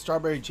 Oh, the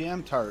strawberry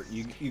jam tart.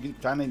 You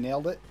finally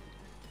nailed it.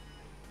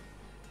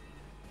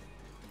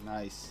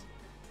 Nice.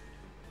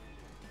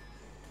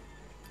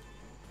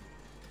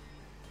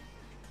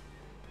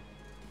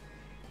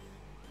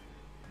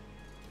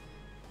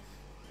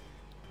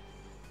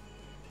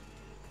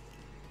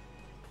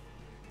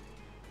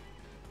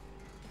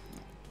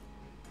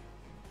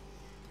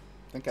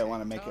 I think I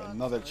want to make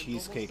another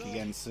cheesecake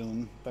again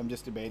soon, but I'm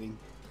just debating.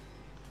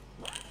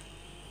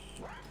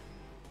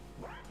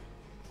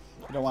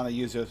 I don't want to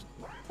use just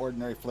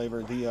ordinary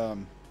flavor. The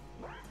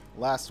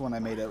last one I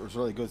made it was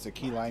really good. The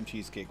key lime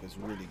cheesecake was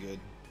really good.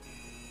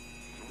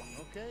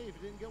 Okay, if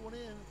you didn't get one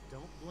in,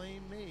 don't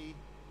blame me.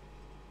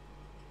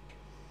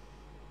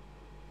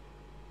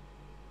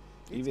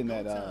 It's Even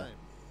go that time.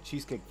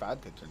 cheesecake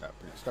vodka turned out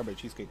pretty. Strawberry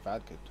cheesecake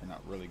vodka turned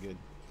out really good.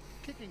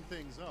 Kicking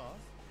things off,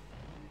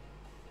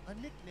 a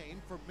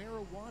nickname for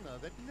marijuana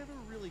that never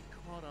really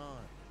caught on.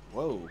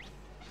 Whoa,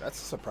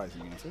 that's a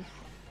surprising answer.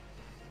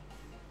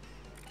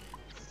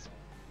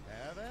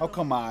 Have at Oh 'em.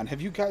 come on! Have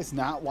you guys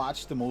not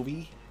watched the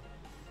movie?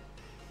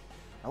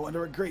 I wonder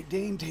what Great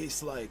Dane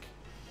tastes like.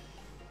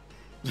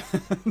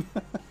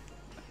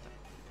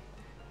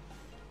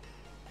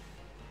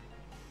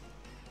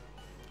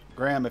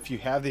 Graham, if you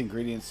have the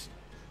ingredients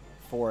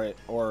for it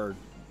or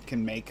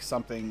can make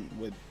something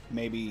with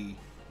maybe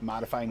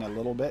modifying a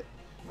little bit,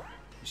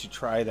 you should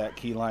try that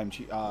key lime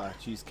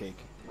cheesecake.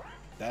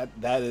 That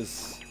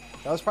was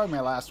probably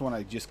my last one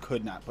I just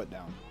could not put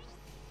down.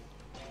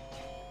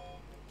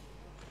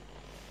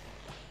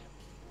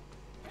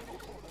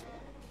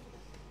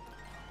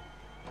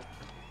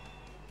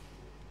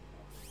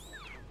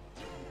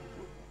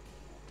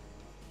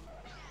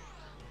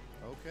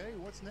 Okay,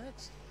 what's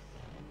next?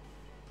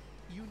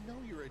 You know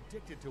you're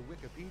addicted to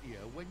Wikipedia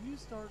when you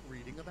start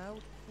reading about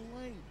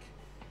blank.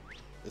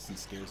 This one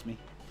scares me.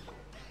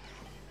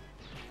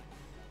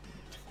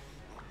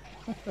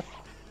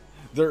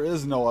 There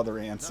is no other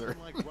answer.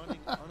 Nothing like running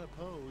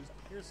unopposed.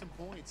 Here's some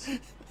points.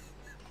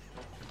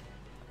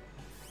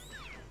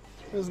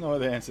 There's no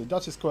other answer.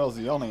 Duchess Quail's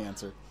the only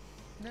answer.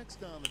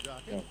 Next on the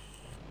docket. Yeah.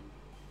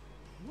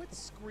 What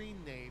screen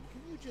name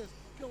can you just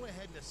go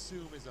ahead and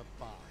assume is a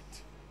bot?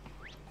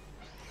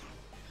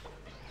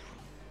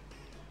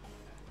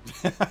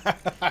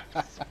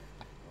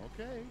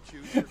 Okay,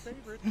 choose your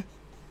favorite.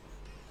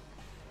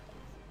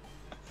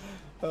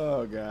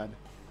 Oh god.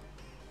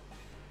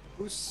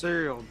 Whose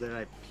cereal did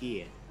I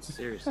pee in?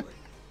 Seriously.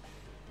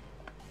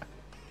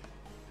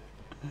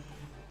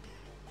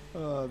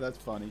 Oh, that's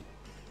funny.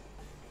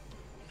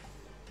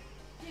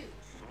 Dude,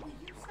 will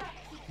you stop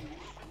kicking me?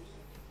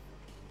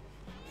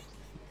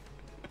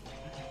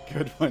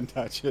 Good one,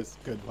 Duchess.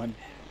 Good one.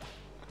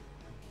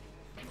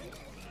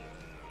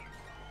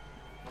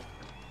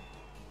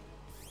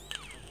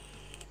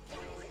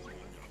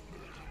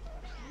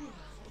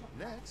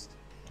 Next,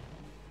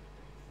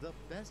 the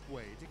best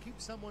way to keep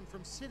someone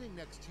from sitting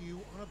next to you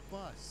on a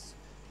bus.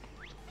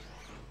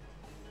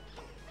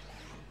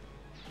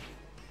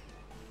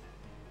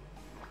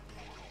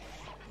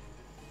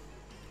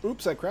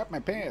 Oops, I crapped my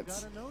You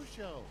pants. got a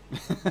no-show.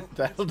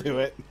 That'll do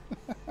it.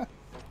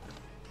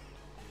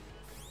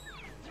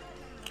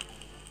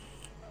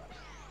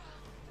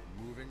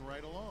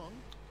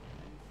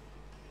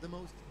 The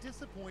most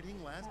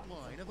disappointing last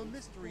line of a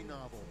mystery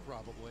novel,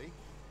 probably.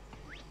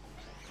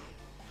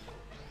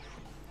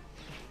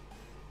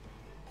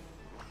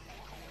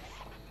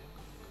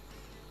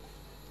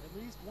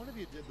 At least one of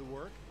you did the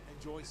work.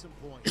 Enjoy some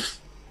points.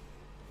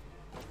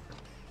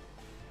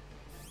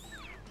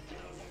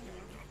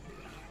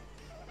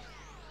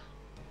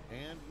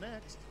 And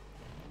next,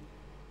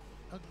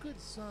 a good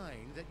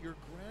sign that your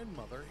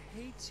grandmother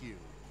hates you.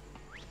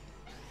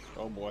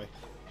 Oh boy.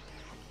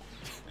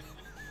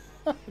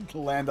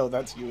 Lando,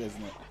 that's you,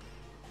 isn't it?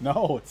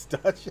 No, it's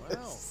Duchess.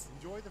 Wow,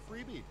 enjoy the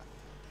freebie.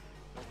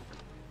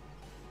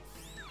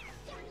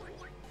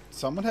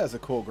 Someone has a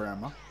cool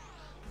grandma.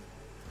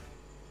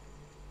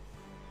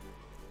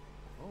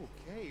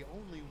 Okay,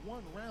 only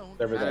one round.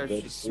 Except for that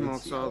She bitch.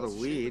 smokes all the Shape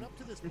it weed. up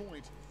to this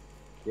point.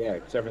 Yeah,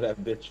 except for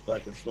that bitch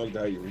fucking smoked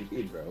out your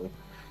weed, bro.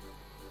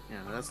 Yeah,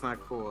 that's not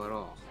cool at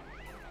all.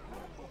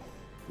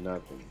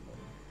 Nothing.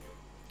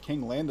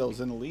 King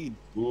Lando's in the lead.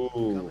 Ooh.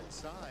 Come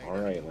inside. All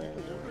right,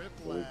 Lando.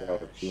 Full We got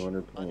whiplash. 200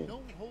 A points.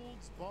 no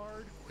holds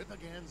barred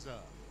whipaganza.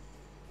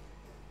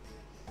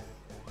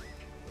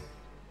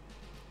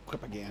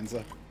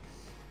 Quipaganza.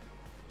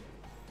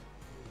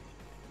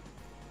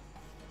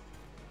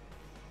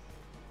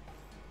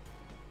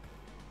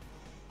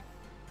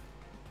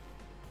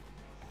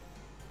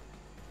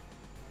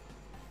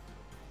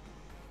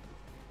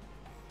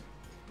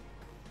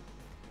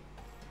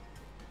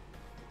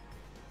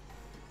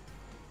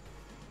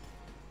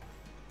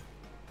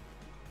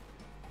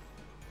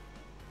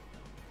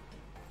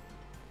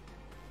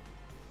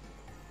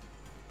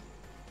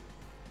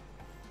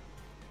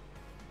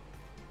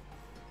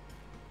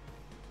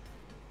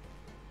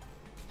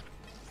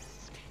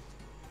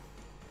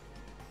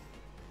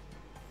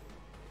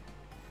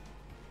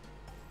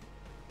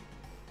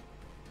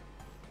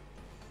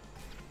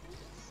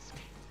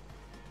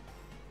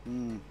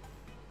 Hmm.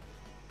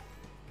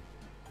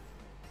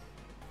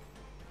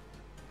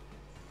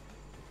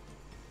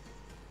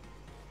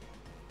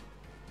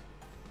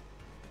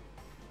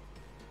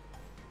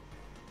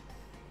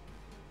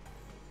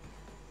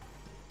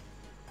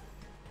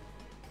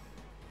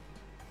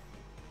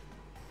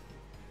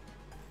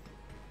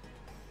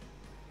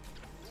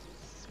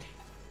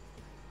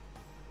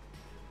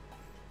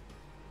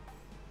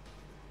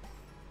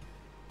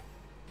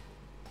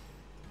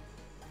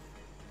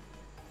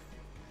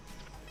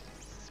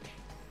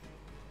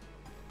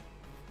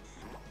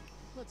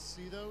 Let's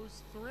see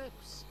those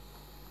thrips.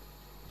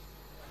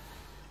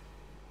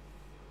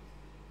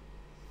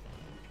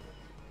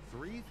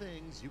 Three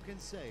things you can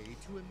say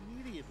to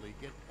immediately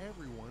get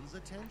everyone's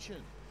attention.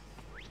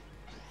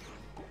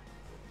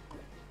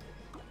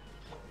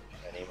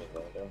 My name is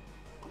Lando.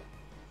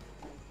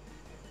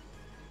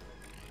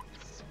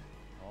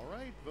 All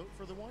right, vote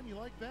for the one you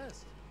like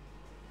best.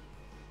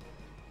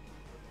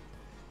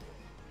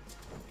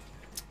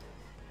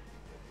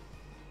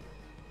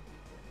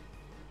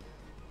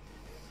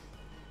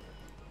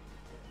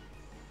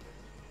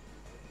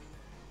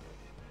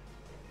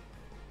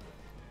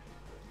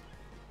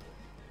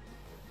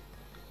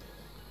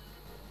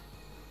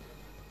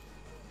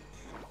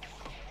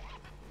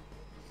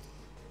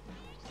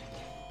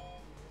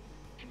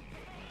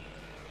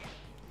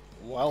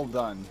 Well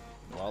done.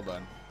 Well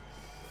done.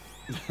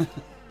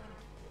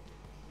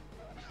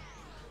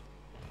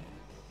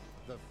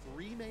 The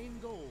three main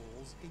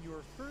goals in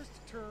your first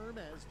term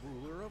as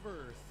ruler of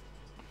Earth.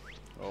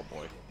 Oh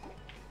boy.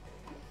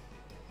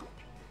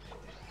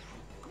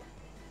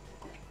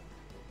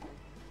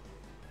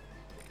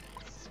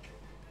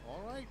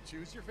 All right,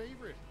 choose your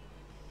favorite.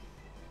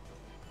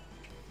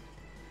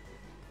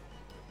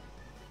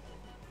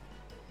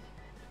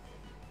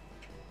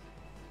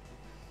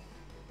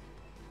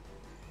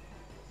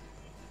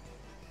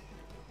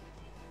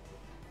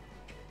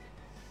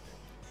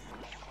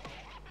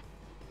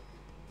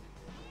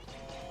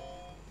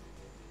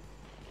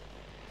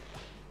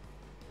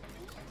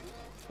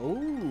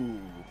 Ooh.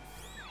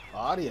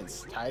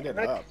 Audience tied it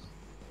up.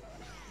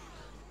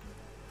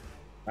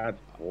 That's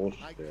I bullshit.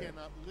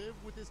 cannot live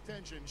with this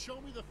tension. Show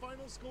me the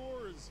final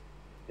scores.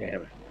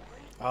 Damn it.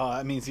 Oh,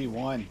 that means he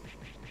won.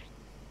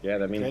 Yeah,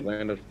 that means Good.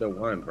 Lando still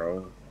won,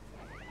 bro.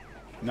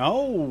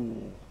 No.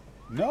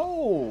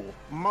 No.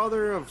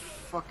 Mother of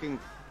fucking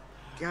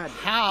God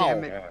How?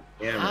 damn it. God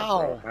damn it,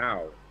 How?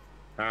 bro.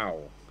 How?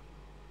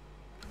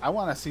 I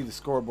want to see the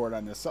scoreboard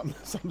on this.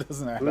 Something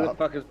doesn't add Who the up.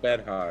 fuck is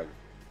Bedhog?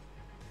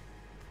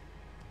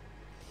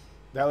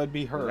 That would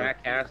be her. Is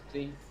that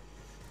Cassidy?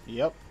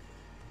 Yep.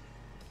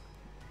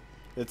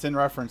 It's in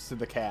reference to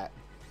the cat.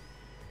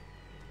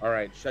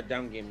 Alright, shut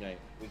down game night.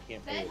 We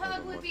can't play That with hug her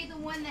no would more. be the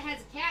one that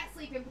has a cat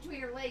sleeping between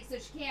her legs so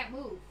she can't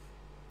move.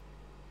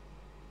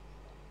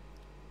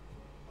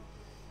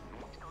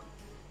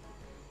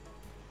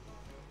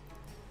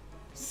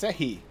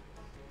 Sehi.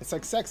 It's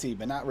like sexy,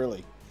 but not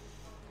really.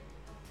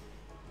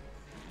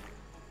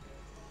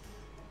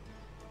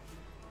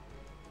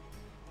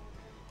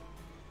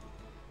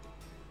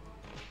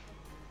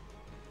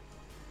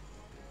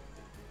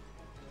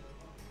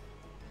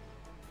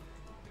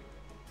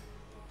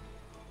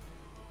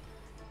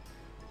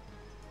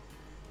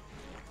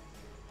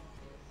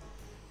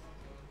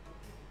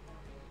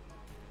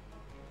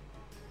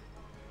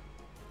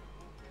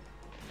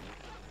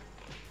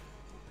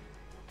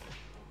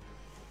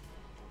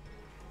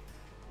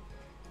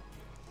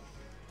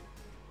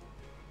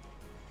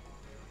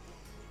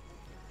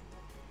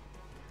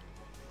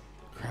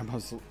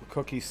 Grandma's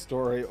cookie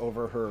story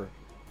over her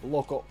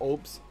local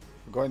Opes.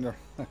 Going to.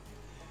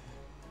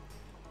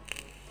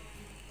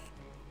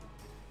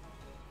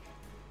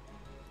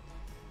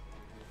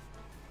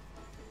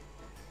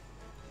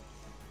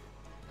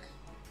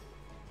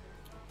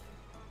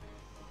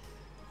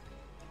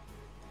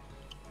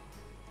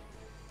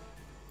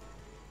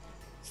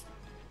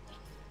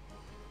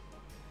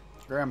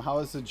 Graham, how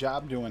is the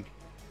job doing?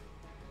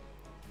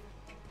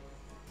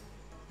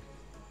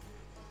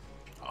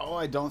 Oh,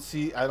 I don't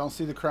see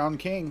the crown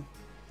king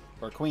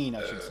or queen,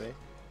 I should say.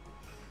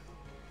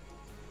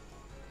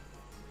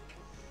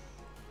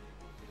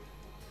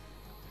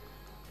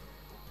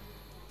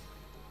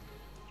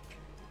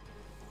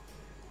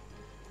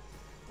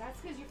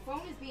 That's because your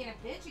phone is being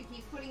a bitch and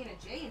keeps putting in a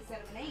J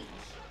instead of an H.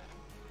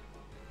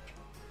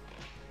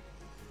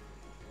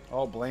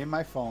 Oh, blame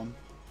my phone.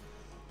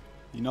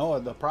 You know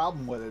the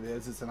problem with it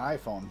is it's an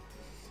iPhone.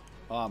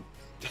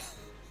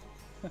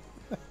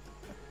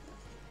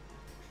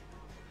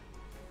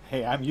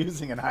 Hey, I'm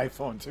using an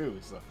iPhone too,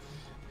 so.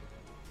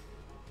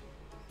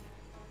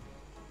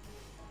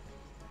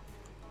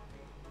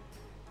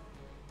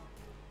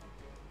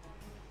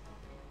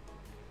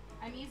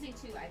 I'm using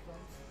 2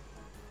 iPhones.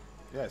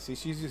 Yeah, see,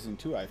 she's using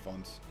 2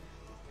 iPhones.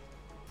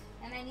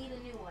 And I need a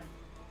new one.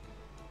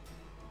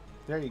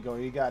 There you go,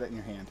 you got it in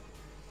your hand.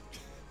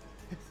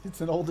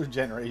 It's an older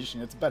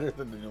generation. It's better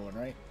than the new one,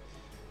 right?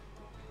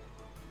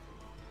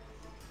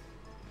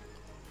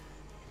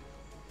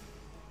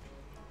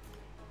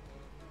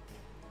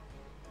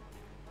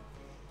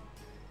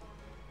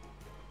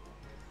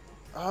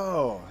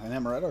 Oh, an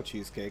amaretto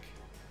cheesecake.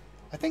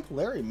 I think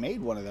Larry made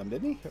one of them,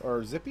 didn't he?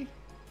 Or Zippy?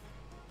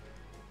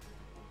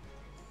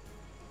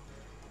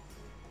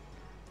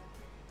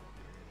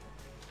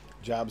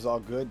 Job's all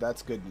good?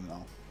 That's good to know.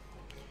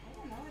 I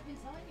don't know. I've been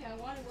telling you I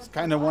wanted one. I was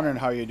kind of wondering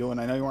how you're doing.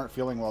 I know you weren't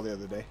feeling well the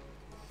other day.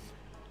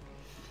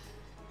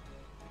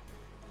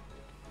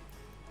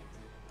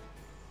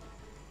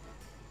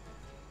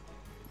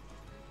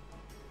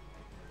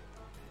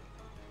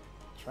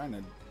 Trying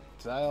to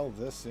dial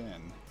this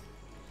in.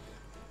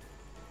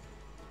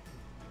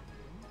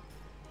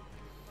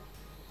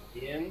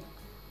 Ian? Was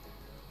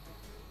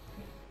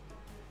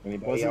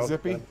Anybody it else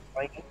Zippy? done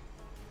playing?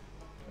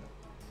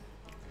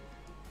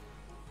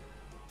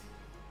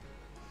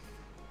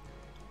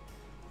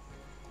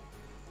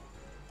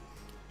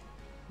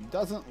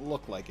 Doesn't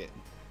look like it.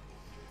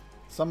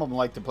 Some of them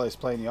like to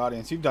play in the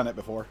audience. You've done it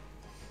before.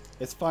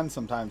 It's fun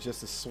sometimes just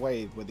to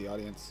sway with the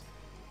audience.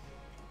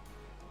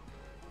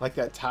 Like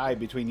that tie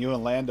between you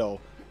and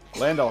Lando.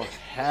 Lando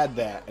had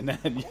that, and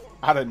then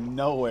out of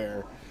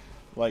nowhere,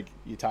 like,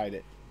 you tied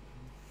it.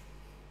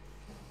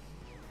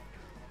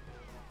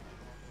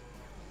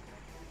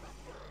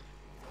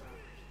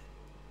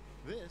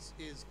 This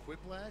is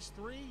Quiplash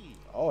 3.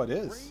 Oh, it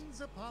is.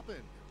 Brains a-poppin'.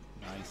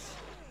 Nice.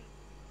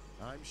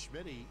 I'm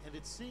Schmitty, and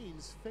it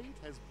seems fate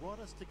has brought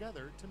us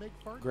together to make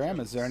fart Graham,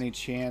 jokes. is there any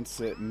chance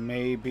that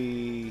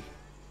maybe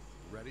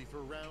Ready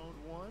for round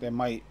 1? there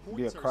might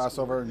be a Points are crossover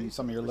scored and based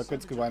some on of your the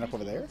liquids could percentage wind of up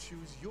over people there?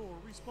 who choose your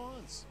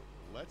response.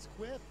 Let's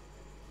quip.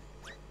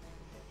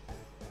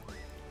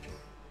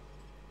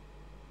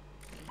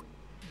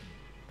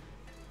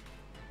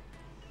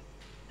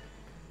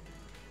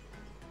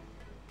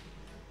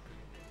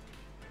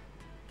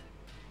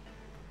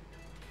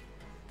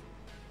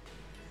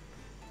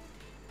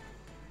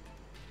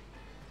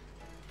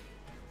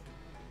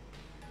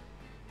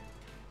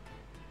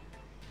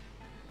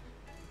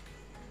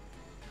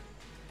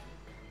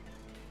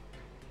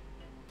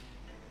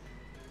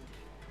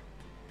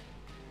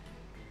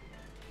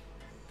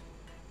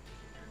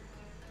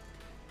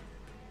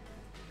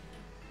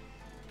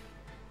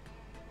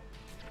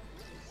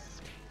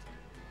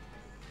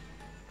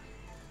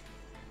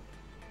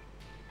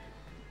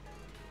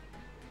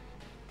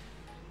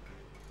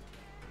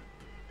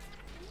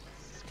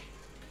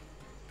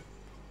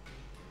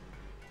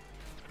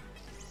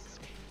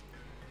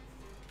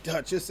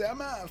 Duchess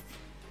MF.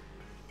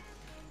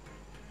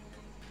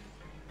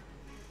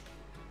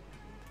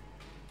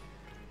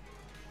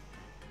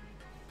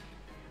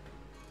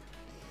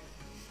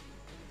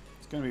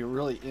 It's going to be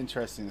really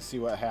interesting to see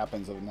what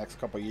happens over the next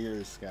couple of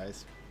years,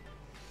 guys,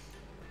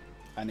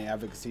 on the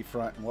advocacy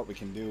front and what we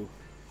can do.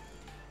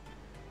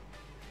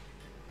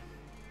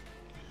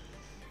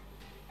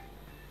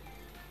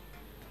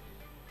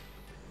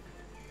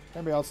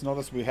 Anybody else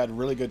notice we had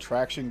really good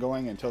traction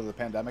going until the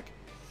pandemic?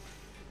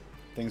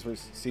 Things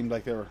seemed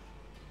like they were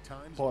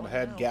Time's pulling running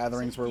ahead. out.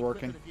 Gatherings were Safety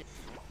working. equipment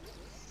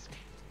if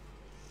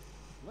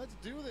you- Let's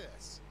do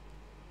this.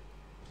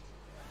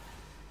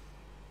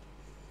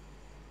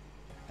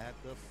 At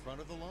the front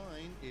of the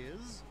line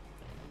is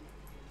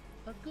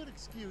a good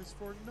excuse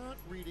for not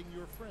reading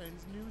your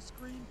friend's new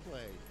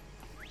screenplay.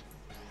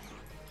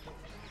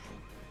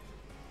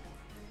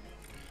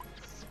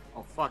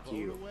 Oh, fuck Vote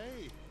you.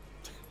 away.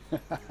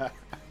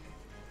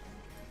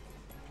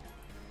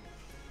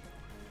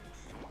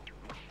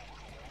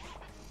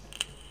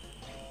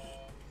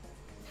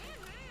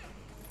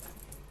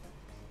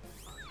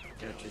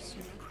 Duchess,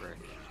 you prick.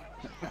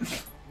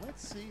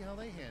 Let's see how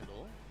they handle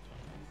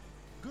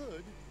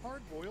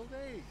hard-boiled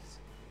eggs.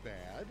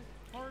 Bad,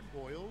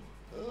 hard-boiled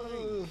blank.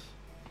 Ugh.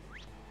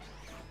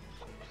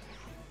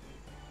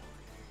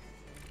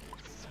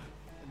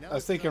 And now I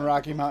was it's thinking time to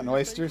Rocky vote Mountain for your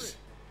oysters.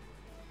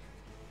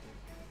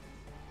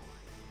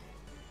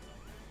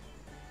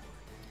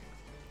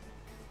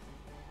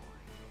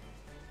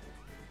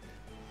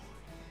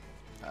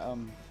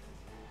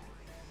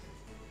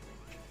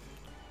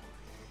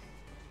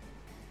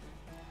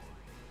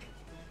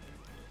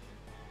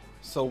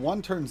 So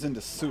one turns into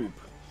soup.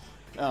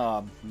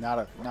 Not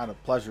a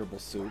pleasurable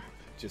soup.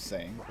 Just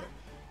saying.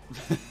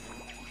 But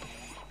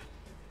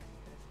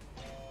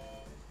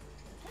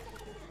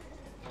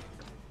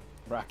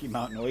Rocky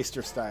Mountain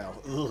oyster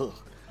style. Ugh.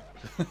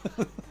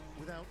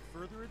 Without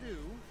further ado,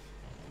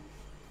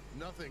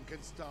 Nothing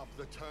can stop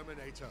the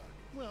Terminator.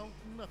 well,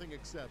 nothing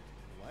except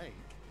blank.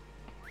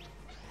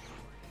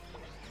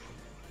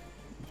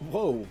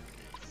 Whoa.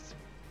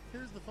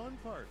 Here's the fun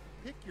part.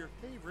 Pick your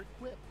favorite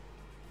quip.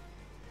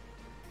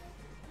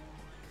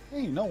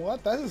 Hey, you know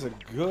what? That is a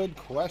good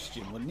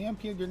question. Would an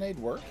EMP grenade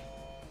work?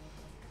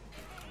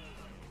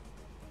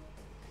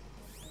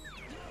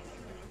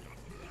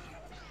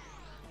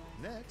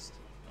 Next,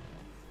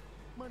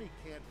 money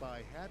can't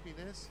buy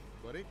happiness,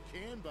 but it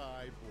can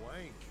buy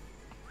blank.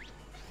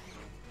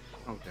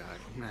 Oh god,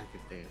 not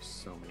that there's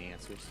so many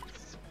answers.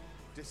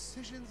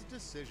 Decisions,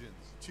 decisions.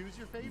 Choose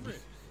your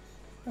favorite.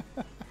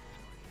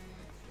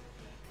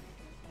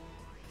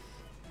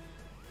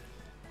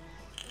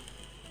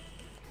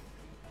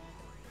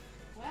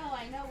 Well,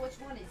 I know which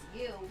one is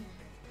you.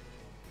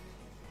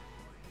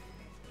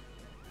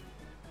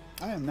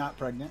 I am not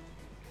pregnant.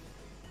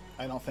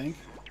 I don't think.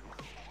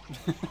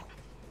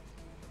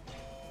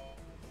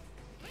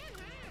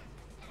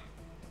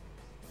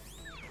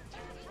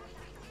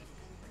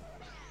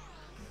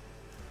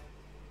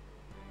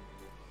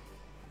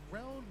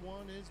 Round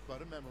one is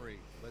but a memory.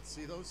 Let's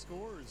see those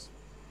scores.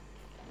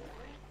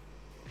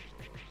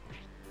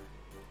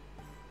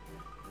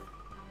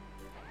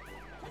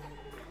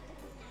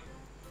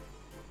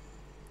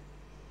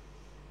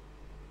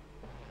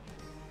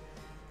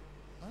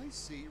 I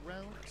see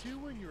round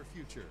two in your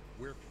future,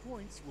 where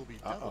points will be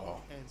doubled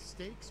Uh-oh. and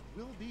stakes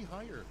will be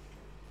higher.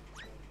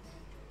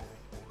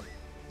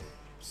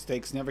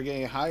 Stakes never get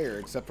any higher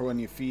except for when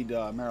you feed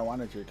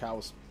marijuana to your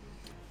cows.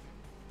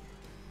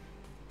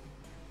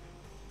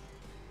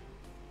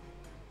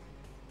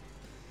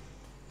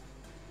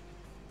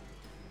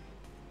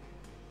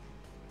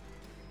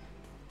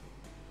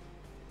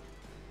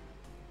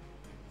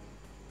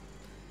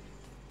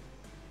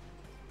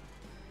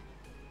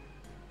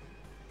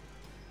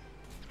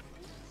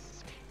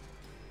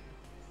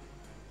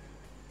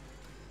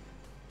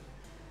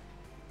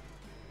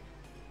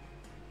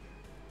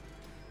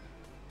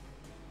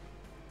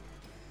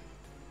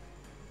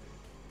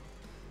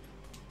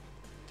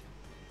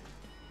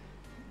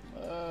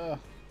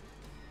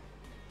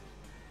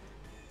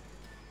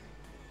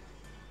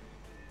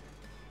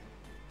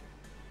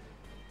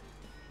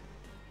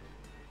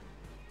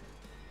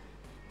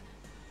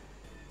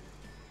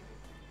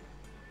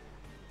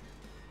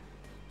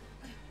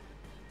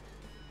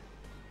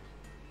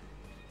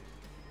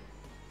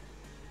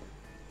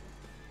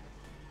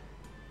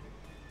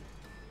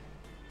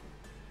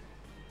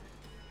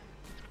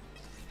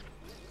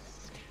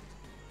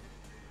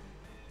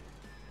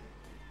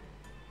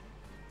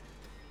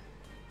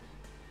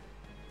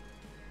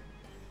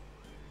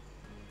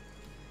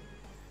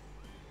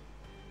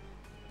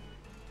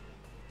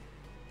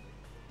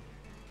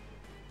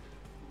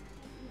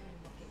 Don't even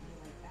look at me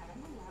like that.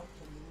 I'm allowed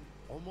to move.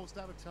 Almost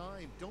out of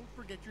time. Don't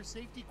forget your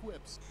safety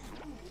quips.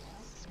 I'm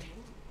allowed to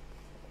move.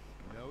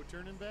 No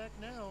turning back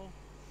now.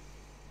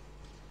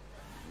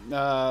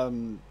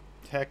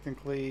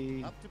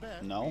 Technically, Up to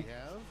bat, no. we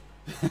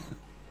have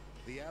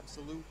the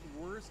absolute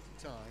worst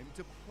time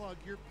to plug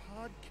your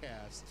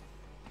podcast.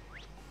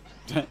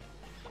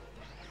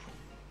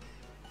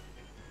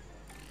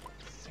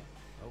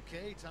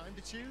 Okay, time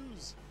to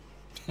choose.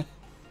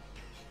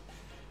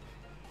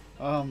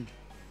 I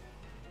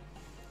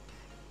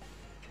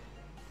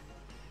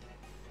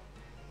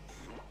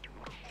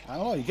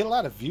don't know. You get a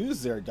lot of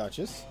views there,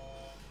 Duchess.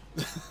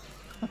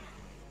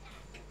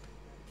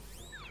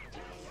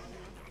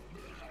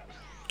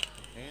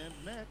 And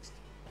next,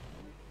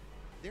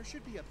 there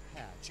should be a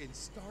patch in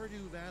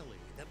Stardew Valley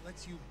that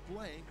lets you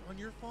blank on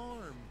your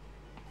farm.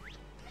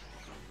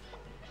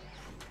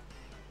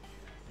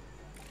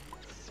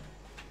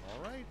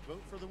 All right,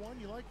 vote for the one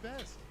you like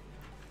best.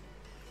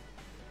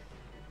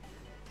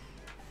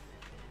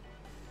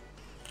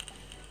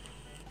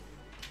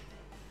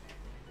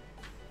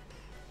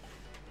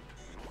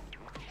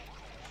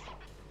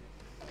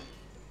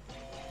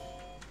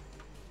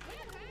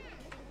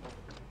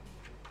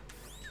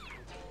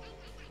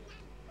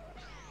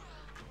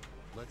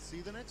 Let's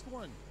see the next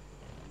one.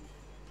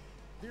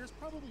 There's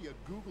probably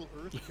a Google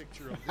Earth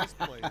picture of this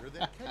player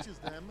that catches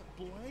them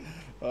blank.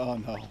 Oh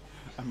no,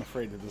 I'm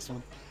afraid of this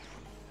one.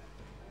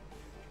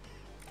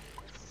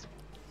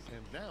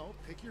 And now,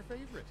 pick your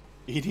favorite.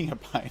 Eating a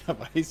pint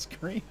of ice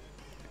cream.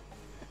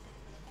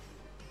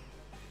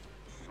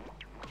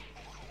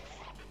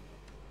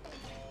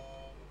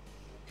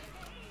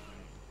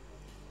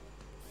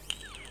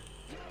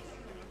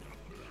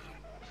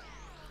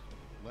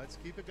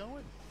 keep it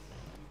going.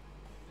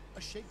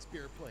 A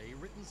Shakespeare play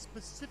written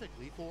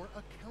specifically for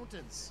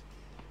accountants.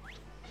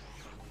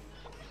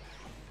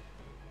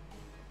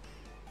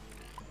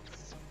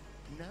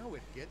 Now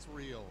it gets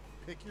real.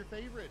 Pick your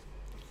favorite.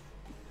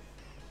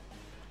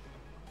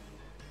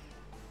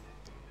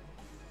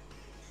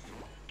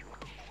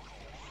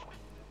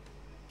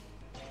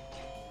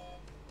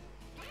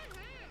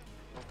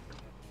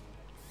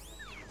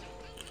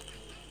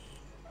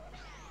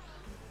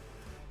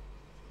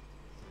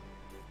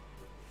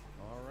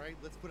 All right,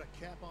 let's put a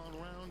cap on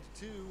round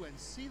 2 and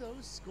see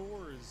those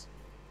scores.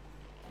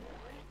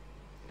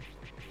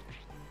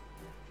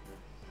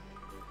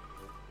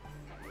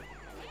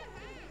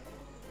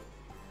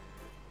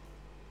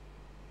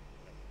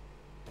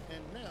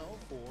 And now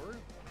for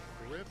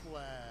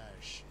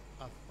Whiplash,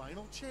 a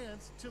final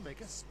chance to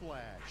make a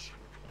splash.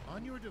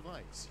 On your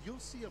device, you'll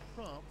see a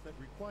prompt that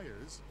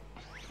requires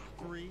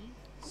 3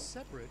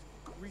 separate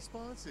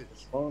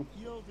responses.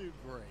 You'll do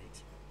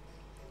great.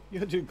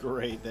 You'll do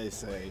great, they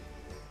say.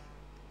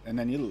 And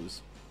then you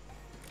lose.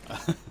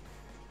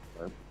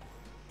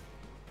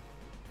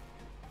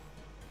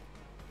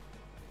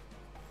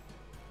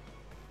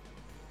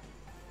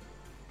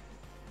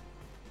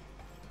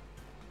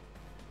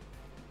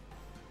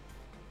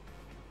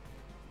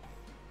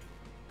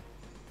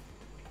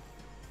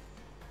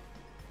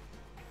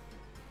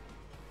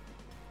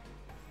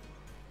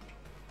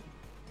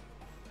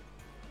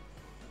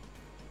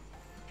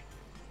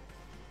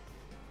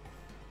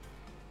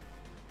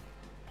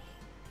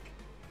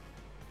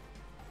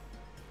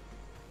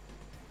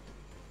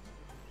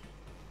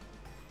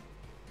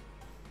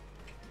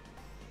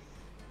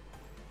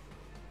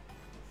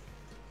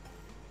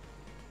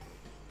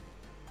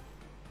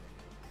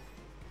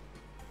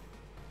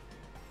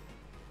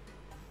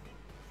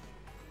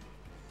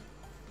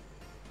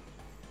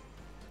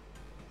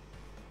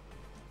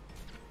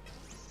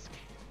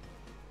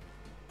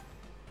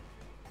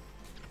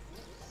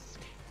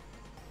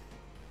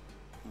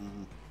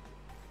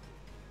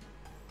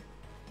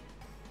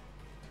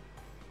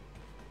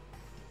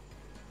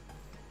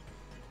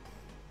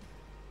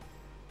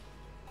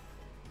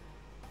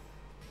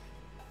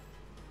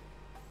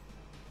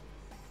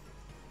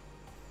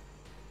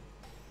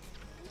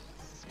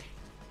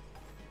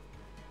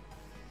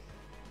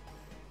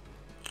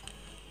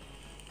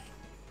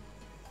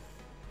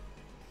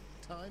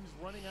 Time's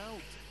running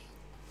out.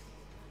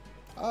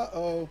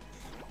 Uh-oh.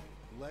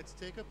 Let's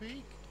take a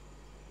peek.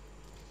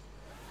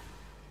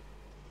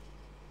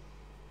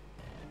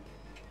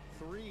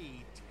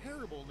 3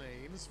 terrible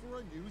names for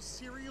a new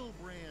cereal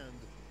brand.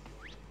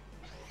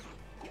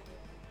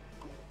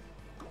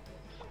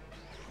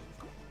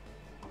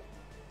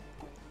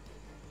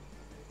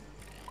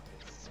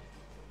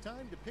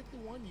 Time to pick the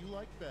one you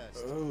like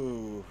best.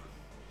 Ooh.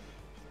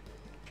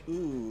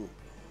 Ooh.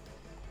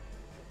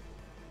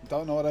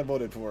 Don't know what I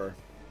voted for.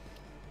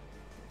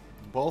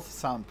 Both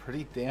sound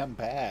pretty damn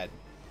bad.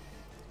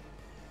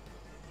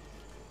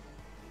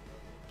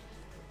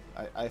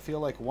 I feel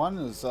like one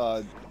is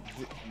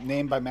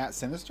named by Matt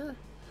Sinister.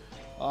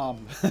 3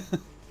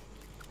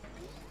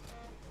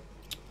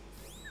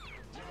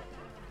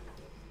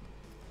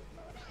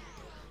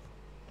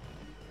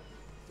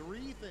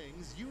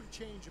 things you'd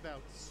change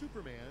about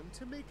Superman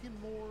to make him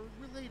more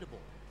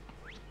relatable.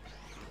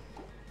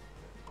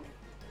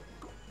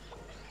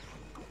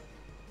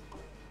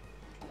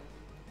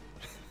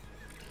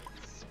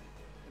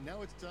 And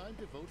now it's time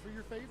to vote for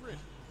your favorite.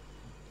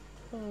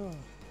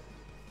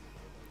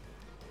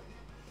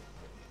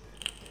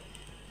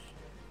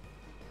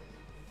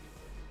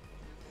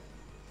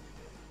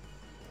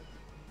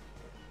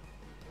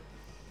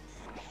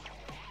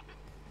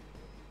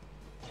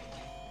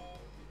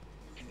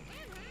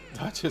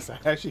 Duchess, I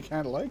actually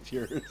kind of liked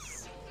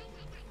yours.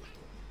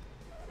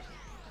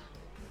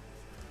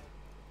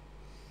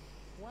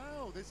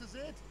 Wow, this is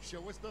it.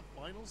 Show us the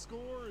final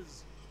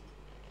scores.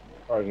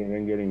 Surprising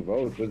than getting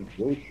votes. It's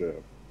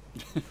bullshit.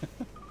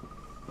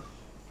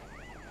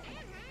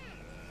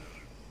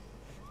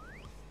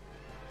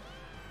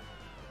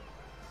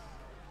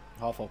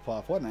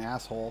 Hufflepuff, what an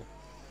asshole.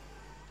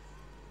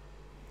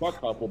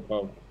 Fuck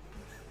Hufflepuff.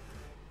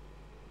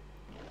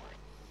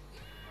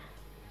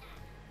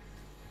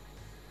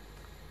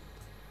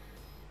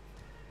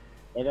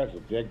 That guy's a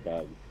dick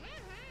bag.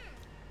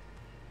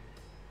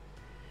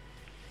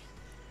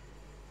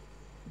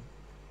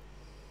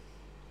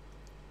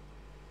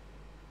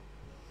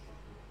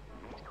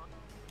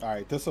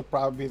 Alright, this will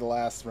probably be the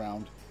last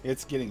round.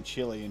 It's getting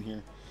chilly in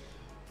here.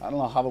 I don't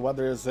know how the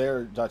weather is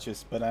there,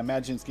 Duchess, but I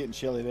imagine it's getting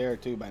chilly there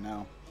too by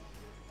now.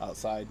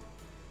 Outside.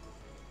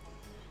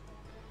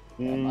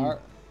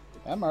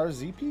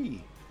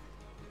 MRZP.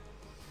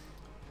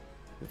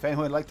 If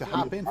anyone would like to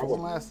hop in for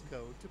one last...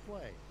 Code to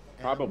play.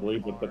 Probably,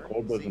 but the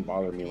cold doesn't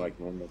bother me like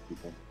normal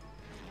people.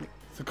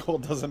 The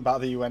cold doesn't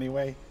bother you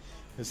anyway?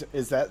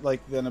 Is that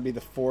like going to be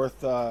the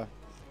 4th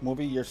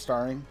movie you're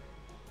starring?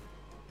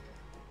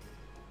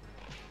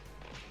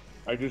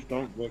 I just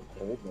don't get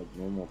cold like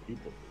normal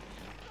people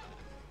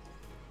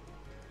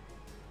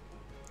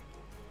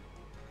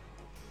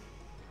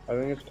do. I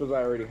think it's because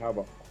I already have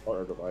a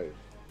hard device.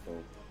 So.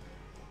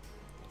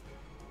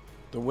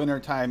 The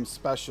wintertime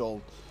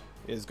special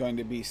is going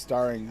to be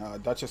starring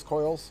Duchess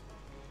Coils.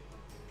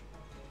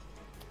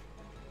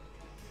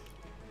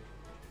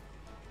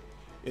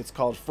 It's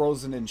called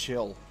Frozen and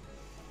Chill.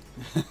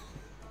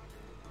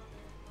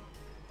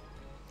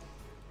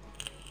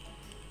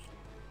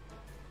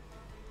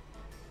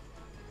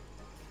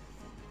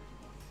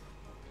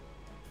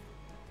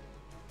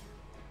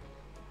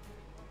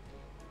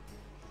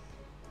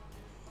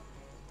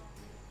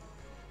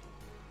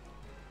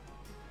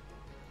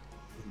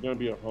 It's gonna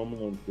be a Home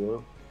Alone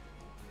tour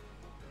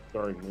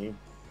starring me,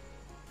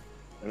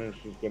 and it's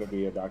just gonna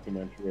be a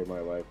documentary of my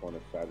life on a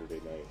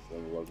Saturday night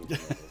when Logan's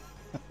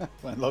not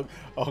When Logan,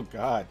 oh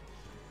God,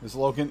 is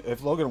Logan?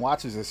 If Logan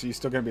watches this, are you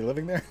still going to be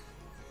living there?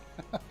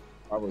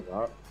 Probably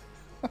not.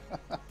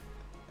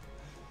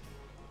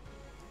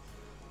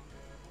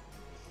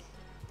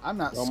 I'm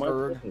not No, my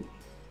spurred. phone is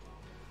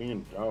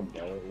being dumb,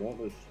 bro. It won't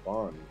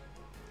respond.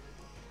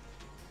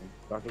 I'm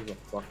stuck as a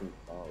fucking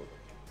cloud.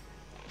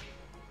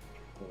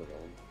 Hold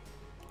on.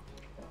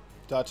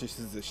 Duchess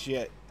is the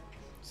shit.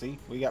 See,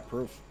 we got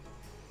proof.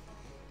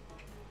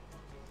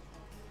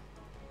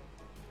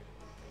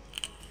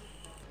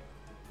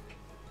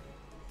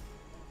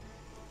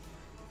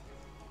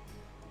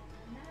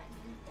 Not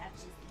you,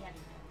 Duchess, the other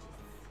Duchess.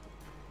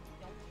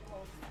 Don't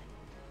hold funny.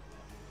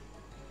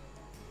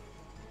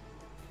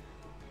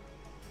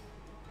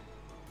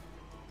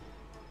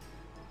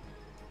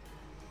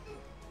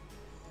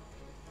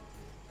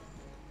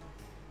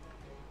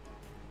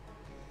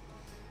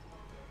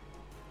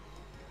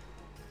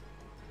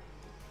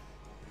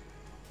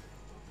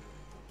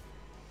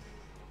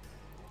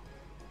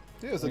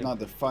 It was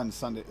another fun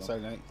Saturday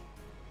night.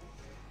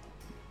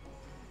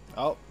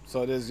 Oh,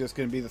 so it is just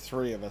going to be the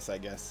three of us, I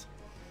guess.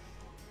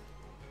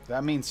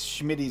 That means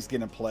Schmitty's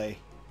going to play.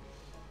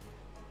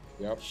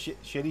 Yep.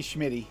 Shitty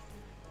Schmitty,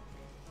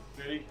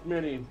 Shitty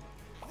Schmitty.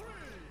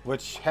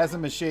 which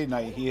hasn't been Shady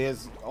Night. He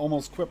has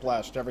almost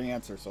quiplashed every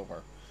answer so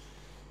far.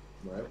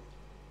 Right.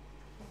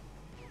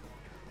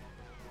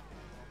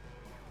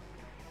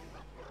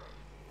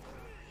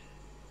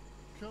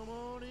 Come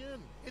on in.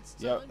 It's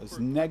time Yep, it's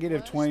for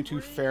negative Class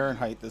 22 Three.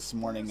 Fahrenheit this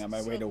morning on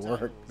my way to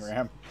work, Subtitles.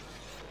 Graham.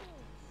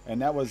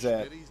 And that was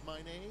at Schmitty's my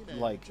name and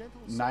like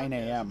gentle 9 sarcasm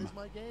a.m. is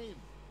my game.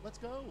 Let's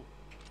go.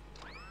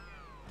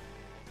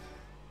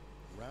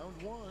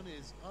 Round one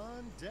is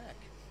on deck.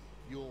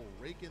 You'll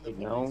rake in the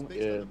Right points now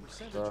based on the it's,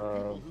 percentage of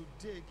people who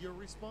dig your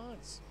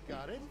response.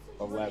 Got it?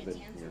 11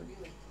 Hands here. are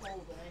really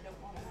cold and I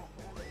don't want to have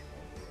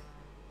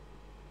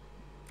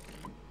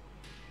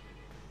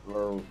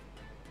water. Or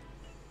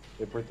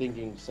if we're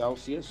thinking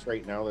Celsius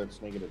right now,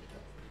 that's negative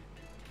 12.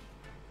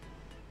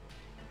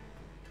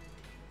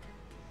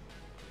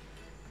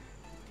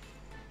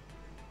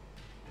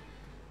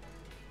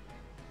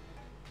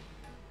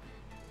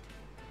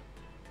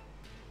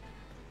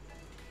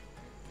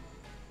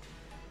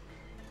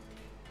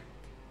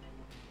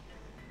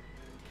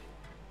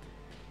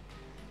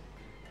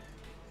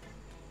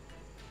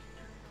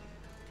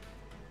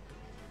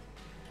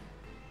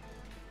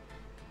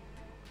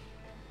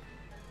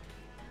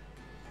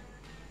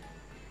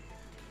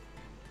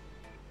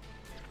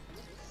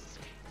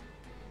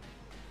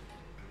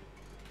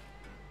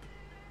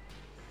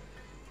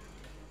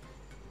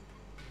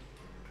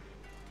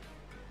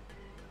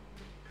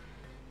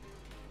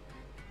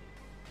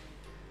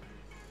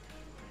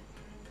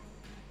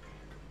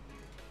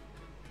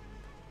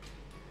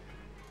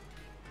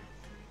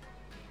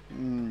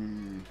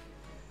 Hmm.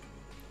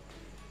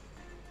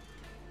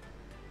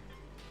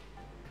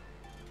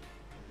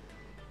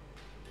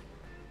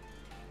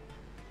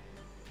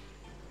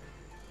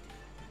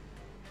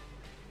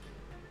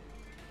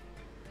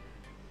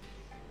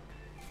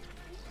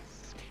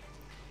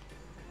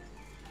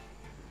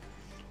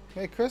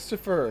 Hey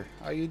Christopher,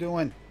 how you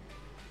doing?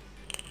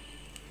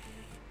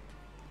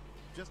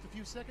 Just a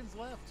few seconds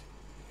left.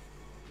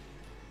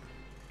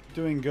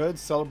 Doing good.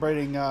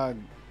 Celebrating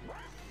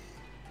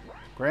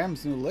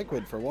Graham's new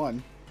liquid for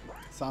one.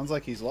 Sounds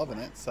like he's loving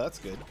it, so that's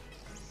good.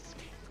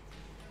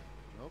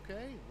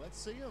 Okay, let's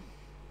see him.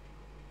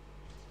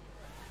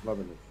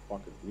 Loving this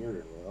fucking beard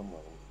in there. I'm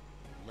like,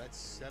 Let's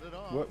set it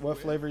off. What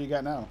with flavor you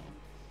got now?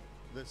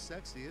 The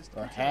sexiest.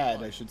 Or pizza had,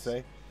 I wines. should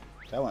say.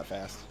 That went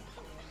fast.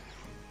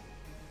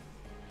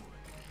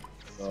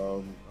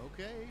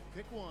 Okay,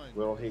 pick one.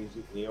 Little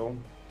Hazy Ale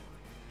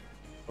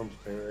from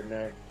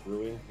Saranac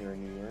Brewing here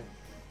in New York.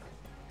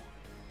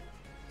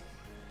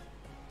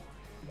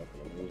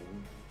 Nothing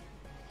amazing.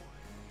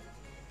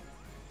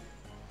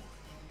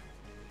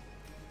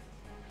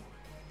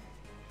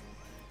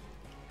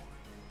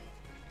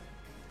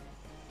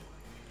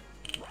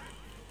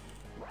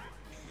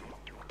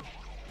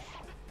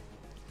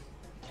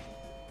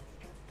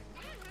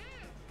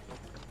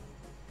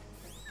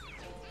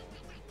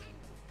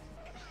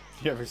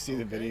 You ever see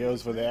the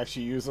videos where they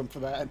actually use them for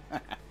that?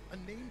 A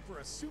name for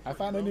a super. I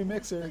found a new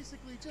mixer.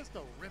 Basically, just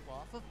a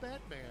rip-off of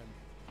Batman.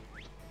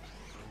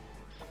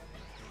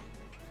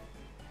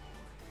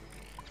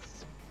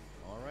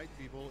 All right,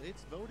 people,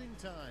 it's voting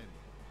time.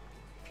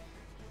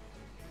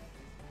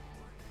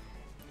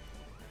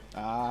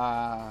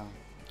 Ah,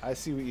 I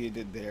see what you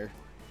did there.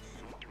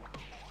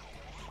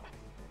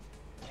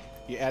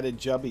 You added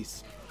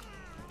jubbies.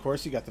 Of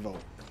course you got the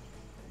vote.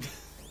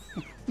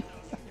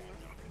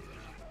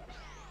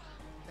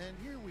 And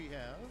here we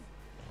have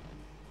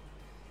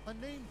a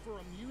name for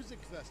a music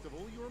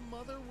festival your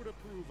mother would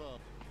approve of.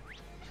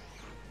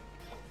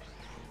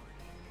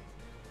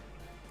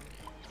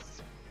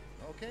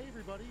 Okay,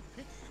 everybody,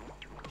 pick.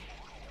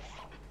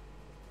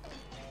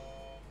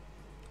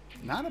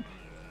 Not a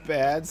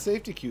bad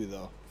safety cue,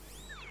 though.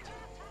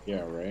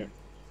 Yeah, right.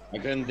 I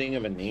couldn't think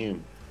of a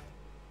name.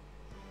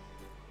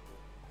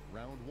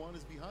 Round 1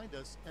 is behind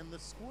us, and the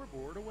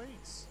scoreboard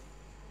awaits.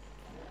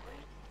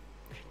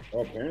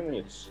 Oh, apparently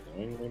it's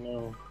snowing right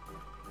now.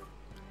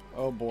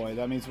 Oh boy,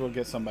 that means we'll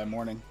get some by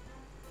morning.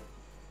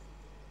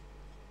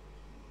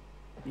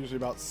 Usually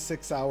about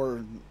 6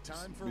 hours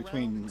Time for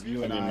between round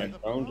you and I mean, I. my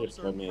phone The just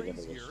told me that it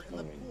was crazier, and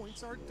the snowing.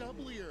 points are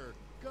doublier.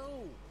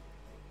 Go!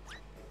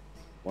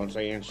 Once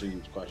I answer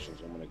these questions,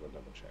 I'm gonna go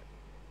double check.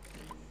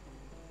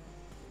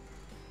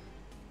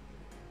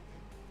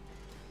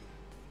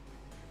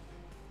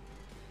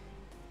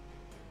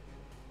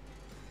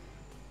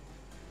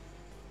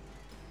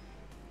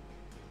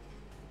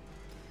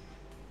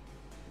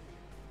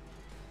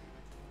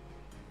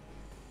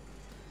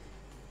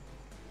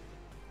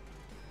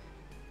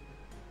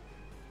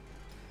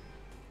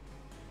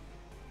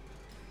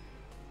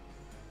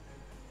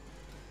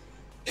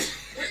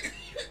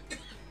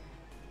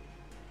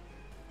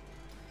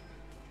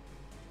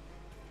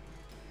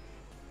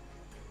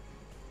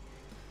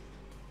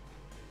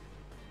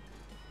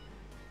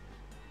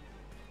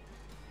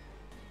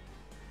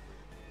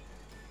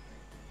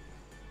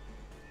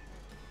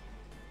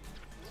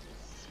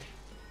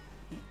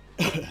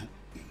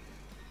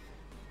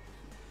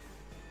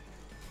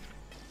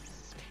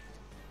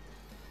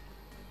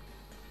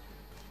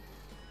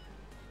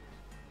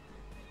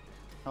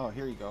 Oh,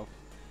 here you go.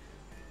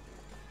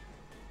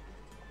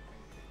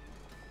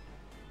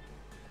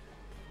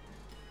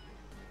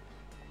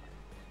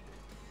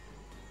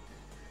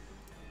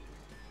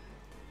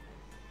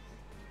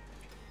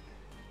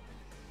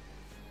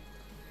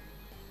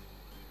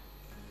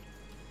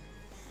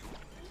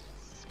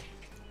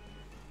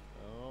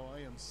 Oh, I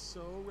am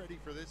so ready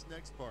for this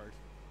next part.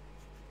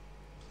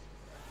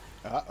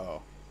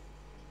 Uh-oh.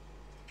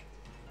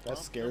 That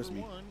Prompt scares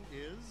number me. 1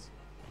 is,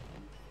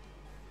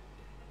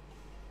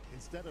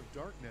 instead of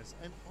darkness,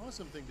 an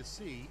awesome thing to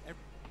see.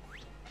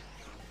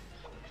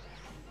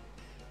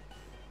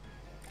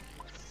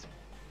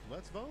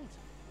 Let's vote.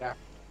 Yeah,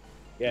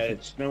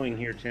 it's snowing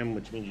here, Tim,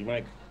 which means you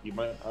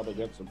might probably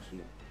get some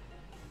soon.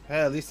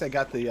 Hey, at least I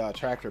got the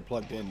tractor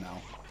plugged in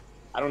now.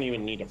 I don't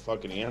even need to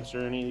fucking answer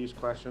any of these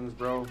questions,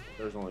 bro.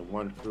 There's only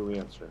one true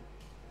answer.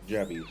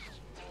 Jebbies.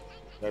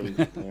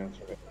 Jebbies can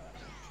answer it.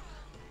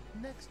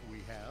 Next we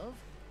have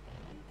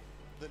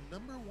the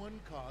 #1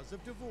 cause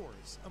of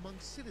divorce among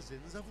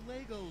citizens of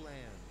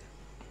Legoland.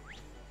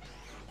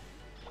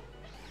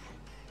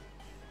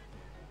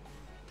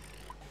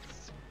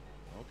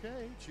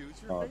 Okay,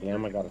 choose your Oh, favorite.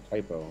 damn, I got a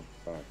typo.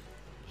 Fuck.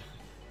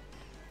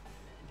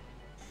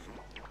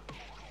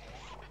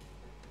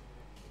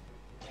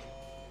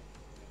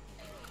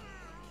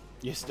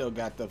 You still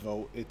got the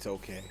vote. It's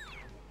okay.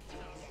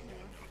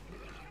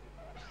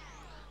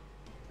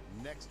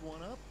 Next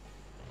one up,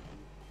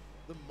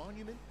 the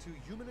monument to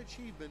human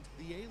achievement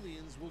the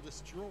aliens will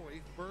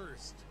destroy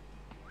first.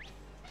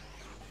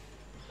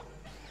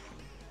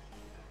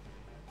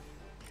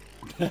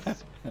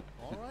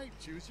 All right,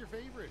 choose your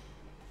favorite.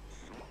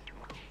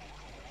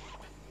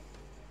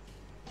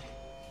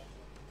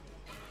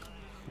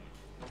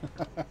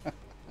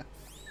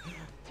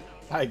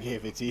 I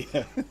gave it to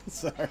you.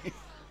 Sorry.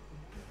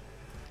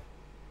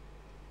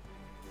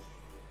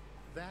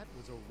 That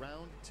was a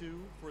round 2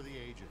 for the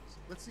ages.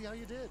 Let's see how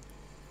you did.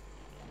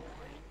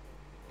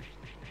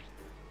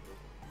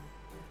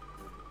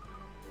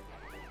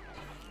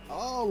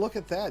 Oh, look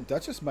at that.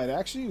 Duchess might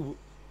actually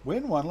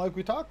win one like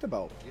we talked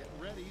about. Get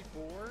ready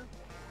for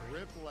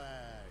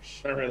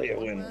Riplash. Not really a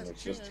One win, last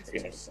it's just chance three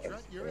to of us.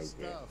 strut your Okay.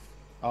 stuff.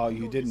 Oh,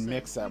 you You'll didn't decide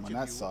mix that which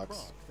one. of That you will sucks.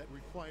 prompt. That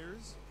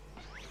requires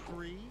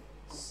 3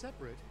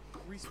 separate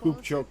responses.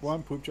 Poop joke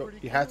one, poop joke.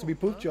 Pretty You have to be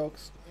cool, poop huh?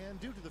 jokes. And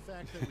due to the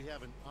fact that we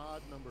have an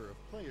odd number of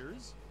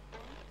players,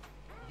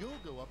 you'll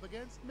go up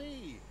against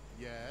me.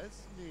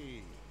 Yes,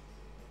 me.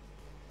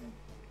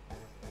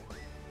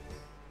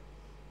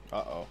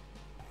 Uh-oh.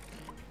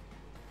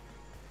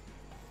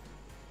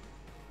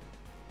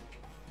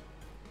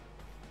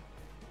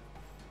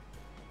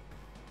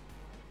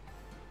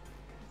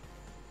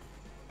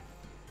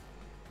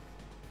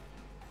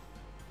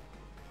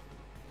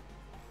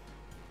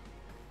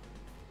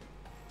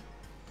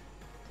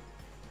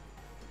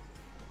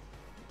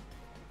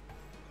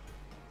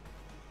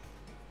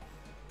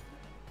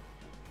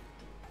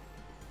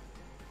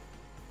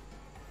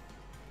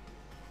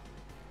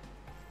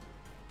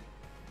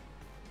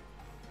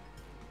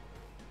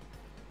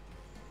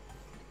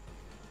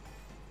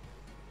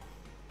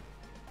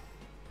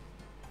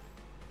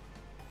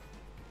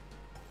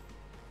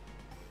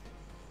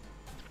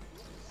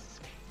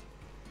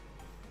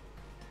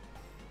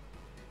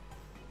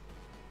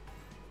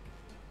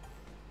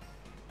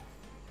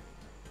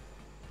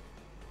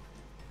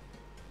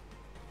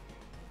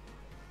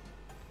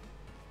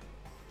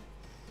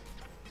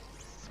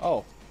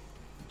 Oh,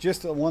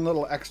 just one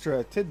little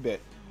extra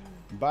tidbit.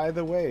 By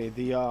the way,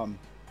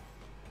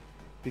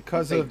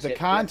 because Big of the tidbit.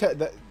 contest,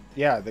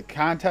 the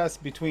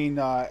contest between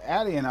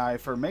Addie and I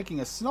for making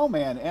a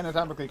snowman,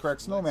 anatomically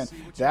correct snowman, see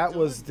what you've that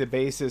was done. the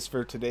basis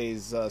for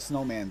today's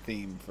snowman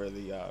theme for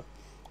the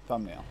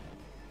thumbnail.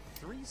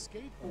 3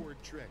 skateboard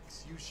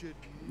tricks you should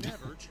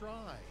never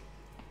try.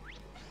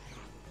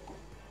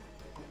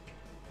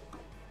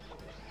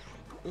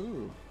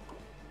 Ooh.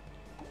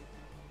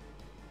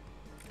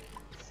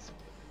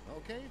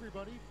 Okay,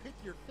 everybody, pick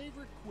your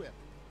favorite quip.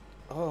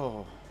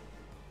 Oh.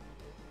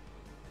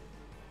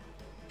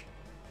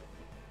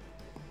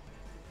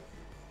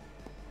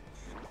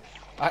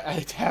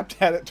 I tapped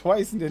at it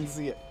twice and didn't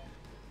see it.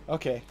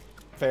 Okay,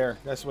 fair.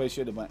 That's the way it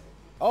should have went.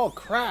 Oh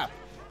crap!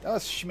 That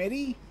was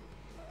Schmitty.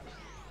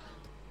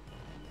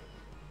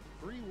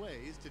 3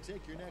 ways to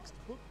take your next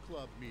book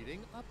club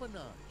meeting up a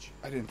notch.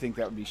 I didn't think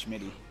that would be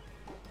Schmitty.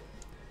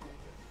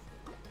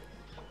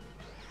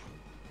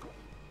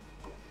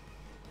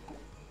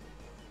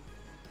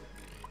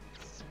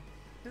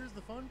 Here's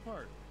the fun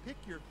part. Pick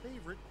your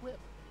favorite quip.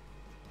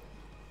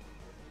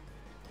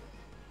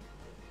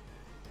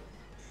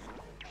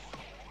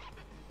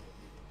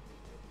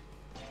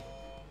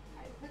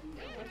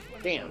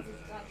 Damn.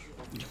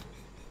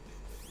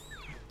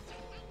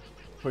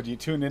 Would you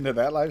tune into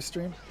that live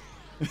stream?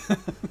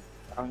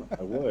 I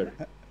would.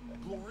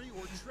 Glory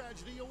or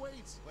tragedy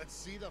awaits. Let's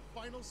see the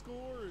final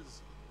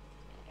scores.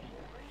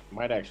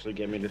 Might actually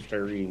get me to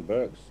start reading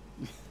books.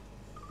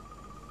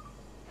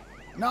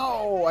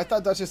 No, I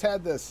thought Duchess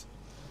had this.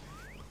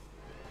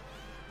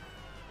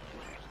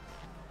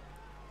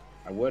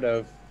 I would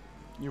have.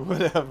 You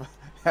would have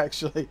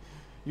actually.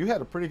 You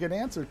had a pretty good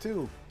answer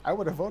too. I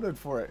would have voted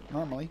for it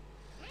normally.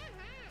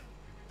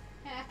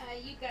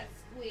 You got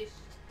squished.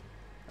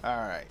 All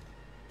right.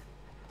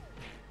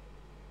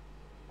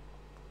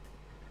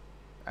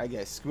 I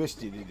get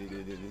squished.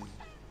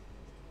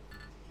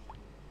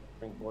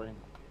 Frank boy.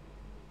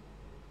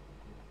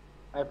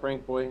 Hi,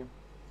 Frank boy.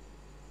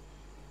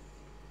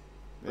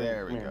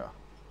 There we Come here. go.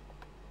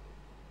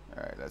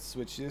 All right, let's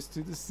switch this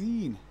to the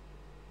scene.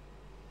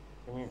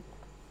 Come here.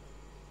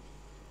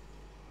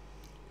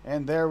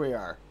 And there we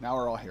are. Now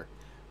we're all here.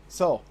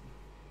 So,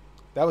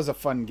 that was a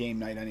fun game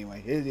night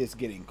anyway. It is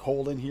getting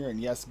cold in here, and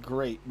yes,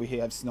 great. We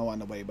have snow on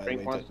the way, by Frank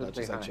the way, wants to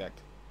Duchess, say I hi.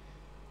 checked.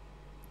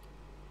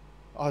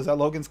 Oh, is that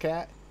Logan's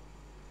cat?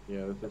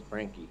 Yeah, this is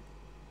Frankie.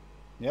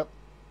 Yep.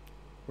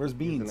 Where's He's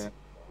Beans? an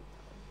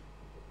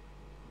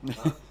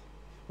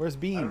Where's I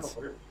don't Beans?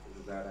 know where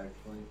is that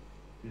actually.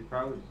 He's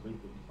probably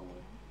sleeping somewhere.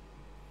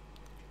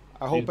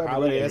 I hope He's probably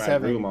everybody in is my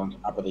having. room on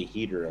top of the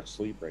heater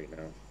asleep right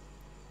now.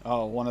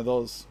 Oh, one of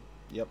those.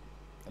 Yep.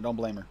 I don't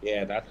blame her.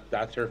 Yeah,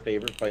 that's her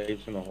favorite place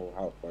in the whole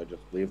house. I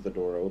just leave the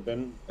door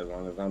open as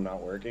long as I'm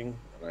not working,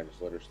 and I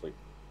just let her sleep.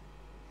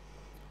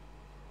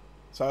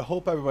 So I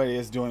hope everybody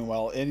is doing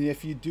well. And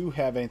if you do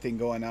have anything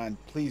going on,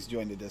 please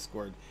join the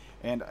Discord.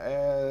 And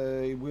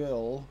I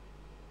will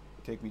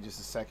take me just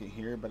a second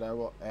here, but I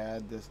will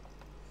add this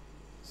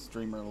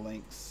streamer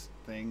links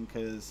thing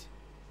because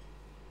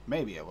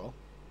maybe I will.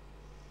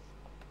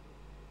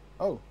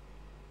 Oh,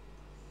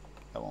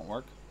 that won't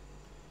work.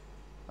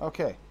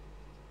 Okay,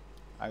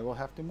 I will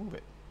have to move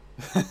it.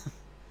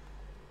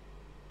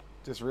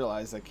 Just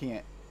realized I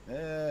can't.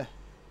 There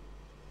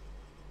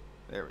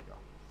we go.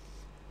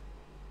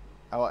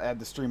 I will add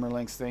the streamer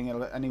links thing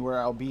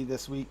anywhere I'll be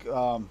this week.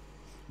 But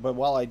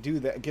while I do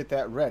that, get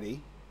that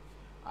ready,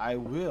 I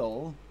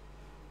will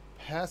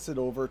pass it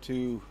over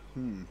to.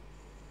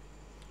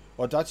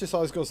 Well, Duchess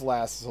always goes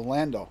last. So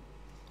Lando,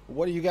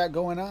 what do you got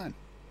going on?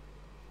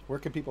 Where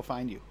can people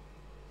find you?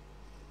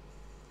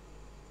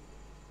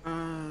 You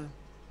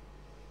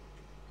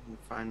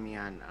can find me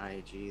on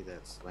IG.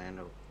 That's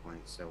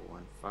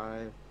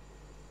Lando.715.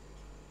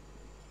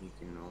 You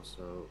can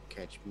also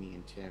catch me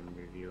and Tim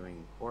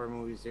reviewing horror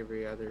movies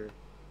every other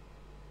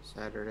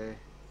Saturday.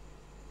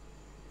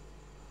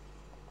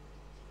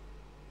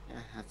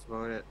 Yeah, that's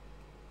about it.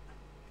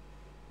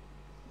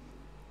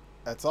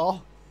 That's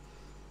all.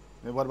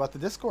 And what about the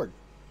Discord?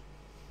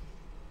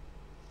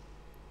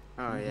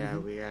 Oh yeah,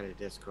 we got a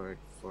Discord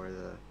for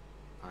the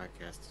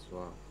podcast as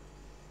well.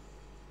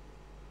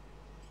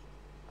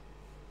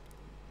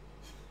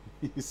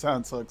 You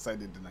sound so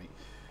excited tonight.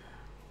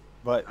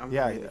 But I'm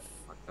yeah, really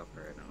fucked up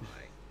right now.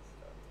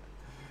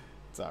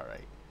 it's all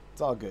right.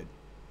 It's all good.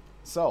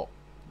 So,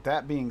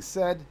 that being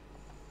said,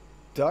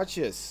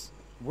 Duchess,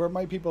 where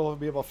might people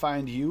be able to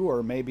find you,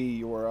 or maybe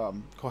your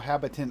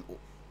cohabitant?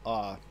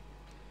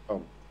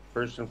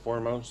 First and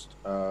foremost,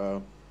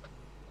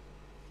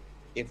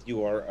 if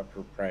you are a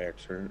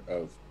proprietor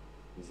of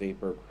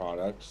vapor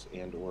products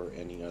and or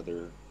any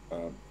other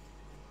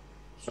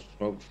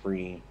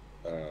smoke-free,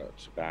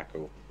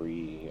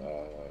 tobacco-free,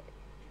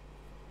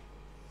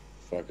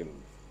 fucking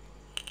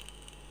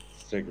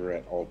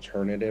cigarette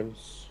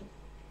alternatives,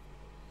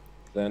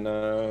 then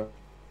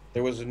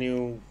there was a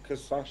new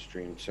Kasa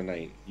stream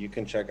tonight. You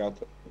can check out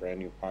the brand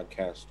new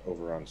podcast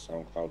over on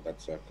SoundCloud.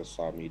 That's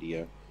Kasa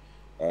Media.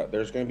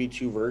 There's going to be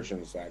two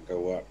versions that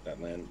go up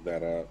that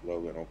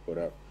Logan will put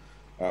up.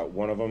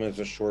 One of them is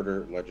a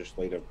shorter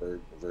legislative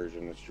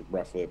version. It's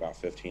roughly about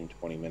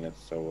 15-20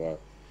 minutes. So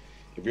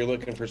if you're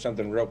looking for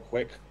something real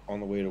quick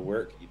on the way to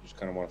work, you just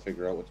kind of want to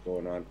figure out what's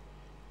going on,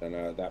 then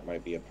that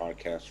might be a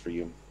podcast for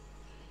you.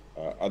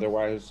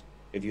 Otherwise,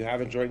 if you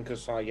haven't joined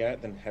CASA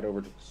yet, then head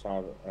over to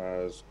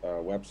CASA's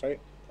website.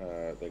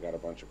 They got a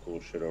bunch of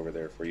cool shit over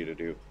there for you to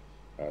do.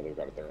 They've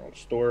got their own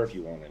store. If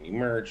you want any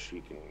merch,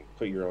 you can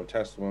put your own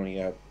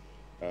testimony up.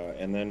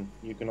 And then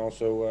you can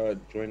also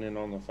join in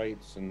on the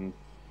fights and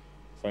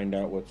find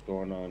out what's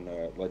going on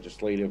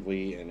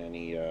legislatively and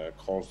any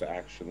calls to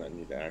action that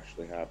need to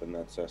actually happen.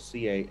 That's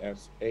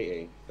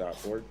casaa.org.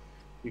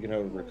 You can head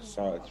over to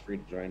CASA. It's free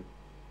to join.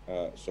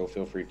 So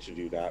feel free to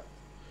do that.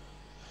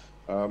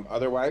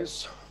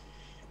 Otherwise,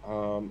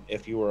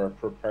 if you are a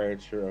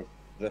proprietor of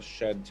the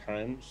Shed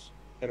Times,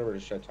 head over to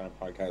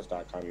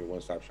shedtimepodcast.com, your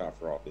one-stop shop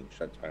for all things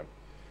Shed Time.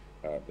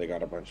 They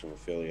got a bunch of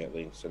affiliate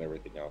links and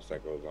everything else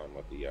that goes on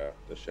with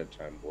the Shed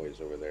Time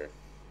boys over there.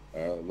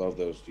 Love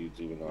those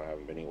dudes, even though I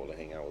haven't been able to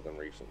hang out with them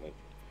recently.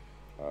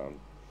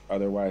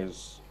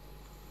 Otherwise,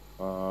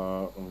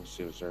 let me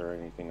see, is there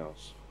anything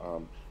else?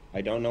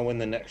 I don't know when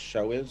the next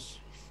show is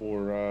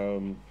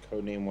for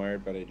Codename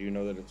Wired, but I do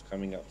know that it's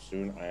coming up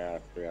soon. I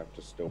actually have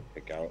to still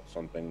pick out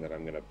something that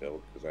I'm going to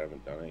build because I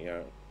haven't done it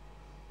yet.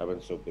 I've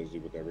been so busy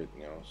with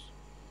everything else.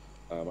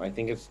 I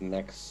think it's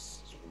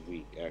next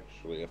week,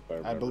 actually, if I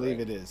remember. I believe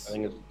right. it is. I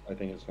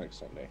think it's next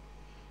Sunday.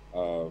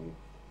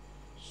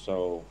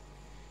 So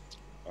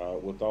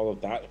with all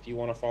of that, if you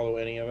want to follow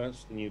any of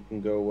us, then you can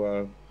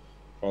go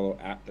follow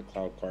at the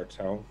Cloud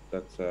Cartel.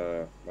 That's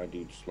my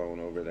dude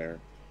Sloan over there.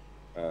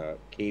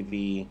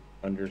 KV_TV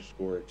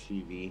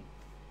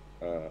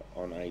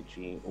on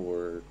IG,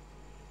 or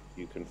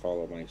you can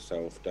follow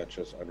myself,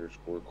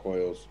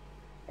 Duchess_Coils.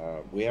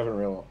 We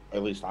haven't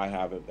at least I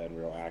haven't been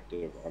real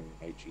active on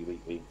IG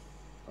lately.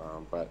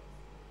 But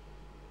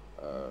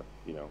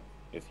you know,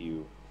 if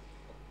you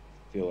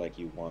feel like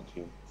you want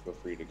to, feel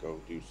free to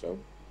go do so.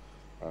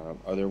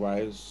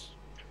 Otherwise,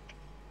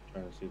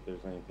 trying to see if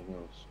there's anything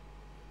else.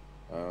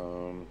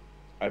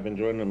 I've been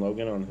joining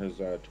Logan on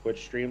his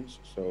Twitch streams,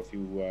 so if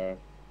you are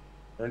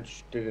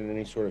interested in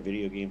any sort of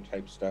video game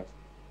type stuff,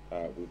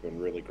 we've been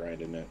really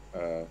grinding it.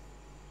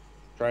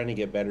 Trying to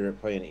get better at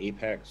playing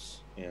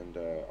Apex and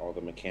all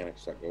the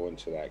mechanics that go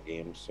into that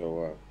game.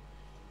 So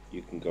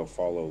you can go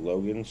follow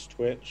Logan's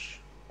Twitch.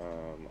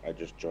 I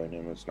just joined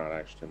him. It's not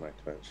actually my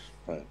Twitch,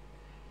 but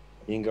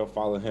you can go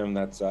follow him.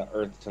 That's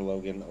Earth to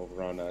Logan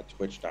over on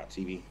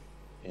twitch.tv.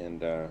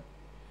 And,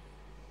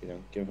 you know,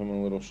 give him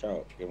a little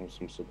shout. Give him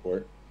some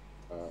support.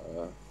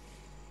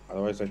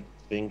 Otherwise, I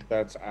think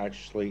that's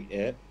actually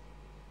it.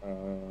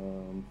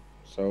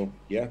 So,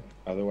 yeah.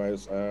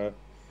 Otherwise, I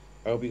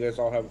hope you guys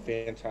all have a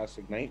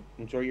fantastic night.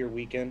 Enjoy your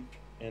weekend.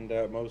 And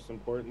most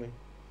importantly,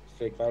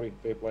 stay cloudy,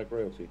 vape like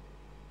royalty.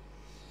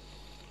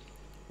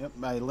 Yep,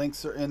 my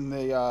links are in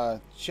the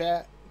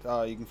chat.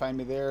 You can find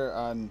me there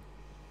on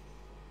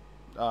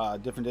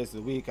different days of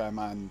the week. I'm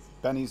on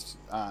Benny's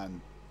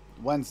on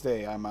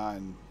Wednesday. I'm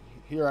on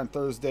here on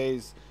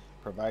Thursdays,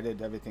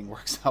 provided everything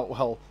works out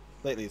well.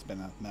 Lately, it's been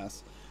a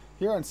mess.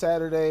 Here on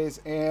Saturdays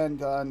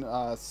and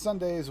on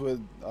Sundays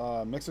with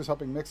Mixers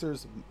Helping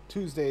Mixers.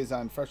 Tuesdays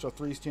on Fresh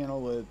 3's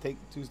channel with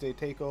Tuesday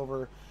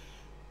Takeover.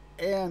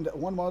 And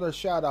one more other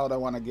shout out I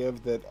want to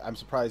give that I'm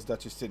surprised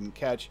Duchess didn't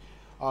catch.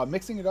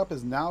 Mixing It Up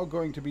is now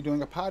going to be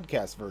doing a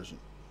podcast version.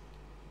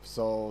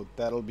 So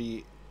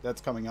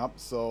that's coming up.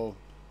 So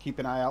keep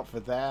an eye out for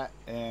that,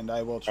 and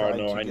I will try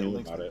to I get knew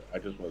links. about it. I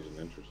just wasn't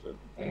interested.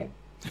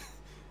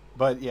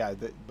 But yeah,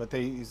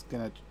 he's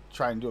gonna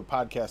try and do a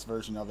podcast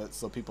version of it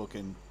so people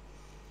can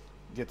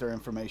get their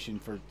information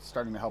for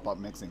starting to help out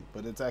mixing.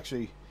 But it's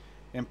actually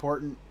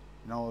important,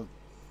 you know.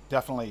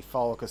 Definitely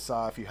follow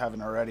CASA if you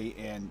haven't already,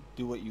 and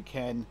do what you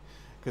can,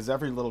 because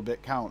every little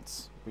bit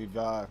counts. We've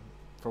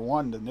for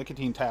one, the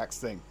nicotine tax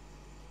thing,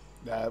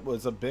 that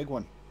was a big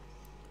one.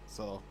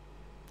 So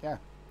yeah,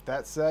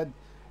 that said,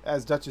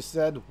 as Duchess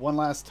said, one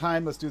last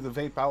time, let's do the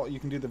vape out. You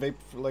can do the vape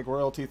like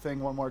royalty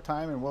thing one more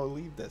time, and we'll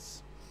leave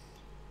this.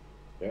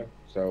 Yeah.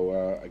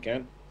 So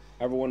again,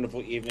 have a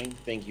wonderful evening.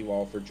 Thank you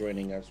all for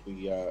joining us.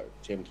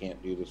 Tim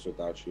can't do this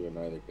without you, and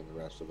neither can the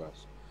rest of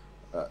us.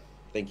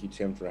 Thank you,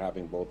 Tim, for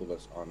having both of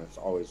us on. It's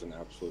always an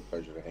absolute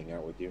pleasure to hang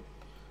out with you.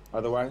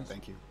 Otherwise,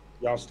 Thank you.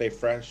 y'all stay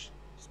fresh,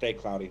 stay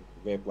cloudy,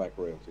 vape like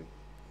royalty.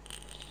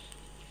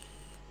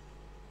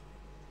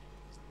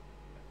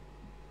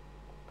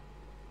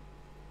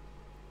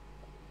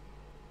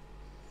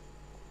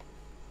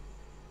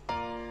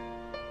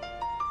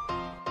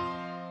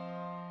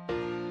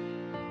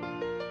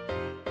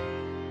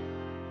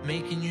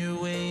 Making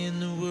your way in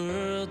the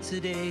world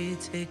today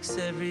takes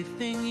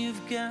everything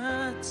you've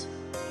got.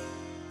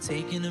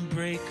 Taking a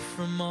break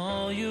from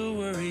all your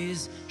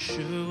worries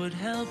sure would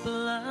help a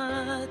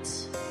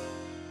lot.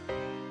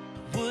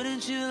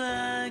 Wouldn't you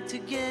like to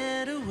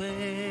get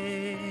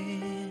away?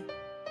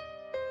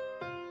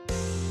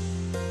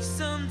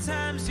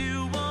 Sometimes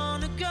you want